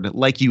cupboard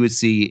like you would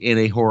see in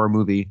a horror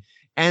movie.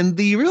 And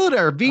the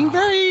realtor being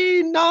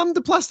very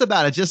nonplussed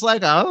about it, just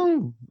like,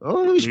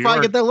 we should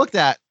probably get that looked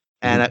at.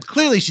 And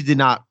clearly she did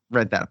not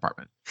rent that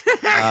apartment.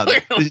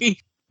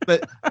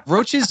 But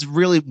roaches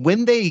really,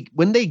 when they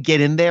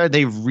get in there,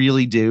 they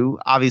really do.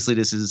 Obviously,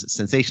 this is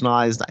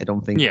sensationalized. I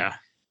don't think. Yeah.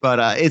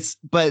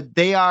 But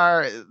they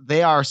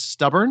are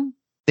stubborn.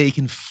 They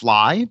can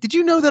fly. Did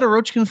you know that a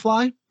roach can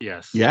fly?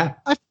 Yes. Yeah.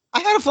 I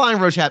had a flying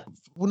roach hat.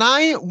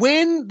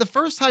 When the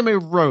first time a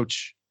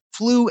roach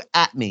flew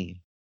at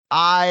me,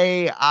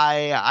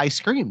 I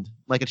screamed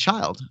like a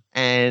child,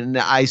 and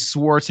I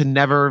swore to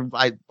never.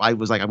 I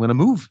was like, I'm going to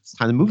move. It's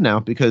time to move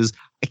now because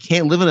I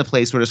can't live in a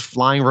place where there's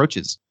flying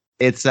roaches.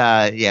 It's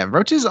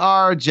roaches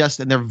are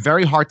and they're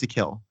very hard to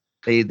kill.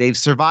 They've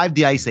survived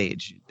the ice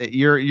age.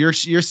 Your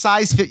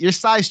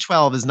size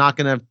 12 is not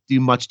going to do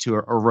much to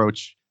a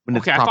roach. When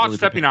okay, I thought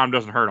stepping on them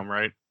doesn't hurt them,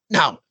 right?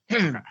 No,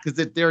 because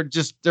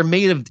they're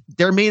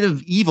made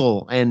of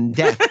evil and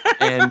death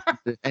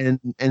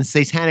and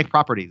satanic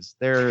properties.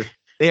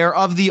 They are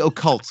of the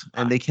occult,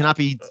 and they cannot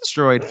be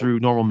destroyed through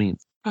normal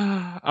means.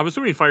 I'm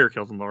assuming fire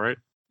kills them, though, right?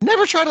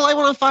 Never tried to light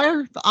one on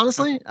fire,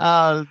 honestly.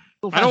 I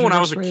know when I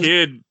was a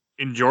kid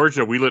in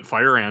Georgia, we lit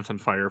fire ants on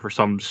fire for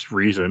some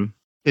reason.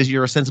 Because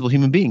you're a sensible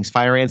human beings.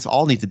 Fire ants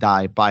all need to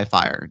die by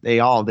fire.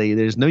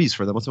 There's no use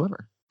for them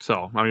whatsoever.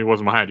 So, I mean, it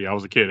wasn't my idea. I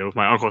was a kid. It was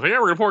my uncle. Like, yeah,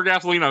 we're going to pour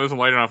gasoline on this and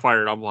light it on fire.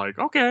 And I'm like,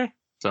 okay.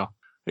 So,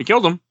 it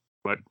killed them.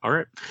 But, all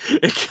right.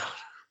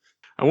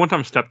 I one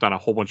time stepped on a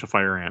whole bunch of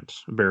fire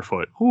ants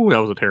barefoot. Ooh, that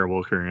was a terrible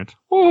experience.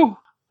 Ooh.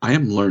 I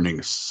am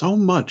learning so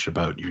much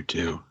about you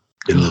two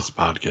in this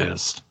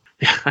podcast.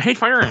 Yeah, I hate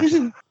fire ants.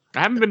 I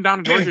haven't been down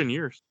to Georgia in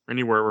years.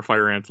 Anywhere where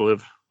fire ants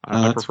live.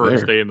 I prefer to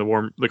stay in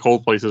the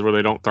cold places where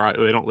they don't thrive.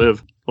 They don't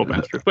live. Little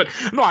bastards. But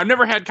no, I've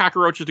never had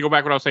cockroaches. To go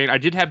back to what I was saying, I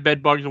did have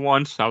bed bugs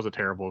once. That was a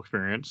terrible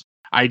experience.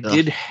 I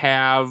did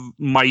have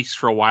mice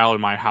for a while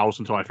in my house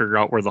until I figured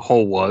out where the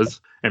hole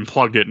was and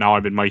plugged it. Now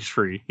I've been mice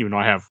free, even though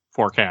I have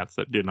 4 cats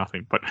that did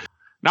nothing. But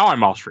now I'm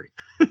mouse free.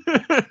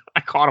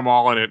 I caught them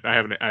all in it. I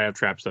have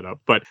traps set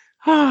up. But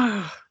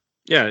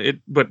yeah,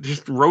 but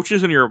just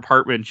roaches in your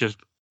apartment just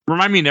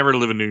remind me never to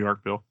live in New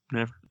York, Bill.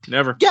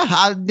 Never.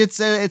 Yeah,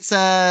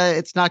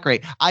 it's not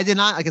great. I did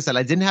not, like I said,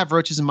 I didn't have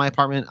roaches in my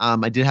apartment.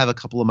 I did have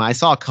I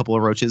saw a couple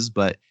of roaches,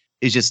 but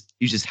it's just,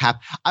 you just have.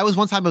 I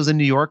was in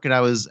New York and I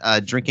was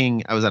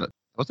drinking. Was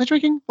I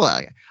drinking? Well,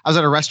 I was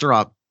at a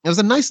restaurant. It was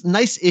a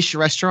nice-ish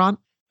restaurant,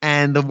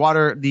 and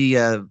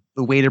the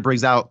waiter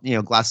brings out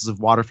glasses of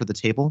water for the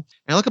table.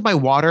 And I look at my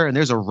water, and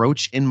there's a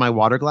roach in my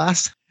water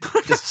glass,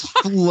 just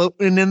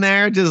floating in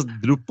there, just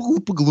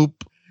gloop gloop.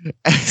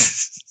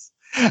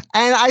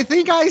 And I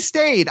think I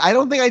stayed. I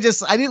don't think I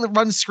didn't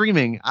run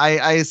screaming.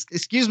 I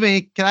excuse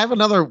me, can I have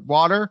another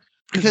water?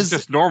 Because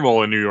it's just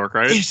normal in New York,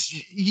 right?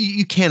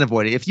 You can't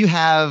avoid it. If you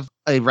have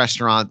a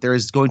restaurant, there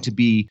is going to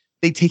be,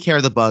 they take care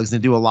of the bugs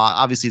and do a lot.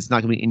 Obviously, it's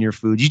not going to be in your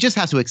food. You just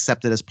have to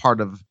accept it as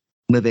part of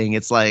living.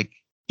 It's like,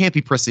 can't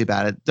be prissy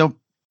about it.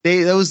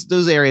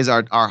 Those areas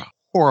are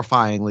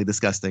horrifyingly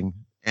disgusting.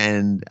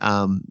 And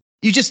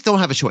you just don't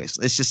have a choice.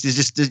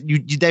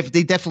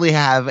 They definitely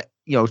have,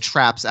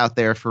 traps out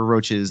there for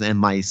roaches and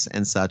mice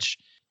and such.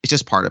 It's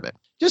just part of it.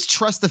 Just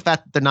trust the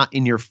fact that they're not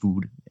in your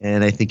food,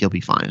 and I think you'll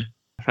be fine.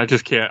 I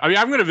just can't. I mean,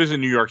 I'm going to visit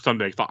New York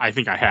someday. So I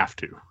think I have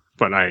to,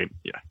 but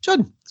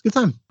Should. It's a good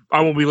time. I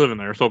won't be living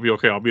there, so it'll be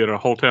okay. I'll be at a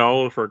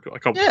hotel for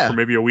for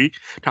maybe a week.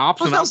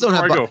 Tops, hotels and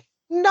don't have bugs.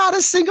 Not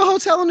a single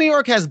hotel in New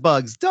York has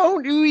bugs.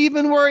 Don't you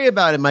even worry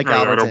about it, Mike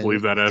Alberton. I don't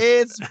believe that.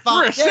 It's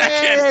fine.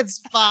 It's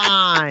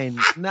fine.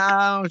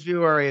 No, if you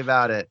worry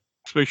about it.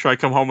 Just make sure I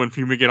come home and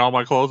fumigate all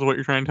my clothes. Is what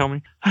you're trying to tell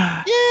me?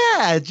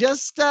 Yeah,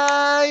 just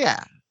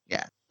yeah.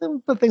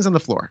 Put things on the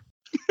floor.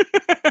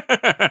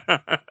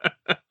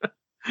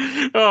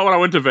 When I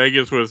went to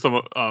Vegas with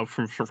some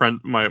from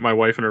friend, my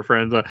wife and her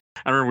friends, I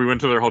remember we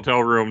went to their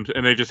hotel room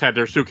and they just had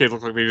their suitcase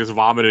look like they just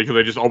vomited because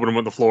they just opened them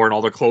on the floor and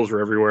all their clothes were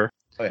everywhere.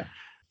 Oh yeah.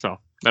 So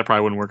that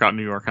probably wouldn't work out in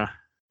New York, huh?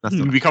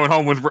 You'd be coming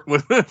home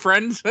with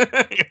friends.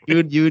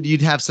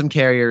 You'd have some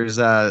carriers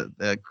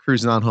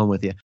cruising on home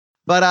with you.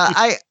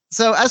 But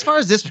so as far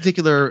as this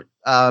particular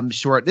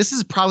short, this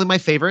is probably my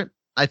favorite.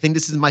 I think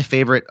this is my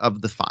favorite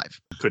of the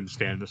 5. Couldn't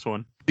stand this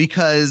one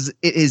because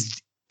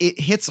it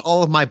hits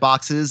all of my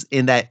boxes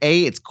in that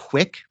it's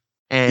quick,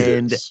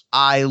 and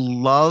I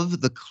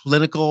love the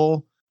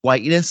clinical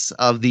whiteness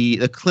of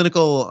the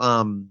clinical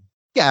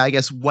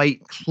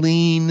white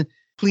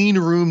clean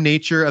room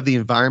nature of the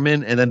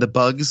environment, and then the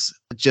bugs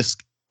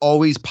just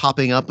always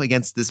popping up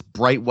against this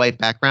bright white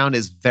background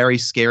is very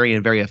scary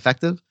and very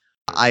effective.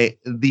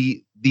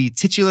 The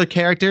titular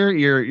character,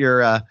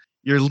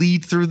 your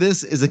lead through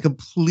this, is a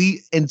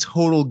complete and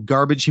total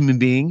garbage human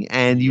being,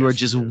 and you are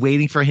just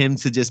waiting for him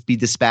to just be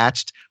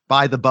dispatched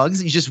by the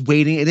bugs. You're just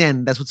waiting. And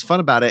then that's what's fun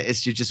about it,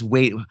 is you just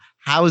wait.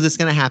 How is this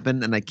going to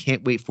happen? And I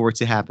can't wait for it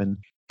to happen.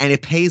 And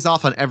it pays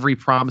off on every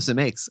promise it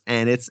makes.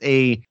 And it's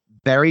a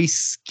very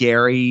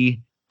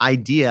scary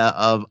idea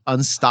of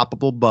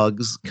unstoppable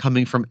bugs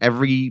coming from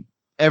every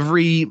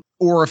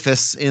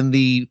orifice in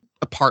the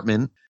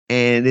apartment.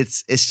 And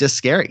it's just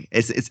scary.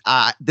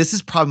 This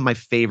is probably my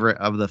favorite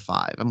of the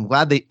 5. I'm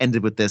glad they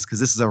ended with this because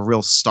this is a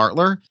real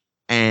startler.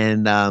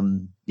 And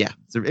it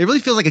really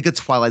feels like a good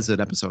Twilight Zone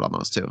episode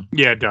almost too.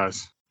 Yeah, it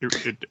does.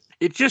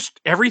 It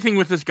just, everything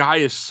with this guy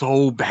is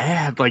so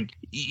bad. Like,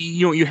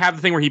 you have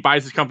the thing where he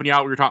buys his company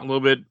out. We were talking a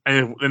little bit,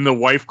 and the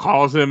wife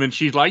calls him, and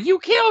she's like, "You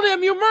killed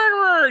him, you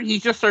murderer!" And he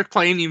just starts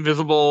playing the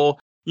invisible,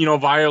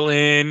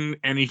 violin,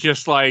 and he's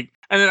just like.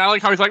 And then I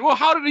like how he's like, "Well,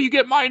 how did you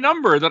get my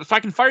number? So I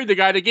can fire the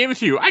guy that gave it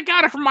to you. I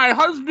got it from my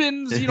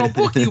husband's,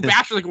 book. You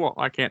bastard!" Like, well,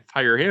 I can't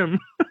fire him.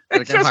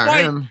 It's just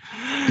like,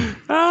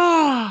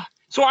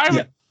 So I have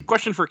a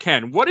question for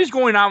Ken. What is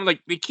going on?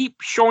 Like, they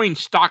keep showing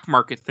stock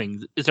market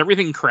things. Is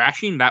everything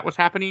crashing? That what's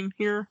happening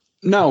here?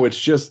 No,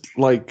 it's just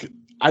like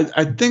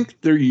I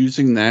think they're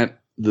using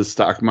the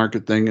stock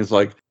market thing as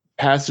like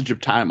passage of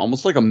time,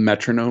 almost like a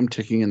metronome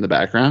ticking in the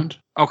background.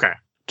 Okay,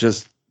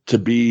 just to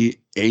be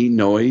a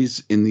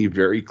noise in the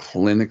very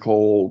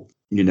clinical,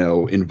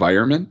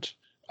 environment,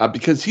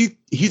 because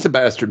he's a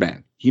bastard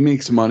man. He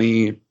makes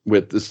money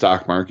with the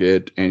stock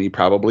market, and he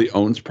probably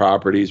owns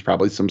properties,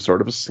 probably some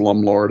sort of a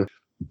slumlord.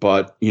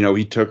 But,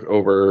 he took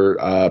over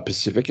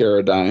Pacific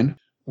Aerodyne,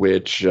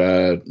 which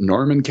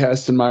Norman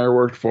Kastenmeier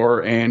worked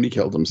for, and he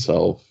killed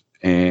himself.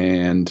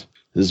 And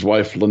his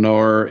wife,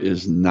 Lenore,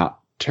 is not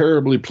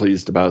terribly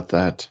pleased about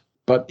that.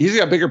 But he's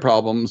got bigger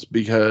problems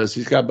because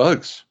he's got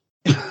bugs.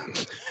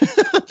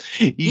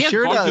 He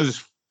sure does. In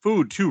his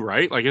food, too,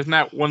 right? Like, isn't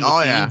that one of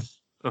the things?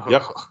 Yeah.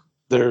 Yep.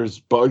 There's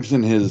bugs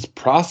in his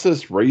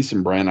processed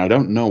raisin bran. I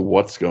don't know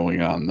what's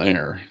going on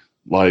there.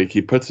 Like,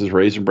 he puts his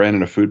raisin bran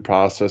in a food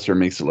processor,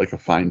 makes it like a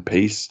fine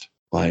paste.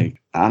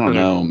 Like, I don't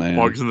know, man.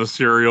 Bugs in the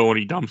cereal when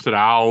he dumps it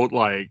out.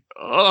 Like,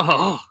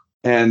 ugh.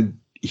 And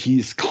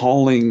he's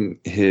calling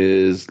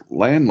his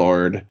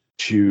landlord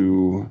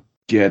to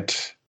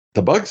get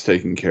the bugs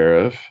taken care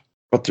of.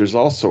 But there's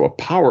also a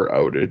power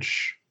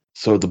outage.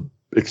 So the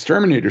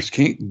exterminators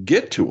can't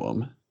get to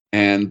him.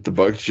 And the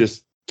bugs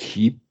just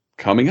keep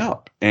coming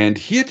up. And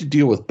he had to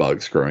deal with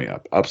bugs growing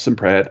up. Upson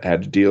Pratt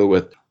had to deal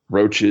with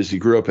roaches. He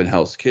grew up in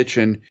Hell's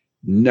Kitchen,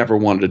 never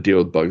wanted to deal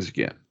with bugs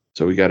again.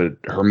 So we got a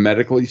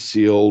hermetically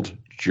sealed,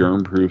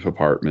 germ-proof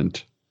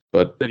apartment,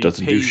 but it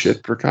doesn't do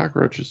shit for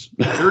cockroaches.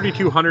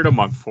 $3,200 a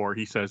month for,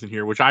 he says in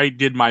here, which I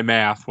did my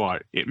math. Well,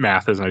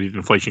 math as I did an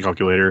inflation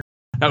calculator.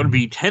 That would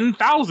be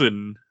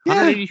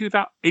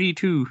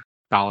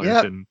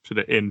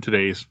 $10,182 in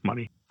today's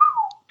money.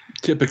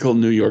 Typical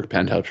New York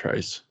penthouse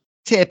price.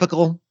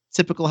 Typical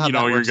how that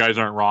your works. guys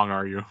aren't wrong,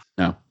 are you?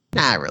 No.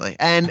 Not really.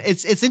 And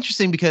it's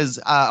interesting because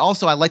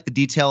also I like the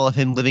detail of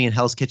him living in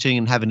Hell's Kitchen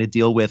and having to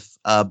deal with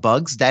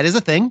bugs. That is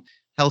a thing.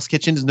 Hell's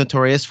Kitchen is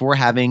notorious for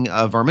having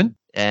vermin,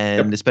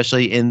 and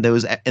especially in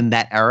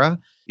that era,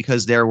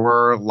 because there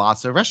were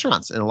lots of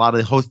restaurants and a lot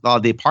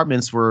of the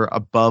apartments were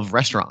above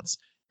restaurants.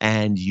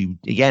 And you,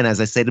 again, as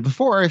I stated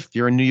before, if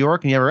you're in New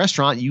York and you have a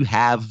restaurant, you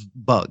have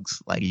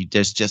bugs. Like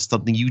just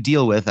something you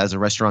deal with as a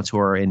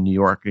restaurateur in New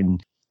York.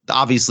 And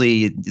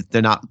obviously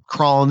they're not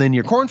crawling in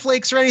your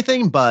cornflakes or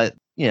anything, but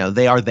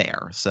they are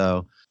there.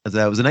 So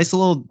that was a nice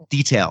little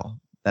detail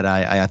that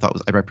I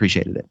thought I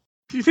appreciated it.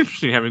 It's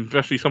interesting having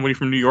especially somebody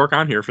from New York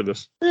on here for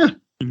this. Yeah.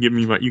 You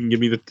can give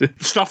me the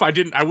stuff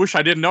I wish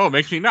I didn't know. It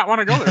makes me not want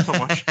to go there so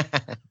much.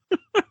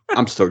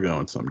 I'm still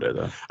going someday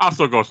though. I'll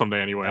still go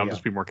someday anyway. I'll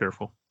just be more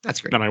careful.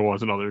 That's great. Than I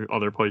was in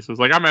other places.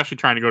 Like I'm actually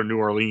trying to go to New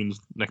Orleans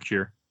next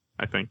year,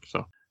 I think.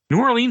 So New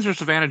Orleans or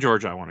Savannah,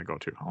 Georgia, I want to go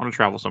to. I want to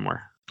travel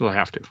somewhere. So I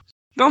have to.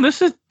 No,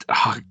 this is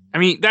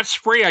that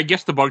spray, I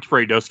guess the bug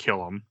spray does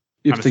kill them.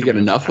 If they get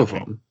enough of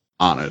them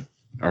on it,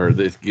 or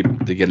they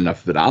get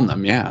enough of it on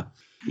them, yeah.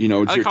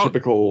 It's your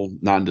typical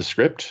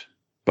nondescript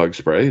bug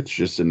spray. It's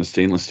just in a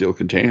stainless steel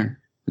container.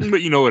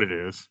 But you know what it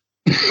is.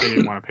 They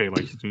didn't want to pay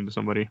licensing to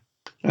somebody.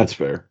 That's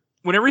fair.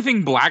 When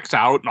everything blacks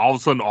out and all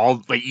of a sudden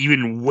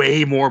even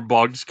way more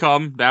bugs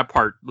come, that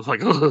part was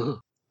like, ugh.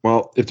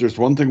 Well, if there's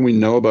one thing we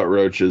know about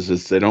roaches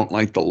is they don't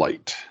like the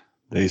light.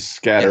 They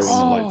scatter when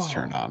the lights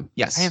turn on.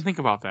 Yes. I didn't think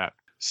about that.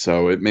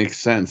 So it makes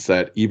sense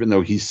that even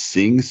though he's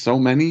seeing so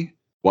many,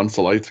 once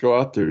the lights go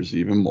out, there's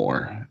even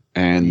more.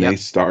 And they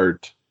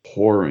start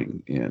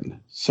pouring in.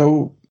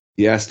 So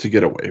he has to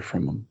get away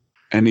from them.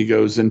 And he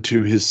goes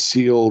into his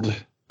sealed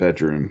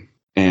bedroom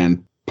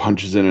and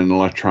punches in an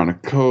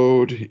electronic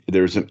code.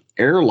 There's an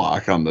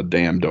airlock on the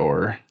damn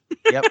door.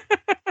 Yep.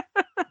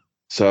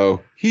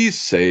 So he's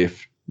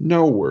safe.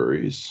 No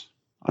worries.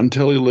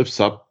 Until he lifts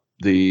up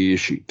the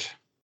sheet.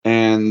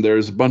 And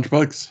there's a bunch of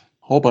bugs.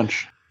 Whole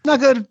bunch. Not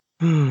good.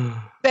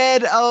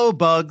 Bad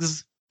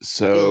bugs.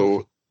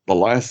 So the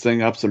last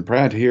thing Upson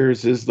Pratt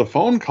hears is the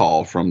phone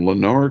call from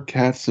Lenore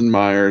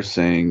Katzenmeier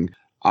saying,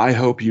 I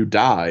hope you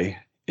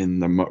die, in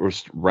the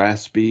most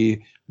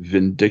raspy,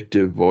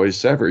 vindictive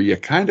voice ever. You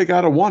kind of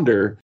got to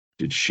wonder,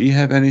 did she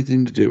have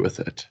anything to do with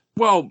it?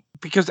 Well,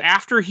 because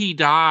after he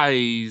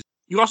dies,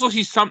 you also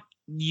see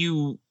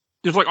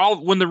there's like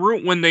all when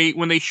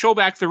they show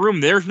back the room,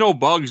 there's no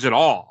bugs at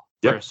all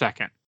for a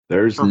second.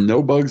 There's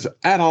no bugs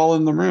at all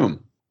in the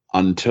room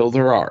until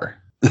there are.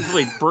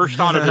 They burst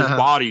out of his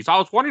body. So I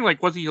was wondering,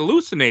 was he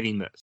hallucinating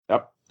this?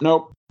 Yep.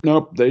 Nope.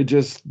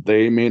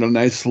 They made a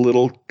nice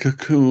little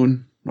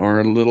cocoon or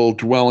a little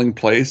dwelling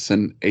place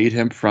and ate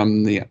him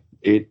from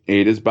ate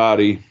his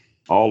body,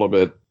 all of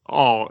it.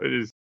 Oh, it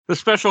is. The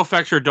special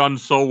effects are done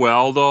so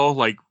well, though.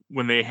 Like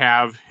when they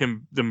have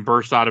them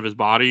burst out of his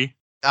body.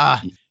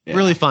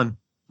 Really fun.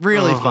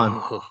 Really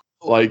fun.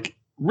 Like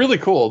really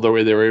cool the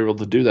way they were able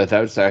to do that. That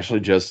was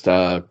actually just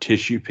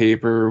tissue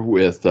paper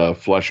with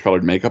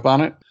flesh-colored makeup on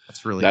it.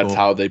 That's really That's cool.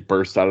 how they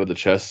burst out of the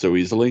chest so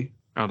easily.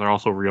 Oh, they're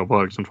also real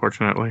bugs,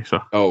 unfortunately. So.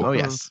 Oh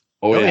yes.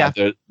 Oh yeah.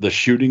 The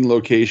shooting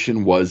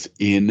location was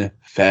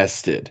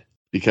infested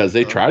because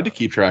they tried to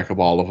keep track of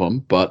all of them,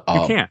 but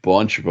a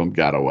bunch of them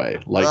got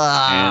away. Like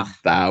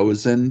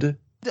 10,000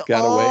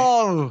 got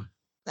away.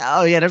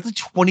 Oh yeah, there's like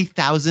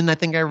 20,000. I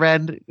think I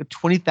read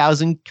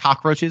 20,000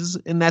 cockroaches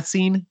in that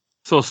scene.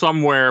 So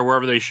somewhere,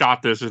 wherever they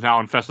shot this, is now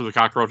infested with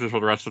cockroaches for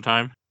the rest of the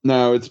time?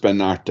 No, it's been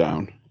knocked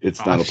down.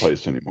 It's not a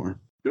place anymore.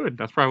 Good.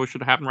 That's probably what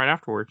should have happened right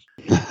afterwards.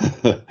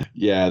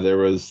 Yeah, there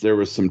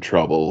was some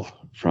trouble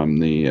from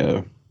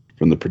the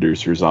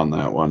producers on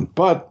that one.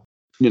 But,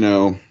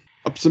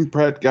 Upson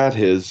Pratt got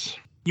his.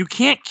 You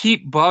can't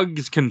keep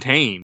bugs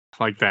contained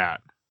like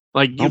that.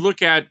 Like, you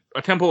look at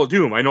a Temple of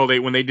Doom. I know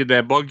when they did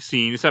that bug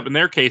scene, except in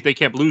their case, they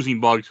kept losing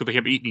bugs because they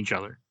kept eating each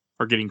other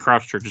or getting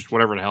crossed or just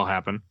whatever the hell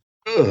happened.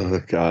 Oh,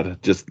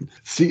 God. Just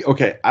see,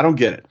 okay, I don't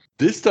get it.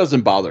 This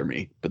doesn't bother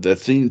me, but that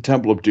scene in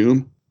Temple of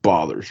Doom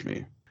bothers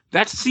me.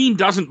 That scene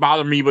doesn't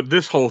bother me, but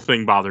this whole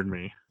thing bothered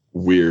me.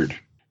 Weird.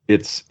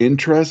 It's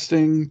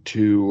interesting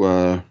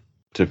to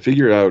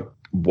figure out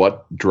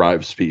what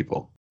drives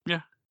people.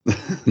 Yeah.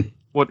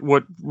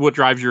 what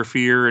drives your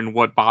fear and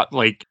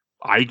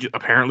I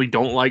apparently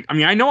don't like. I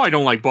mean, I know I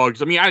don't like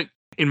bugs. I mean,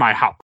 in my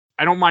house,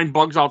 I don't mind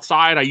bugs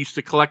outside. I used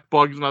to collect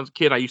bugs when I was a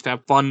kid. I used to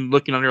have fun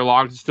looking under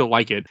logs and still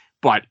like it.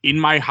 But in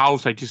my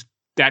house,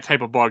 that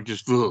type of bug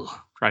just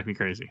drives me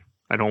crazy.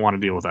 I don't want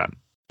to deal with that.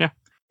 Yeah.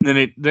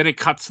 And then it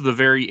cuts to the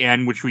very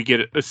end, which we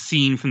get a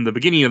scene from the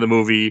beginning of the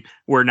movie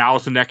where now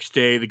it's the next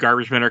day. The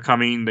garbage men are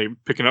coming. They're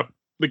picking up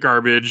the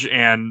garbage,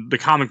 and the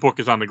comic book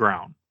is on the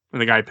ground. And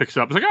the guy picks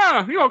it up. It's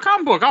like,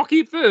 comic book. I'll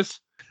keep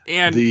this.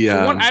 And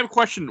I have a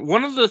question.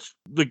 One of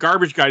the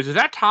garbage guys, is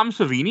that Tom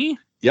Savini?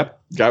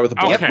 Yep. Guy with a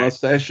black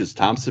mustache is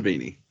Tom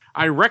Savini.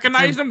 I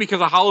recognize him because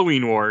of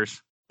Halloween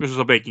Wars. This is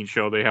a baking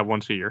show they have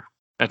once a year.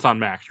 That's on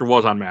Max, or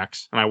was on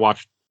Max. And I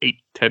watched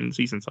 8-10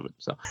 seasons of it.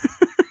 So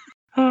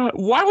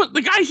why would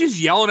the guy's just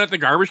yelling at the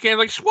garbage can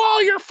like, swallow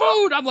your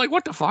food? I'm like,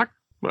 what the fuck?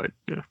 But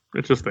yeah,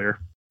 it's just there.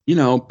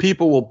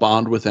 People will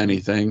bond with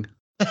anything.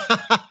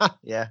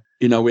 Yeah.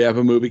 We have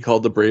a movie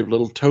called The Brave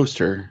Little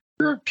Toaster.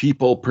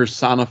 People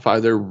personify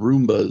their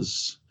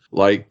Roombas.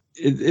 Like,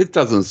 it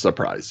doesn't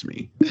surprise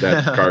me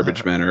that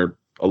garbage men are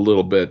a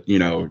little bit,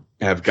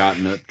 have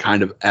gotten a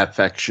kind of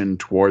affection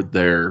toward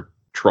their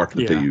truck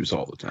that they use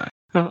all the time.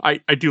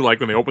 I do like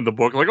when they open the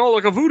book, like, oh,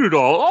 like a voodoo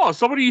doll. Oh,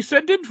 somebody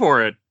sent in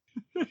for it.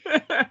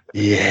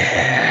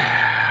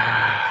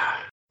 Yeah.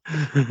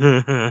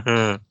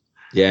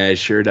 Yeah, it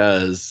sure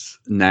does.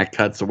 And that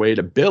cuts away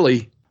to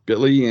Billy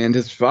and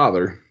his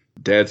father.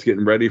 Dad's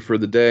getting ready for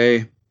the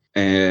day.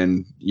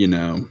 And,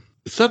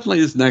 suddenly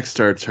his neck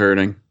starts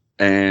hurting.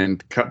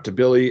 And cut to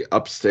Billy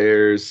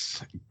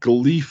upstairs,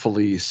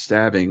 gleefully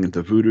stabbing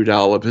the voodoo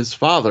doll of his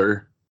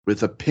father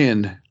with a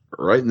pin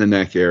right in the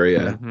neck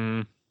area.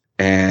 Mm-hmm.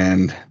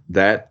 And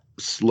that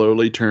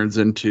slowly turns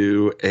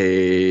into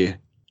a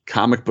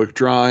comic book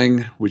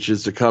drawing, which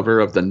is the cover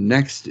of the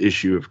next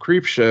issue of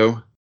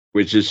Creepshow,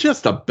 which is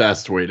just the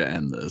best way to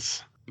end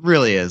this. It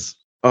really is.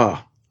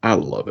 Oh, I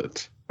love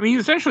it. I mean,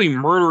 he's essentially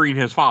murdering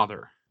his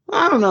father.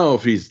 I don't know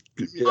if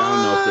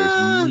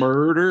there's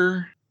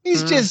murder.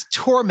 He's just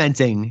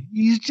tormenting.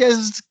 He's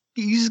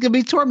going to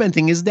be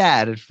tormenting his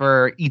dad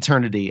for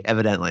eternity,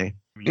 evidently.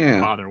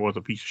 His father was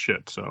a piece of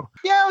shit, so.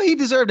 Yeah, well, he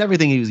deserved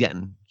everything he was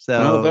getting.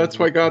 So that's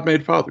why God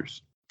made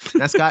fathers.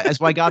 That's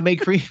why God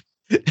made Creep.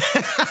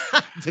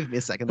 Took me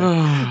a second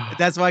there.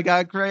 That's why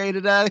God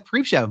created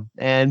Creepshow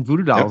and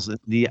voodoo dolls. Yep.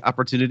 The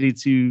opportunity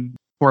to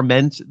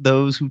torment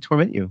those who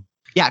torment you.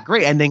 Yeah,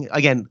 great ending.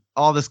 Again,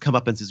 all this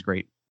comeuppance is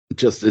great.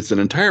 It's an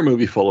entire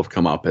movie full of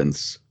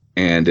comeuppance,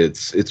 and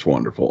it's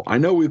wonderful. I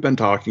know we've been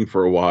talking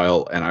for a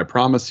while, and I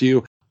promise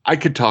you, I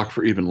could talk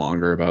for even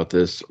longer about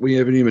this. We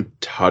haven't even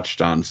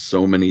touched on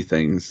so many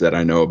things that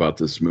I know about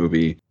this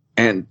movie,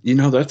 and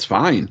that's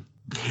fine.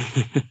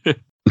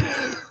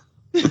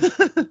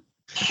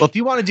 Well, if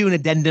you want to do an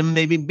addendum,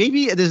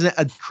 maybe there's a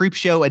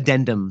Creepshow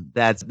addendum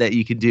that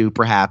you could do,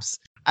 perhaps.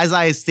 As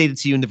I stated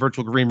to you in the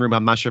virtual green room,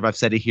 I'm not sure if I've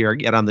said it here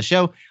yet on the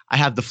show. I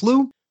have the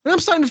flu, and I'm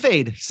starting to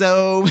fade.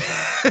 So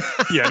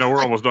yeah, no,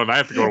 we're almost done. I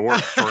have to go to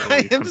work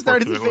shortly. I'm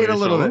starting to fade a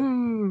little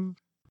bit.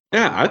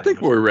 Yeah, I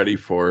think we're ready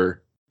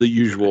for the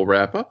usual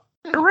wrap up.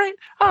 All right.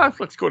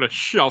 Let's go to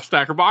Shelf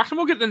Stacker Box, and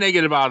we'll get the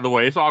negative out of the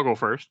way, so I'll go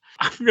first.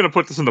 I'm going to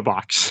put this in the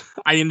box.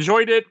 I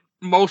enjoyed it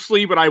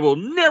mostly, but I will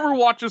never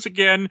watch this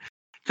again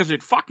because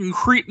it fucking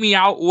creeped me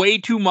out way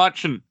too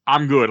much, and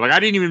I'm good. Like, I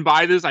didn't even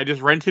buy this. I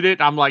just rented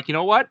it. I'm like, you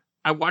know what?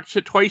 I watched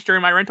it twice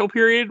during my rental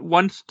period,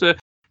 once to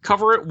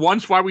cover it,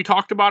 once while we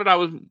talked about it. I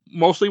was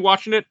mostly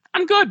watching it.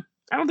 I'm good.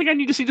 I don't think I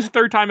need to see this a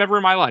third time ever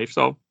in my life.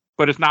 So,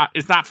 but it's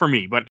not for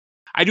me, but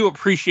I do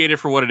appreciate it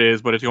for what it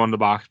is, but it's going in the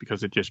box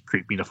because it just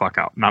creeped me the fuck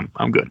out, and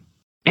I'm good.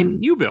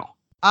 And you, Bill?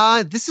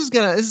 This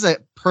is a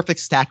perfect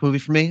stack movie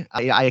for me.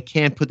 I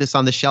can't put this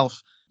on the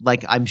shelf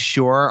like I'm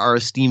sure our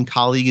esteemed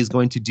colleague is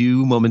going to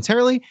do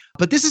momentarily,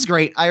 but this is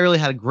great. I really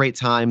had a great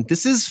time.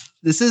 This is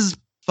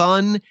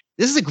fun.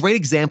 This is a great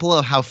example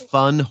of how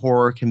fun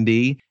horror can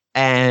be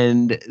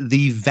and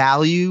the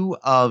value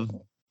of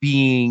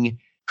being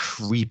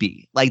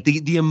creepy. Like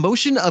the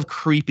emotion of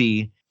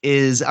creepy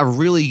is a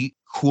really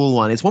cool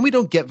one. It's one we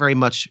don't get very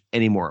much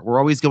anymore. We're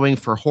always going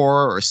for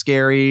horror or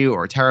scary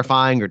or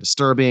terrifying or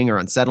disturbing or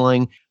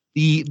unsettling.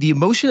 The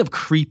emotion of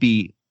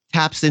creepy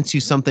taps into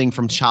something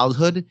from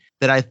childhood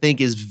that I think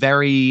is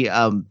very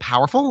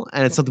powerful,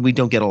 and it's something we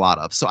don't get a lot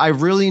of. So I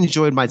really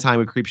enjoyed my time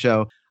with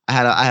Creepshow. I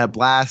had a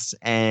blast,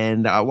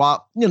 and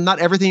while not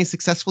everything is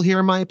successful here,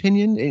 in my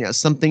opinion,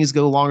 some things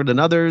go longer than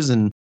others,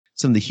 and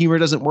some of the humor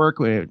doesn't work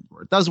where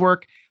it does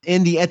work.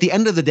 At the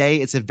end of the day,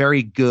 it's a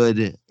very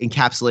good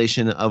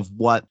encapsulation of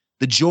what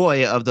the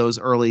joy of those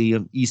early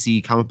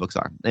EC comic books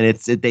are. And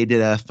they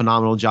did a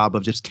phenomenal job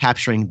of just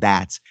capturing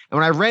that. And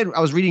when I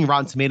was reading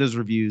Rotten Tomatoes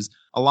reviews,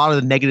 a lot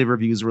of the negative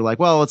reviews were like,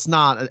 well, it's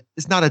not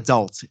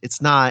adult.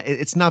 It's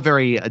not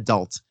very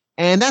adult.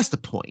 And that's the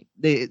point.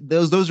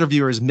 Those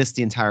reviewers missed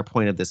the entire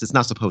point of this. It's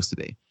not supposed to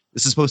be.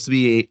 This is supposed to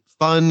be a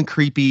fun,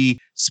 creepy,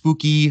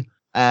 spooky,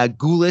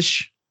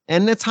 ghoulish,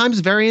 and at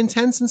times very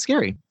intense and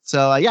scary.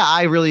 So yeah,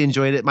 I really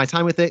enjoyed it. My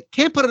time with it.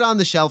 Can't put it on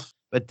the shelf,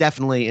 but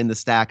definitely in the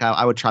stack.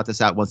 I would trot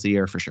this out once a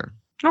year for sure.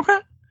 Okay.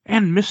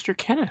 And Mr.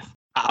 Kenneth.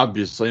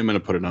 Obviously, I'm going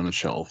to put it on the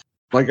shelf.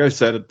 Like I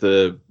said at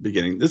the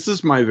beginning, this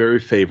is my very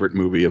favorite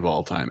movie of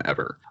all time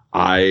ever.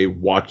 I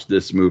watch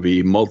this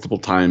movie multiple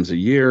times a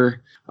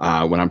year.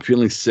 When I'm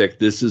feeling sick,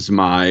 this is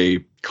my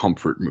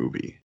comfort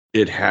movie.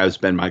 It has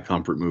been my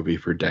comfort movie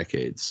for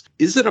decades.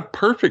 Is it a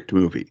perfect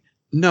movie?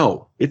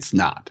 No, it's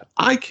not.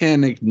 I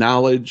can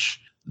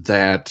acknowledge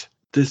that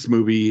this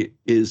movie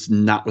is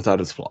not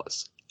without its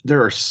flaws.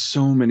 There are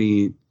so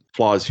many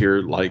flaws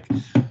here. Like,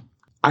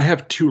 I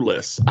have two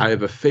lists. I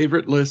have a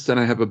favorite list and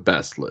I have a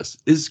best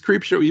list. Is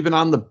Creepshow even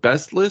on the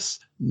best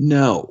list?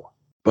 No.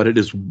 But it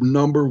is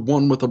number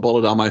one with a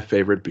bullet on my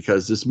favorite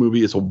because this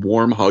movie is a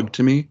warm hug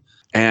to me.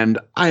 And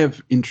I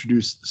have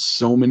introduced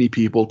so many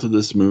people to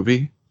this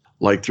movie.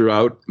 Like,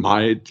 throughout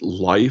my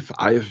life,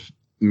 I've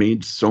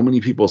made so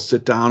many people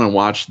sit down and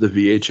watch the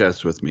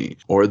VHS with me,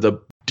 or the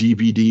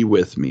DVD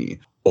with me,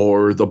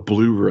 or the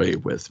Blu-ray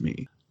with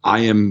me.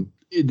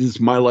 It is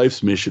my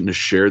life's mission to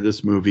share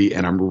this movie,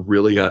 and I'm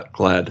really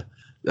glad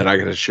that I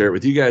got to share it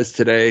with you guys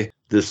today.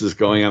 This is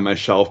going on my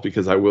shelf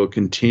because I will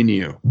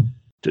continue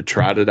to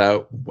trot it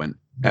out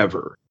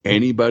whenever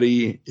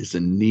anybody is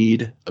in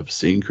need of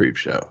seeing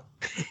Creepshow.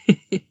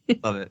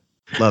 Love it.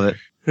 Love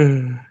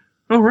it.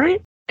 All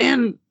right.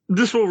 And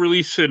this will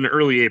release in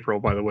early April,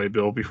 by the way,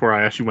 Bill, before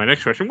I ask you my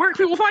next question. Where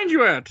can people find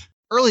you at?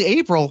 Early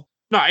April?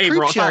 Not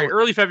April, sorry,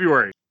 early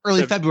February.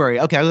 Early February.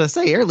 Okay, I was going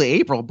to say early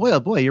April. Boy, oh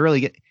boy, you're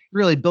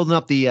really building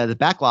up the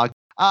backlog.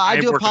 I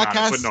do a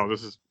podcast. But no,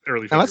 this is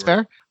early February. No, that's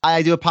fair.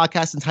 I do a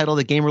podcast entitled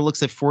The Gamer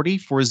Looks at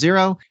 40.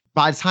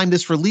 By the time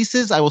this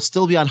releases, I will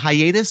still be on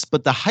hiatus,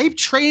 but the hype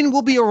train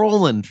will be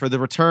rolling for the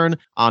return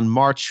on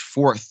March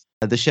 4th.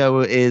 The show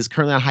is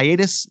currently on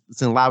hiatus.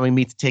 It's allowing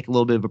me to take a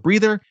little bit of a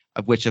breather,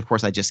 of which, of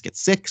course, I just get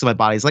sick. So my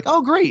body's like,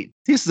 oh, great.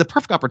 This is a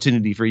perfect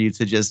opportunity for you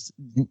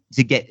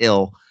to get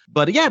ill.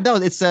 But yeah, no,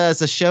 it's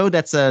a show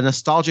that's a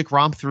nostalgic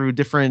romp through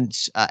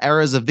different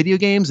eras of video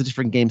games, and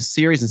different game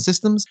series and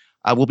systems.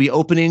 We'll be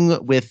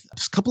opening with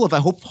a couple of,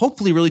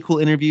 hopefully really cool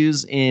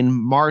interviews in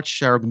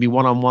March. Are going to be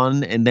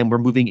one-on-one, and then we're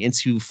moving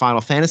into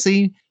Final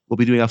Fantasy. We'll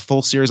be doing a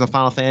full series on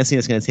Final Fantasy.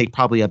 It's going to take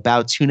probably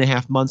about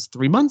 2.5 months,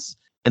 3 months.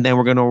 And then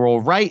we're going to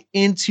roll right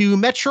into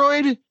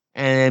Metroid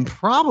and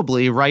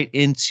probably right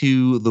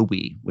into the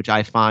Wii, which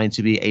I find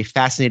to be a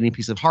fascinating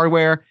piece of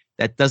hardware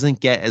that doesn't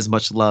get as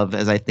much love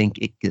as I think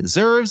it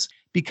deserves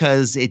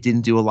because it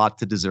didn't do a lot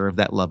to deserve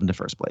that love in the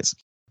first place.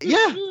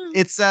 Yeah,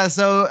 it's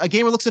so A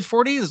Gamer Looks at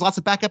 40. There's lots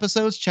of back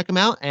episodes. Check them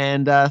out.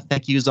 And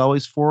thank you as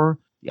always for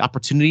the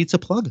opportunity to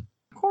plug.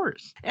 Of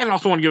course. And I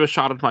also want to give a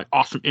shout out to my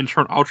awesome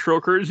intro and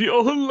outro courtesy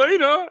of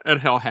Helena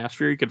at Hell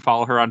Hasphere. You can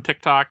follow her on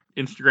TikTok,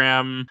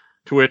 Instagram,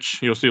 Twitch.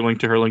 You'll see a link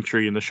to her link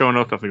tree in the show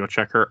notes. Definitely go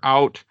check her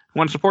out.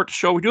 Want to support the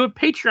show? We do have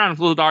Patreon. If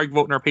Little Dog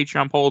vote in our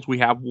Patreon polls, we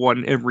have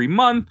one every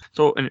month.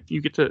 So, and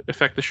you get to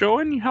affect the show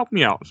and you help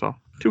me out. So,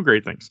 two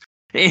great things.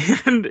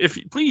 And if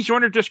you please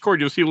join our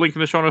Discord, you'll see a link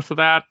in the show notes to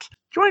that.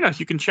 Join us.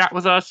 You can chat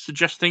with us,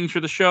 suggest things for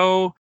the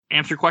show,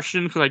 answer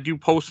questions, because I do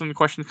post some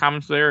questions,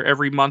 comments there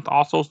every month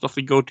also. So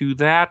definitely go do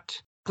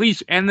that.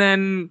 Please, and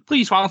then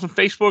please follow us on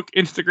Facebook,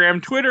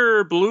 Instagram,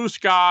 Twitter, Blue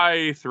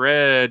Sky,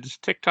 Threads,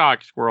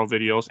 TikTok, Squirrel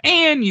videos,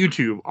 and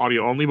YouTube,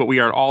 audio only. But we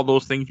are all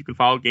those things. You can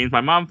follow Games My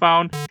Mom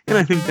Found. And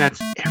I think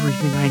that's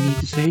everything I need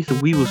to say. So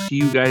we will see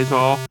you guys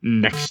all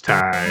next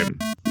time.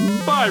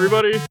 Bye,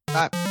 everybody.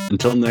 Bye.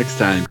 Until next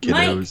time,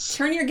 kiddos. Mike,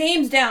 turn your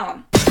games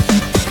down.